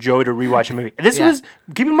times for Joey to rewatch a movie. This Yeah. was,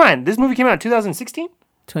 keep in mind, this movie came out in 2016?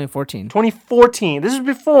 2014. 2014. This is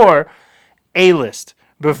before A-List.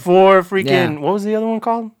 Before freaking, Yeah. what was the other one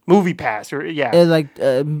called? Movie Pass. Or yeah. Like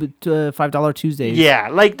 $5 Tuesdays. Yeah,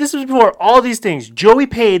 like this was before all these things. Joey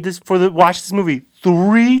paid this watch this movie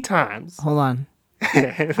 3 times. Hold on.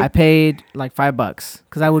 I paid like $5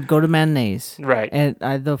 because I would go to matinees. Right. And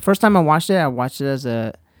the first time I watched it as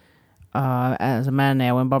a matinee.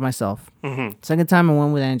 I went by myself. Mm-hmm. Second time I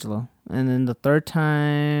went with Angelo, and then the third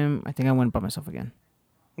time I think I went by myself again.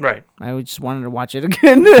 Right. I just wanted to watch it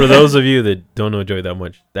again. for those of you that don't know Joey that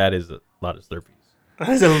much, that is a lot of Slurpees.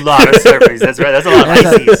 That's a lot of Slurpees. That's right. That's a lot of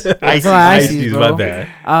ices. That's a lot of Ices. ices, Ices, bro. my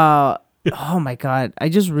bad. Oh my god, I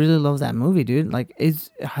just really love that movie, dude. Like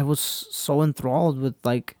I was so enthralled with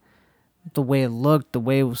like the way it looked, the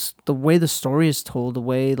way the story is told, the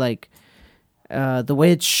way the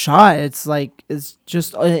way it's shot. It's like it's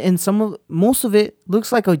just and most of it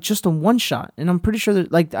looks like just a one shot, and I'm pretty sure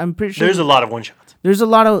There's a lot of one shots. there's a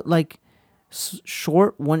lot of like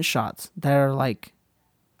short one shots that are like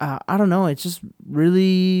I don't know, it just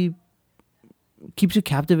really keeps you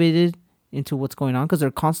captivated into what's going on because they're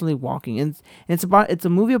constantly walking, and it's a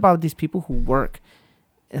movie about these people who work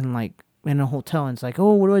in a hotel, and it's like,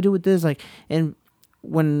 oh, what do I do with this, like, and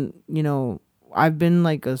when I've been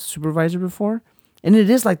like a supervisor before, and it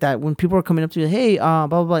is like that when people are coming up to you, hey, blah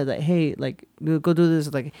blah blah, like, hey, like, go do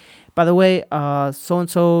this, like, by the way, so and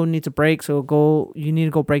so needs a break, so you need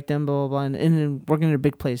to go break them, blah blah blah, and working in a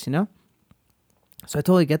big place, so I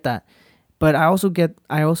totally get that, but I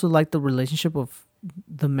also like the relationship of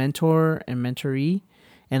the mentor and mentoree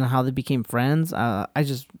and how they became friends.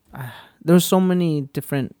 There's so many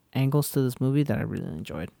different angles to this movie that I really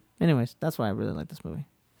enjoyed. Anyways, that's why I really like this movie.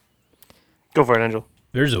 Go for it, Angel.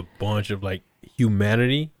 There's a bunch of like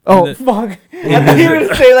humanity. Oh fuck! I thought you were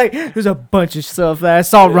gonna say like there's a bunch of stuff that I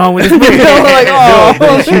saw wrong with this movie. I was like, oh,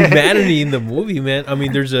 No, the humanity in the movie, man. I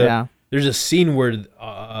mean, there's a scene where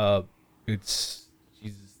it's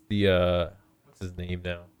Jesus, the what's his name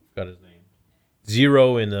now? Forgot his name.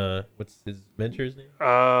 Zero and what's his mentor's name?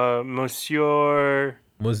 Monsieur.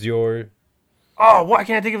 Oh, why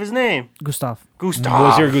can't I think of his name? Gustav.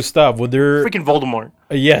 Monsieur Gustav. When they're freaking Voldemort.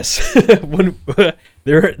 Yes, when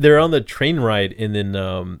they're on the train ride, and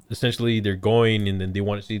then essentially they're going, and then they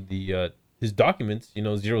want to see the his documents,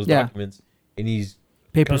 Zero's documents, and he's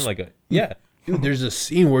papers. Kind of like dude. There's a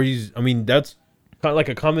scene where that's kind of like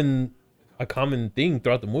a common thing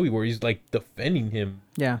throughout the movie where he's like defending him,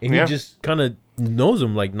 and he just kind of knows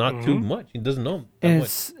him like not too much. He doesn't know him that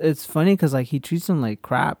much. It's funny because like he treats him like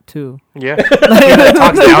crap too. Yeah,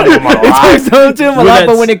 talks down to him a lot. Talks down to him a lot,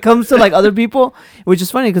 but when it comes to like other people, which is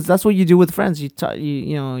funny because that's what you do with friends.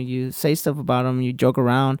 You say stuff about them, you joke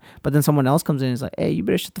around, but then someone else comes in and is like, "Hey, you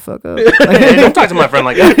better shut the fuck up." Hey, don't talk to my friend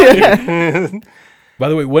like that. By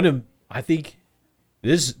the way, I think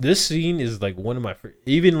this scene is like one of my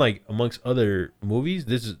even like amongst other movies.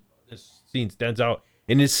 This scene stands out.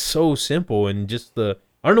 And it's so simple, and just I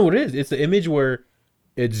don't know what it is. It's the image where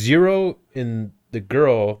it's Zero and the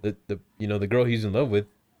girl, the girl he's in love with.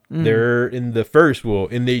 They're in the first wheel,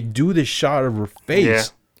 and they do the shot of her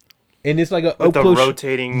face, and it's like with the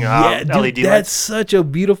rotating LED lights. That's such a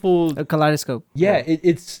beautiful kaleidoscope. Yeah,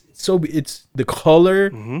 it's the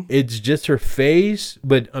color. It's just her face,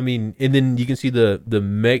 but I mean, and then you can see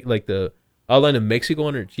the outline of Mexico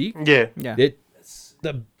on her cheek. Yeah. The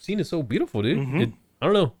scene is so beautiful, dude. I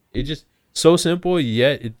don't know. It's just so simple,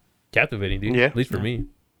 yet it's captivating, dude. Yeah. At least for me.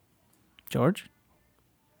 George?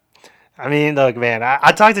 I mean, look, man,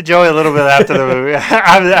 I talked to Joey a little bit after the movie.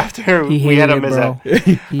 After we had him as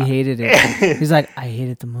He hated it. He's like, I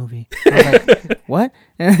hated the movie. I was like, what?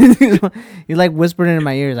 He like whispered into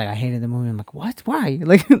my ear. He's like, I hated the movie. I'm like, what? Why?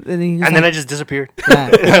 Like, then I just disappeared.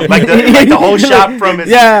 Yeah. like the whole shot from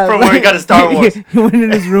where he got his Star Wars. He went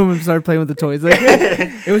in his room and started playing with the toys. Like,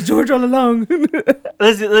 it was George all along.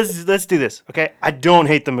 Let's do this, okay? I don't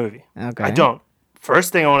hate the movie. Okay. I don't.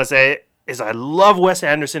 First thing I want to say is I love Wes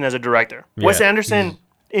Anderson as a director. Yeah. Wes Anderson,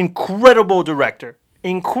 incredible director,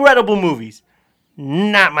 incredible movies.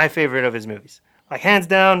 Not my favorite of his movies. Like, hands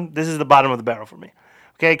down, this is the bottom of the barrel for me.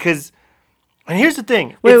 Okay, and here's the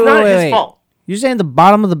thing. It's not his fault. You're saying the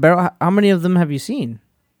bottom of the barrel? How many of them have you seen?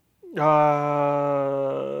 Of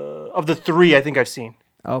the 3, I think I've seen.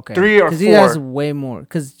 Okay. 3 or 4. Because he has way more.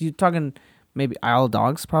 Because you're talking maybe Isle of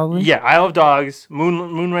Dogs, probably? Yeah, Isle of Dogs,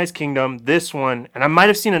 Moonrise Kingdom, this one, and I might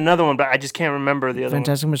have seen another one, but I just can't remember the other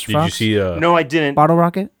Fantastic one. Mr. Fox? Did you see... No, I didn't. Bottle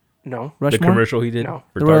Rocket? No. Rushmore? The commercial he did? No.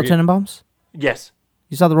 The Royal Tenenbaums? Yes.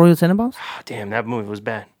 You saw the Royal Tenenbaums? Oh, damn, that movie was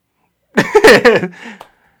bad.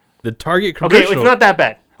 The Target commercial. Okay, it's not that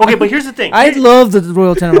bad. Okay, but here's the thing. I love the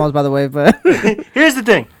Royal Tenenbaums, by the way, but... Here's the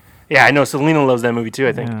thing. Yeah, I know. Selena loves that movie, too,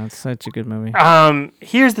 I think. Yeah, it's such a good movie.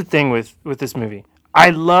 Here's the thing with this movie.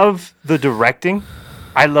 I love the directing.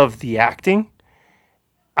 I love the acting.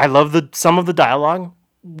 I love some of the dialogue.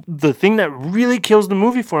 The thing that really kills the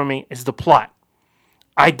movie for me is the plot.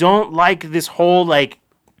 I don't like this whole, like,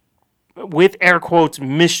 with air quotes,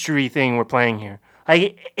 mystery thing we're playing here.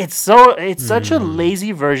 Like, it's such a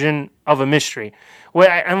lazy version of a mystery.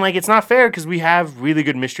 And like, it's not fair because we have really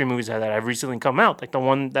good mystery movies that have recently come out. Like, the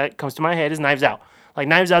one that comes to my head is Knives Out. Like,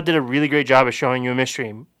 Knives Out did a really great job of showing you a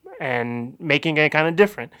mystery and making it kind of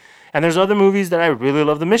different. And there's other movies that I really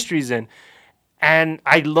love the mysteries in. And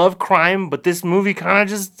I love crime, but this movie kind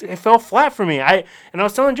of it fell flat for me. And I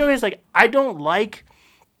was telling Joey, it's like, I don't like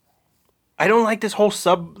this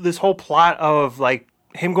whole plot of like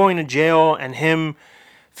him going to jail and him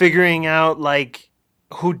figuring out like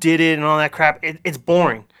who did it and all that crap. It's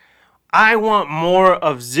boring. I want more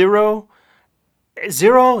of Zero,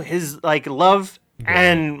 his like love,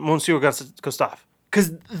 and Monsieur Gustav.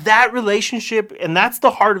 Because that relationship, and that's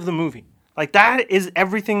the heart of the movie. Like, that is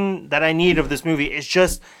everything that I need of this movie. It's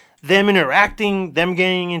just them interacting, them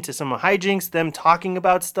getting into some hijinks, them talking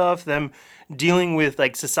about stuff, them dealing with,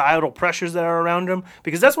 like, societal pressures that are around them.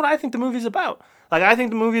 Because that's what I think the movie's about. Like, I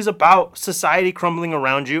think the movie is about society crumbling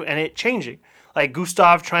around you and it changing. Like,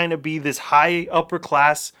 Gustav trying to be this high upper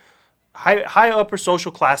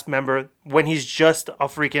social class member when he's just a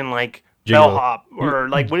freaking, like, bellhop, or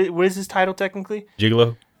like what is his title technically?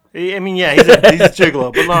 Gigolo. I mean, yeah, he's a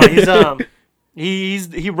gigolo, but no,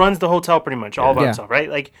 he runs the hotel pretty much all by himself, right?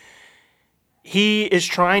 Like, he is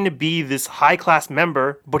trying to be this high class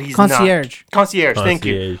member, but he's concierge. Not. Concierge, thank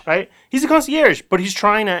you. Right? He's a concierge, but he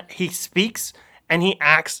speaks and he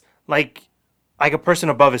acts like like a person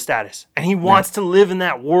above his status, and he wants to live in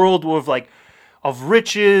that world of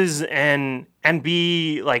riches and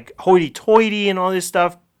be like hoity-toity and all this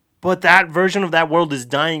stuff. But that version of that world is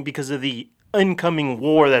dying because of the incoming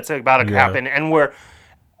war that's about to happen, and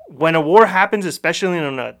when a war happens, especially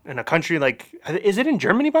in a country like, is it in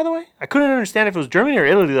Germany, by the way? I couldn't understand if it was Germany or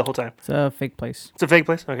Italy the whole time. It's a fake place. It's a fake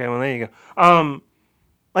place? Okay, well, there you go.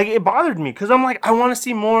 Like, it bothered me because I'm like, I want to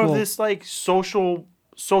see more of this, like, social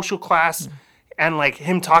class and, like,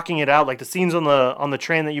 him talking it out. Like, the scenes on the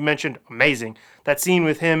train that you mentioned, amazing. That scene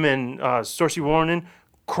with him and Saoirse Ronan,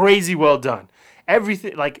 crazy well done.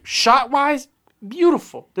 Everything, like, shot-wise,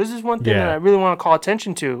 beautiful. This is one thing that I really want to call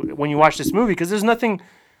attention to when you watch this movie, because there's nothing...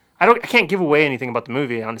 I can't give away anything about the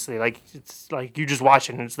movie, honestly. Like, it's like you just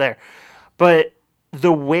watch it and it's there. But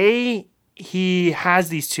the way he has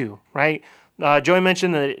these two, right? Joey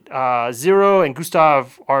mentioned that Zero and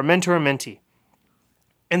Gustav are mentor and mentee.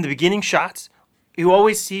 In the beginning shots, you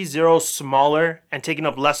always see Zero smaller and taking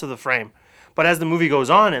up less of the frame. But as the movie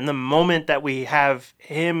goes on, and the moment that we have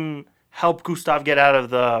him help Gustav get out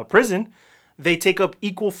of the prison, they take up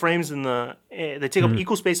equal frames up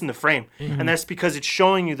equal space in the frame. And that's because it's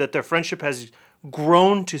showing you that their friendship has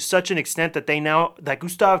grown to such an extent that that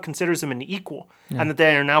Gustav considers him an equal and that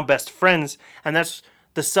they are now best friends. And that's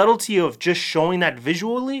the subtlety of just showing that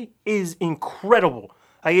visually is incredible.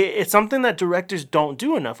 Like, it's something that directors don't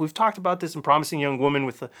do enough. We've talked about this in Promising Young Woman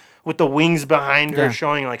with the wings behind her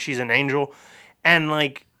showing like she's an angel. And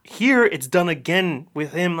like here it's done again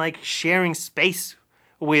with him like sharing space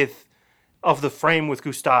of the frame with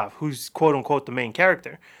Gustav, who's quote unquote the main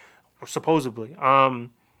character, or supposedly. And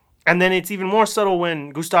then it's even more subtle when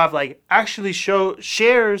Gustav like actually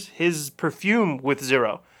shares his perfume with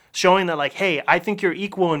Zero, showing that like, hey, I think you're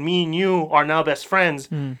equal and me and you are now best friends.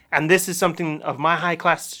 And this is something of my high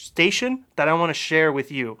class station that I want to share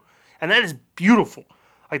with you. And that is beautiful.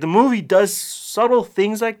 Like, the movie does subtle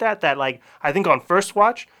things like that like I think on first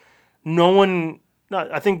watch,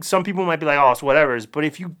 I think some people might be like, oh, it's whatever. But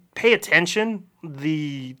if you pay attention,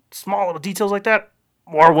 the small little details like that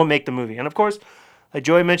are what make the movie. And of course, like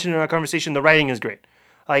Joey mentioned in our conversation, the writing is great.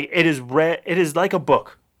 Like, it is like a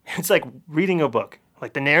book. It's like reading a book.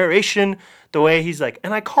 Like, the narration, the way he's like,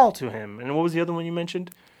 and I call to him. And what was the other one you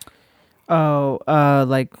mentioned? Oh,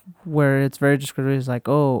 like where it's very descriptive. He's like,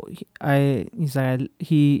 oh,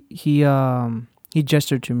 he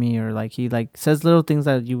gestured to me, or like he like says little things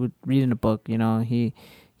that you would read in a book. He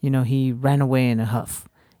ran away in a huff,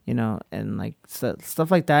 and like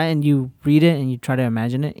stuff like that. And you read it and you try to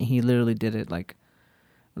imagine it, and he literally did it like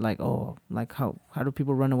oh, like how do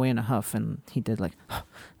people run away in a huff? And he did like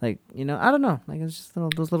I don't know, like it's just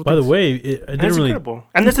those little. By things. the way, it didn't really. Incredible.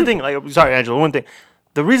 And that's the thing. Like, sorry, Angelo. One thing.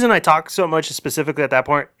 The reason I talk so much specifically at that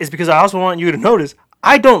point is because I also want you to notice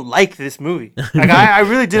I don't like this movie. Like, I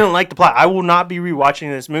really didn't like the plot. I will not be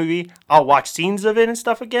rewatching this movie. I'll watch scenes of it and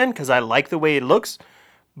stuff again because I like the way it looks,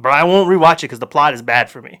 but I won't rewatch it because the plot is bad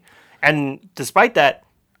for me. And despite that,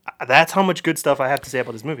 that's how much good stuff I have to say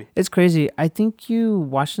about this movie. It's crazy. I think you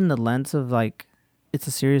watched in the lens of like it's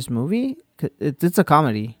a serious movie. It's a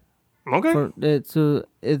comedy. Okay. It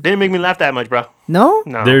didn't make me laugh that much, bro. No?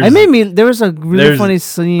 No. There was a really funny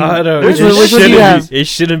scene. I don't Which know. one do you have? It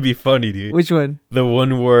shouldn't be funny, dude. Which one? The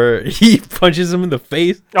one where he punches him in the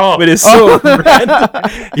face. Oh. But it's so random.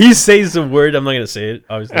 He says a word. I'm not going to say it,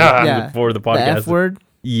 obviously, for the podcast. The F word?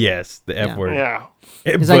 Yes, the F word. Yeah.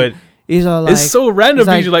 But he's all like, it's so random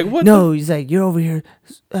because you're like, what? No, he's like, you're over here,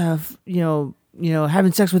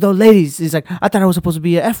 having sex with old ladies. He's like, I thought I was supposed to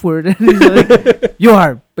be an F word. And he's like, you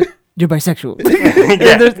are, but you're bisexual.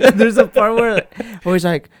 And there's a part where he's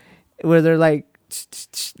like, where they're like,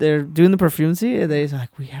 they're doing the perfume scene, and they're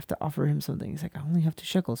like, we have to offer him something. He's like, I only have 2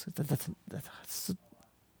 shekels. That's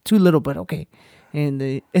too little, but okay. And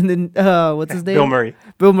then what's his name? Bill Murray.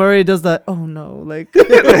 Bill Murray does that. Oh no, like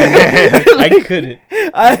I couldn't.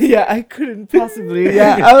 I couldn't possibly.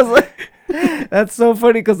 Yeah, I was like, that's so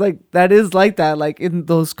funny because like that is like that. Like in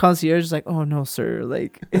those concierges, like, oh no, sir,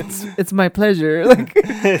 like it's my pleasure. Like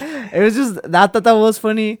it was just I thought that was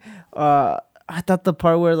funny. I thought the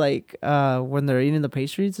part where like when they're eating the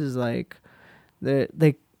pastries is like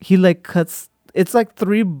he like cuts. It's like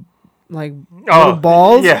 3 like little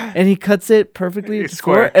balls, and he cuts it perfectly It's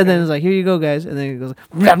square, and then it's like, here you go, guys, and then he goes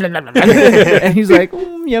blah, blah, blah, blah, blah. And he's like,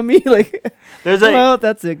 yummy, like well,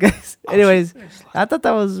 that's it, guys. Anyways, I thought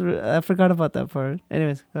that was I forgot about that part.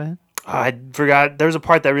 Anyways, go ahead. I forgot. There was a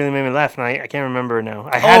part that really made me laugh, and I can't remember now.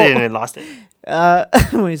 I had it and I lost it.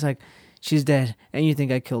 When he's like, she's dead, and you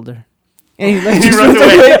think I killed her, And he like He just runs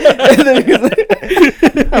runs away. away. And then he's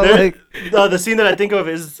like, I'm like, The scene that I think of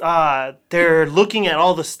is they're looking at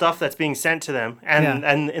all the stuff that's being sent to them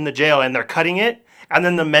and in the jail, and they're cutting it. And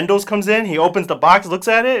then the Mendel's comes in. He opens the box, looks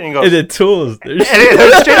at it, and he goes. And the tools. And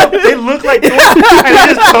they're straight up, they look like tools, and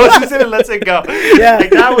he just closes it and lets it go. Yeah.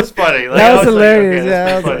 Like, that was funny. Like, that I was hilarious.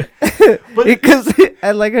 Like, okay, that's Yeah, funny. But because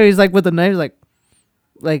I like how he's like with the knife,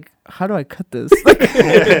 like how do I cut this?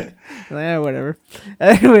 Whatever.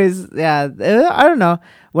 Anyways, yeah, I don't know.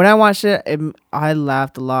 When I watched it, I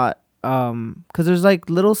laughed a lot. Because there's like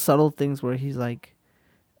little subtle things where he's like,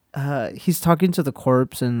 he's talking to the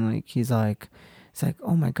corpse and like he's like,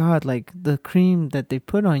 oh my god, like the cream that they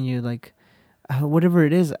put on you, like whatever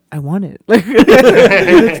it is, I want it. Like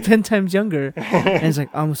it looks 10 times younger. And it's like,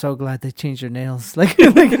 I'm so glad they changed your nails. Like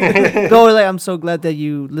I'm so glad that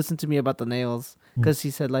you listened to me about the nails, because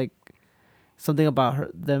he said like something about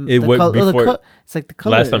them. It went before. It's like the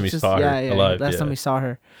color. Last time he saw her alive. Last time we saw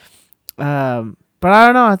her. But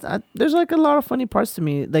I don't know. There's like a lot of funny parts to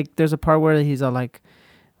me. Like there's a part where he's all like,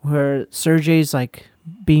 where Sergey's like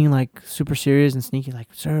being like super serious and sneaky, like,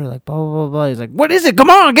 sir, like blah blah blah blah. He's like, what is it? Come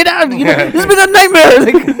on, get out! It's been a nightmare.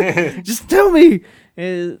 Like, just tell me.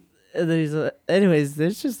 And there's anyways,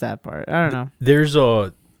 there's just that part. I don't know. There's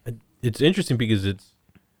it's interesting because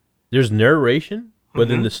there's narration, but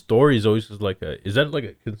then the story is always just like is that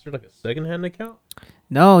like considered like a secondhand account?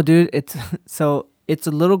 No, dude. It's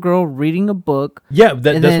a little girl reading a book. Yeah,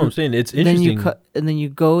 that's what I'm saying. It's interesting. And then you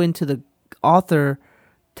go into the author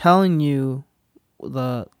telling you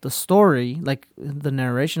the story, like the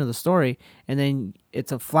narration of the story, and then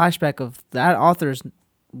it's a flashback of that author's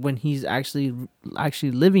when he's actually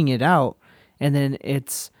living it out, and then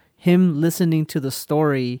it's him listening to the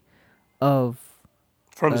story of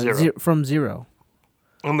from zero.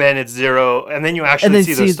 And then it's zero, and then you actually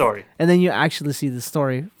see the story. And then you actually see the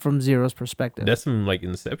story from Zero's perspective. That's some like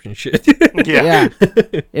Inception shit. Yeah.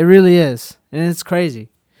 It really is, and it's crazy.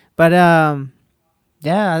 But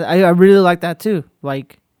yeah, I really like that too.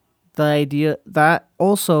 Like the idea that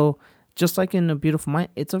also, just like in A Beautiful Mind,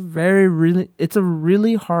 it's a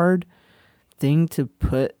really hard thing to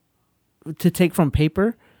take from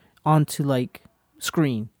paper onto like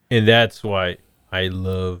screen. And that's why I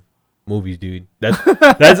love movies, dude. That's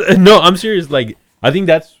no, I'm serious. Like I think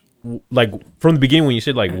that's like from the beginning when you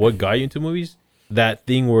said like what got you into movies, that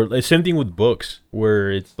thing where same thing with books,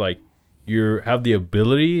 where it's like you have the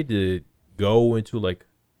ability to go into like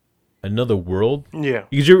another world. Yeah.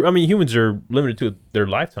 Because humans are limited to their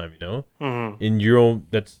lifetime, you know? Mm-hmm.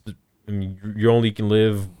 And you only can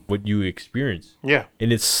live what you experience. Yeah.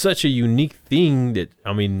 And it's such a unique thing that,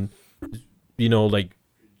 like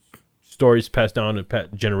stories passed down to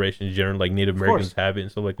generations, like Native Americans have it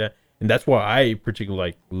and stuff like that. And that's why I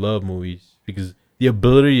particularly love movies, because the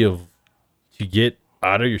ability to get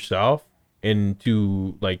out of yourself and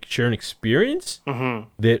to like share an experience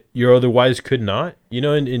that you otherwise could not,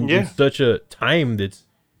 in such a time that's,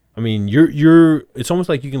 you're it's almost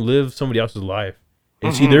like you can live somebody else's life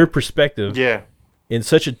and see their perspective in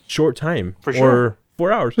such a short time, for sure. or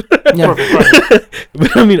 4 hours. Yeah.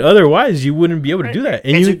 But otherwise you wouldn't be able to do that.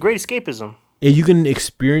 And it's a great escapism. And you can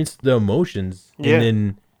experience the emotions, Yeah. and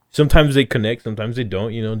then sometimes they connect, sometimes they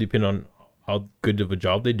don't, depending on how good of a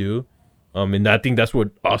job they do. And I think that's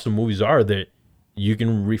what awesome movies are, that you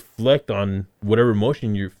can reflect on whatever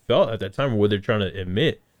emotion you felt at that time or what they're trying to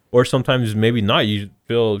admit. Or sometimes maybe not. You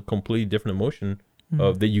feel a completely different emotion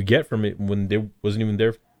that you get from it when they wasn't even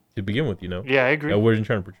there to begin with, Yeah, I agree. I wasn't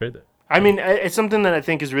trying to portray that. It's something that I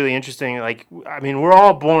think is really interesting. Like, we're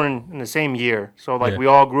all born in the same year. So, we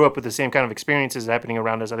all grew up with the same kind of experiences happening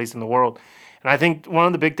around us, at least in the world. And I think one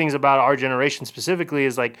of the big things about our generation specifically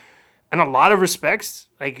is, in a lot of respects,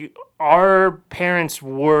 our parents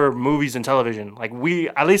were movies and television. We,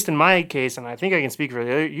 at least in my case, and I think I can speak for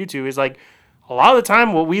you two, is a lot of the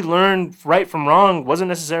time what we learned right from wrong wasn't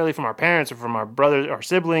necessarily from our parents or from our brothers or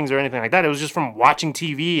siblings or anything like that. It was just from watching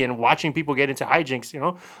TV and watching people get into hijinks,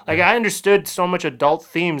 I understood so much adult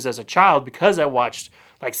themes as a child because I watched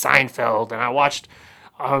Seinfeld, and I watched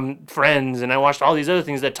Friends, and I watched all these other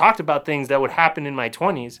things that talked about things that would happen in my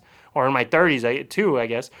 20s or in my 30s too, I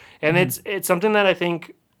guess. And it's something that I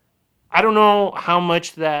think, I don't know how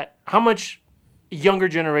much younger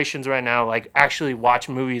generations right now actually watch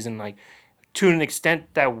movies and to an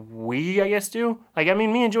extent that we, I guess, do.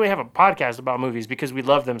 Me and Joey have a podcast about movies because we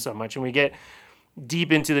love them so much, and we get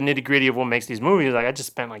deep into the nitty-gritty of what makes these movies. I just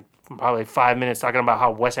spent probably 5 minutes talking about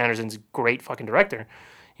how Wes Anderson's a great fucking director,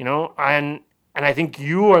 and I think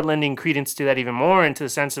you are lending credence to that even more, into the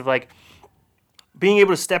sense of being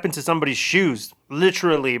able to step into somebody's shoes,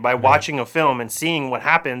 literally by watching a film and seeing what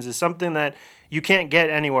happens, is something that you can't get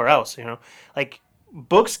anywhere else. You know, like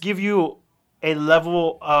books give you a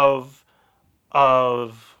level of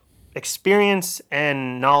experience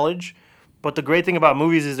and knowledge, but the great thing about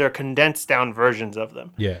movies is they're condensed down versions of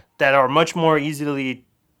them. Yeah. That are much more easily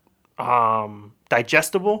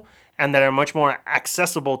digestible and that are much more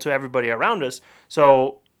accessible to everybody around us.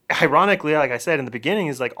 So, ironically, like I said in the beginning,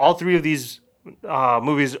 is like all three of these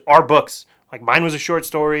movies are books. Like mine was a short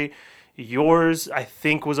story, yours I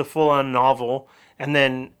think was a full-on novel, and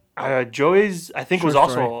then Joey's I think Short was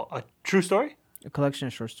also story. a true story, A collection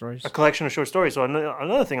of short stories. a collection of short stories. So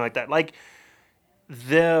another thing like that, like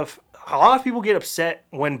a lot of people get upset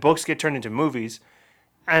when books get turned into movies,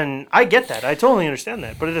 and I get that. I totally understand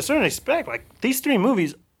that. But at a certain aspect, like these three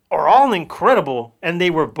movies are all incredible, and they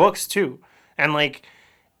were books too. And like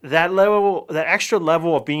that extra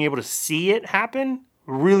level of being able to see it happen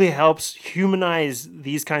really helps humanize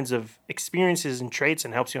these kinds of experiences and traits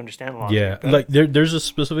and helps you understand a lot. Yeah, like there's a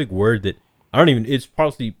specific word that I don't even. It's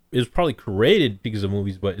probably created because of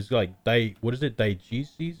movies, but it's like what is it?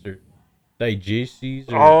 Diegesis or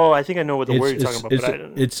diegesis? Or, Oh, I think I know what the word you're talking about. But I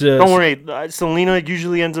don't. Don't worry. Selena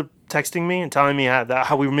usually ends up texting me and telling me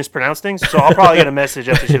how we mispronounce things. So I'll probably get a message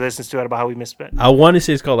after she listens to it about how we misspelled. I want to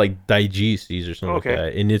say it's called like diegesis or something like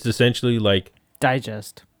that, and it's essentially like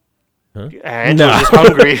Digest. Angelo's just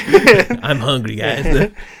hungry. I'm hungry,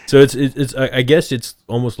 guys. So it's I guess it's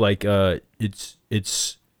almost like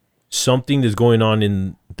it's something that's going on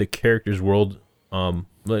in the character's world.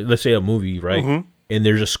 Let's say a movie, right? Mm-hmm. And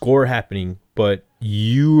there's a score happening, but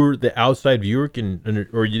the outside viewer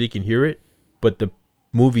or they can hear it, but the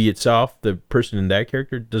movie itself, the person in that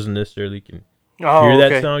character doesn't necessarily can hear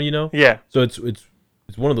that sound. You know? Yeah. So it's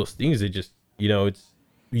one of those things that just it's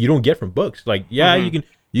you don't get from books. Like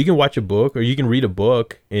you can watch a book or you can read a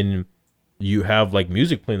book and you have like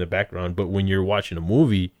music playing in the background, but when you're watching a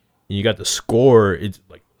movie and you got the score, it's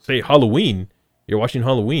like say Halloween, you're watching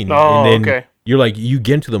Halloween, and then you're like you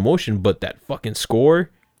get into the motion, but that fucking score,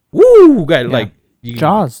 woo, like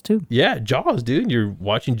Jaws too. Yeah, Jaws, dude. You're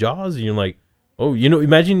watching Jaws and you're like, oh,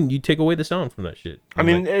 imagine you take away the sound from that shit. I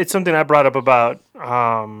mean, it's something I brought up about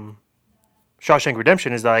Shawshank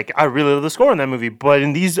Redemption is like I really love the score in that movie, but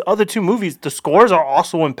in these other two movies, the scores are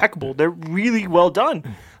also impeccable. They're really well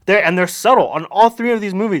done. They're subtle on all three of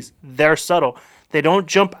these movies. They're subtle. They don't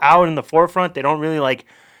jump out in the forefront. They don't really like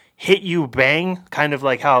hit you bang, kind of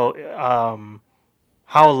like how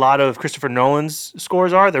a lot of Christopher Nolan's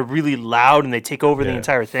scores are. They're really loud and they take over the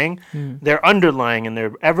entire thing. They're underlying and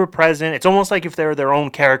they're ever present. It's almost like if they're their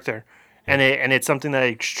own character, and it's something that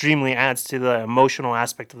extremely adds to the emotional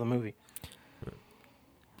aspect of the movie.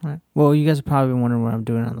 Right. Well, you guys are probably wondering what I'm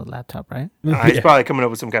doing on the laptop, right? He's probably coming up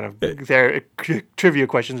with some kind of trivia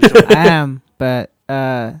questions or something. I am, but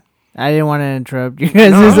I didn't want to interrupt you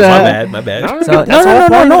guys. My bad. So,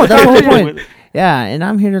 no, that's the whole point. Yeah, and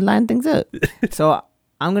I'm here to line things up. So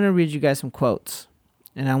I'm going to read you guys some quotes,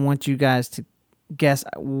 and I want you guys to guess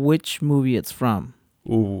which movie it's from.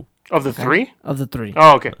 Ooh. Of the three? Of the three.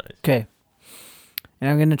 Oh, okay. Okay. And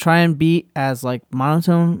I'm going to try and be as like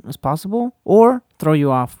monotone as possible or throw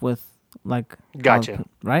you off with like... Gotcha.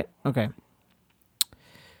 Right? Okay.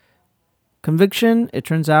 Conviction, it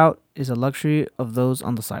turns out, is a luxury of those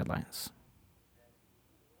on the sidelines.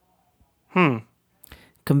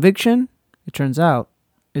 Conviction, it turns out,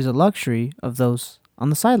 is a luxury of those on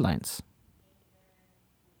the sidelines.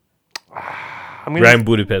 Grand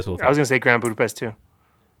Budapest. I was going to say Grand Budapest too.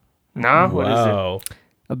 No? What is it?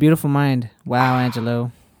 A Beautiful Mind. Wow,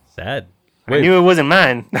 Angelo. Sad. I knew it wasn't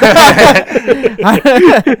mine.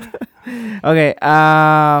 Okay.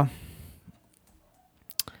 I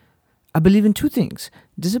believe in two things: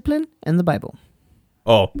 discipline and the Bible.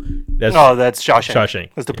 Oh, that's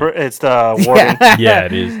Shawshank. It's the warden. Yeah,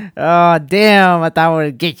 it is. Oh, damn! I thought I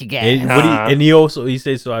would get you guys. And he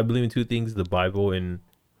says, so I believe in two things: the Bible and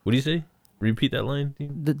what do you say? Repeat that line.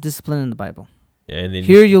 The discipline and the Bible. Yeah, and then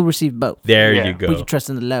here you'll receive both. There you go. Put your trust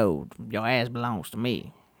in the Lord. Your ass belongs to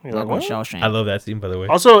me. Like Shawshank. I love that scene, by the way.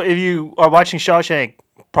 Also, if you are watching Shawshank,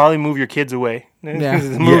 probably move your kids away. Yeah.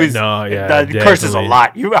 The movies, that curses a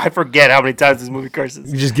lot. I forget how many times this movie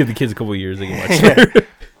curses. You just give the kids a couple of years, they can watch it.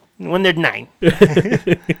 When they're 9.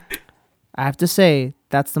 I have to say,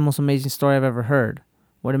 that's the most amazing story I've ever heard.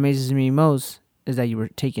 What amazes me most is that you were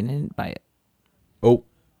taken in by it. Oh,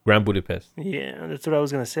 Grand Budapest. Yeah, that's what I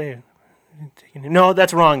was going to say. No,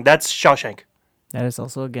 that's wrong. That's Shawshank. That is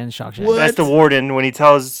also, again, Shawshank. What? That's the warden when he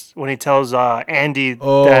tells Andy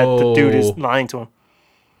that the dude is lying to him.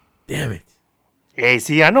 Damn it. Hey,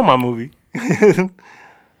 see, I know my movie.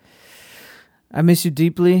 I miss you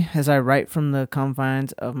deeply as I write from the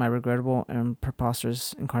confines of my regrettable and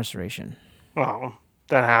preposterous incarceration. Oh,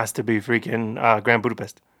 that has to be freaking Grand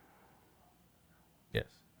Budapest. Yes.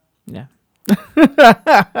 Yeah.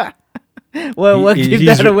 Well, what gave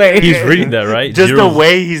that away? He's reading that, right? Just the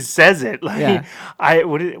way he says it. Like, Yeah.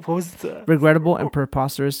 What was the... Regrettable and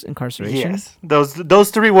preposterous incarceration. Yes.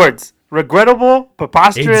 Those 3 words. Regrettable,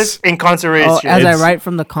 preposterous, incarceration. Oh, as I write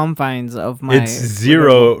from the confines of my... It's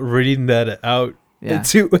Zero reading that out. Yeah.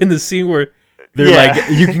 In the scene where they're like,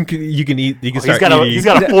 you can eat, you can start eating. He's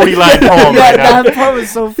got a 40-line poem Yeah, right now. that part was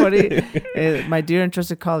so funny. My dear and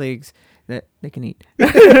trusted colleagues, that they can eat.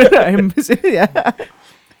 Yeah.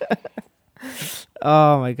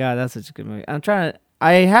 Oh my god, that's such a good movie.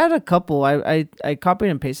 I had a couple. I copied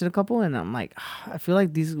and pasted a couple, and I'm like, I feel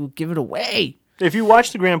like these will give it away. If you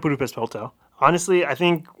watch the Grand Budapest Hotel, honestly, I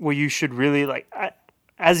think what you should really like,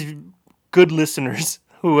 as good listeners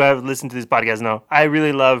who have listened to this podcast know, I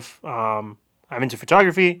really love, I'm into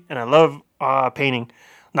photography and I love painting.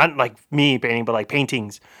 Not like me painting, but like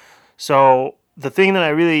paintings. So the thing that I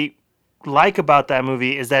really like about that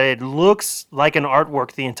movie is that it looks like an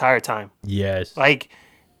artwork the entire time. Yes. Like,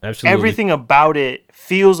 absolutely. Everything about it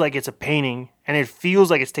feels like it's a painting, and it feels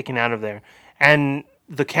like it's taken out of there. And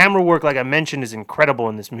the camera work, like I mentioned, is incredible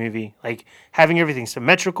in this movie. Like, having everything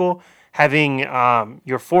symmetrical, having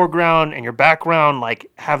your foreground and your background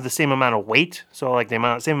like have the same amount of weight. So like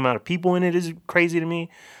the same amount of people in it is crazy to me.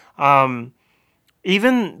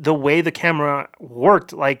 Even the way the camera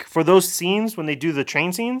worked, like for those scenes when they do the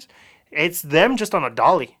train scenes, it's them just on a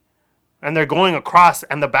dolly. And they're going across,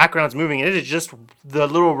 and the background's moving. It is just the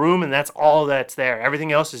little room, and that's all that's there.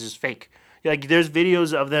 Everything else is just fake. Like, there's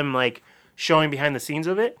videos of them, like, showing behind the scenes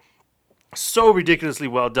of it. So ridiculously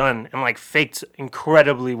well done, and, like, faked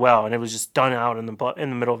incredibly well. And it was just done out in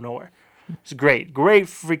the middle of nowhere. It's great. Great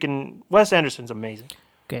freaking... Wes Anderson's amazing.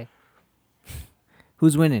 Okay.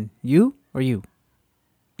 Who's winning? You or you?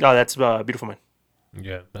 Oh, that's Beautiful Man.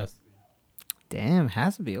 Yeah, that's... Damn,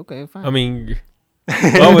 has to be. Okay, fine. I mean...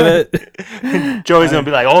 Well, with it. Joey's going to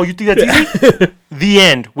be like, oh, you think that's easy? The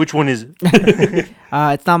end. Which one is it?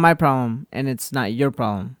 It's not my problem, and it's not your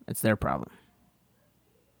problem. It's their problem.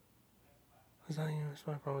 It's not you. It's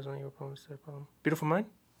my problem. It's not your problem. It's their problem. Beautiful Mind?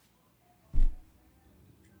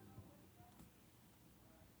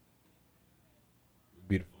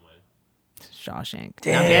 Beautiful Man. Shawshank.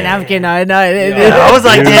 Damn. I'm kidding. No, no. I was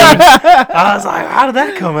like, damn. I was like, how did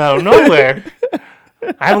that come out of nowhere?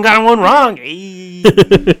 I haven't gotten one wrong. Hey.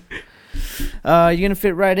 You're going to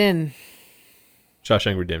fit right in.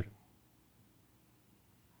 Shawshank Redemption.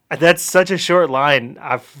 That's such a short line.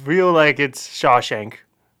 I feel like it's Shawshank,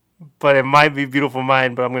 but it might be Beautiful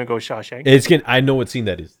Mind, but I'm going to go Shawshank. I know what scene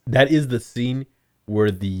that is. That is the scene where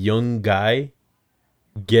the young guy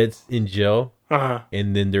gets in jail,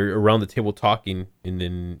 and then they're around the table talking, and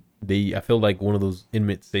then I feel like one of those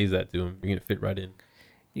inmates says that to him. You're going to fit right in.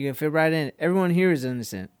 You can fit right in. Everyone here is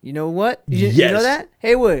innocent. You know what? Yes. You know that?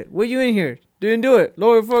 Haywood, what you in here? Didn't do it.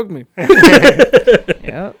 Lawyer fucked me.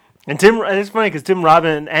 Yep. And it's funny because Tim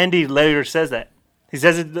Robbins and Andy later says that. He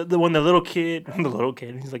says it when the little kid,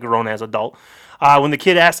 he's like a grown-ass adult. When the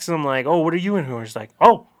kid asks him, like, oh, what are you in here? He's like,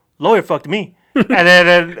 oh, lawyer fucked me. And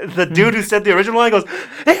then the dude who said the original line goes,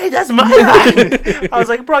 hey, that's my line. I was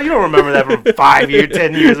like, bro, you don't remember that from 10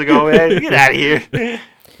 years ago, man. Get out of here.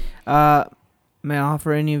 May I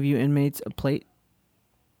offer any of you inmates a plate?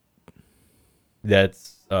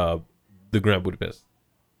 That's the Grand Budapest.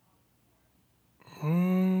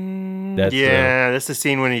 That's the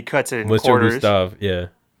scene when he cuts it in Mr. quarters. Gustav, yeah.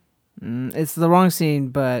 It's the wrong scene,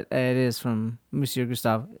 but it is from Monsieur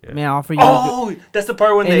Gustave. Yeah. May I offer you? Oh, that's the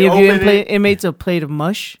part when any they of open you it. Inmates a plate of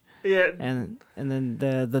mush. Yeah. And then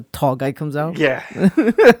the tall guy comes out. Yeah.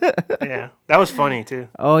 Yeah. That was funny too.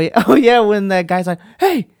 Oh yeah. When that guy's like,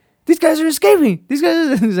 "Hey, these guys are escaping. These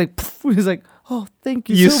guys." He's like, poof. He's like, "Oh, thank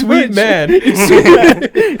you, so sweet much. man." You sweet man.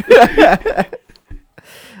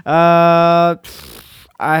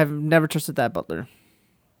 I've never trusted that butler.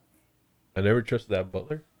 I never trusted that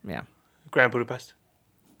butler. Yeah. Grand Budapest.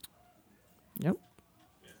 Yep.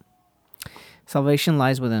 Salvation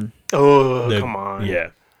lies within. Oh, come on. Yeah.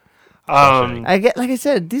 Like I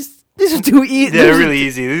said, these are too easy. They're really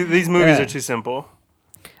easy. These movies are too simple.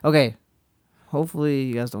 Okay. Hopefully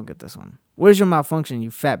you guys don't get this one. Where's your malfunction, you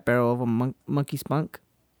fat barrel of a monkey spunk?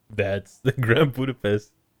 That's the Grand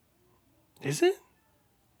Budapest. Is it?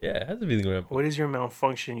 Yeah, it has to be the Grand Budapest. What is your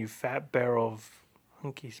malfunction, you fat barrel of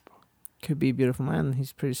hunky spunk? Could be a beautiful man.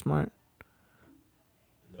 He's pretty smart.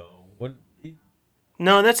 No. What?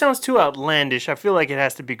 No, that sounds too outlandish. I feel like it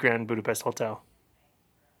has to be Grand Budapest Hotel.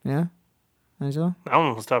 Yeah? Angelo? That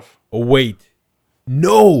one was tough. Oh, wait.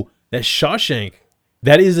 No, that's Shawshank.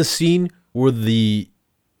 That is a scene where the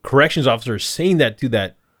corrections officer is saying that to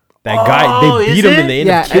that guy. They beat him and they end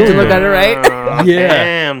up killing Angelo him. got it right. Yeah.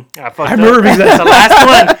 Damn. I remember That's exactly. the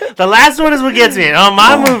last one. The last one is what gets me. On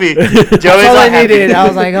my movie. Joey's That's all I all happy. needed. I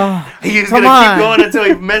was like, oh, He was come going to on. keep going until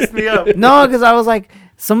he messed me up. No, because I was like,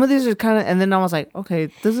 some of these are kind of, and then I was like, okay,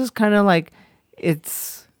 this is kind of like,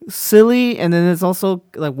 it's silly, and then it's also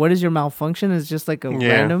like, what is your malfunction? It's just like a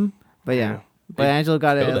random, but yeah. But Angelo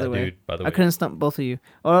got it the other way. Dude, by the I way. couldn't stump both of you.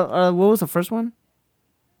 Or what was the first one?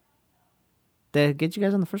 Did I get you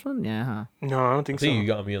guys on the first one? Yeah, huh? No, I don't I think think so. you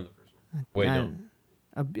got me on the first one. Wait, no.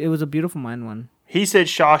 It was a Beautiful Mind one. He said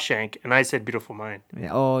Shawshank, and I said Beautiful Mind. Yeah.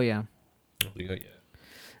 Oh yeah. Yeah.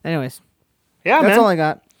 Anyways, Yeah, that's man. all I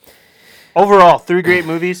got. Overall, 3 great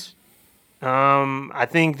movies. I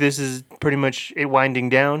think this is pretty much it winding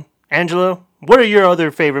down. Angelo, what are your other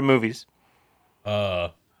favorite movies?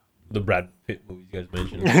 The Brad Pitt movies you guys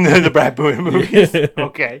mentioned. The Brad Pitt movies.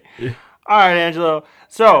 Okay. All right, Angelo.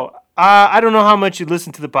 So, I don't know how much you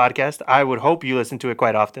listen to the podcast. I would hope you listen to it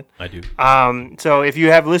quite often. I do. So if you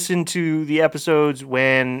have listened to the episodes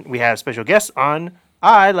when we have special guests on,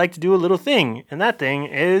 I like to do a little thing, and that thing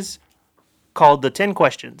is called the 10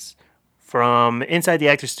 Questions from Inside the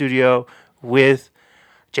Actor Studio with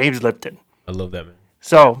James Lipton. I love that, man.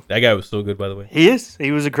 So That guy was so good, by the way. he is. He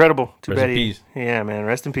was incredible. Too Rest bad in he- peace. Yeah, man.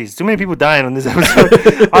 Rest in peace. Too many people dying on this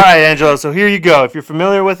episode. All right, Angelo. So here you go. If you're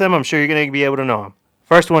familiar with him, I'm sure you're going to be able to know him.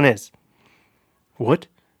 First one is, what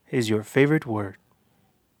is your favorite word?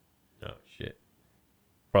 Oh, shit.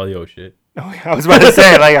 Probably oh, shit. I was about to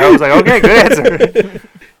say, okay, good answer.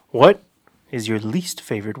 What is your least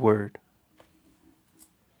favorite word?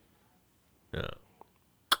 No.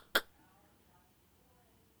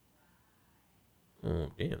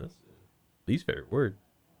 Oh, damn. That's the least favorite word.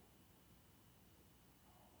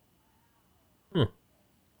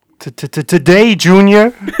 Today,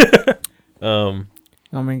 Junior. You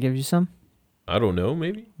want me to give you some? I don't know,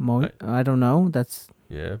 maybe? I don't know. That's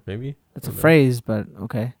Yeah, maybe. a phrase, but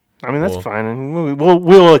okay. I mean, that's Well- fine. And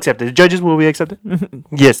we'll accept it. The judges, will we accept it?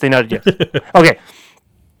 Yes, they nodded yes. Okay.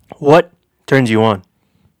 What turns you on?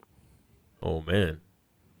 Oh, man.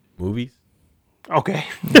 Movies? Okay.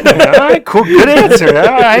 All right, cool. Good answer.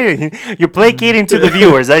 All right. You're placating to the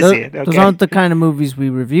viewers. I see it. Those Okay. aren't the kind of movies we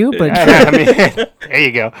review, but I mean, there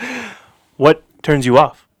you go. What turns you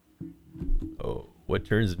off? Oh, what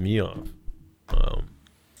turns me off?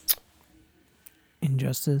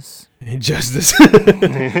 Injustice. Injustice.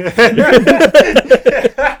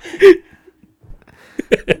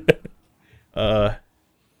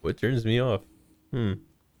 What turns me off?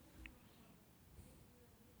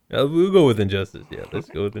 We'll go with Injustice. Yeah, let's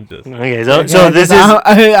go with Injustice. Okay, so this is this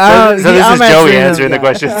I'm is Joey answering answering the them.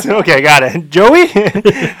 questions. Okay, got it. Joey,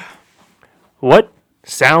 what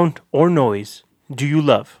sound or noise do you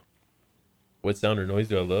love? What sound or noise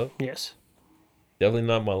do I love? Yes. Definitely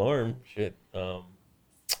not my alarm. Shit.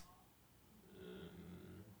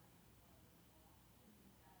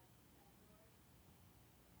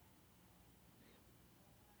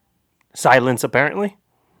 Silence, apparently.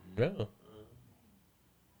 Yeah.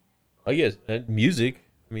 I guess music.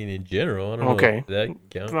 I mean, in general, I don't Okay. know if that can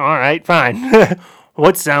count. All right, fine.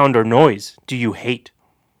 What sound or noise do you hate?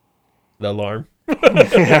 The alarm.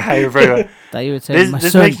 You're very well. Thought you would say This- my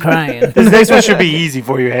this son makes- crying. This next one should be easy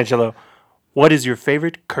for you, Angelo. What is your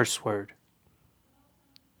favorite curse word?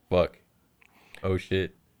 Fuck. Oh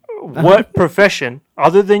shit. What profession,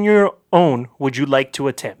 other than your own, would you like to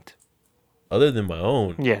attempt? Other than my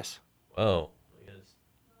own. Yes. Wow.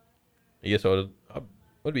 I guess what'd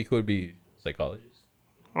be cool to be psychologist.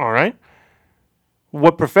 All right.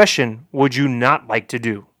 What profession would you not like to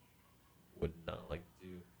do? Would not like to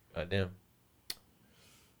do. Goddamn.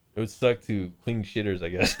 It would suck to clean shitters, I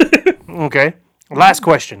guess. Okay. Last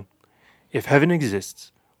question. If heaven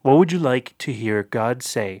exists, what would you like to hear God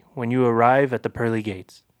say when you arrive at the pearly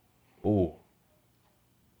gates? Ooh.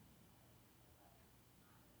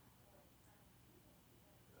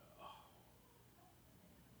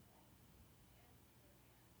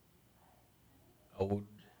 I would.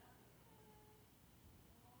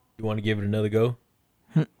 You want to give it another go?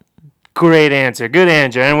 Great answer. Good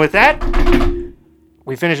answer. And with that,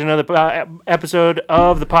 we finish another episode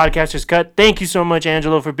of the Podcaster's Cut. Thank you so much,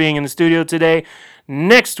 Angelo, for being in the studio today.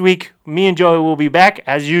 Next week, me and Joey will be back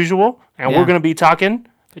as usual, and Yeah. we're going to be talking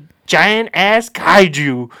giant ass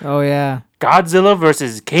kaiju, Oh yeah, Godzilla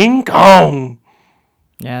versus King Kong.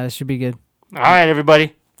 yeah, that should be good. All right,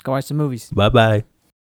 everybody. Go watch some movies. Bye bye.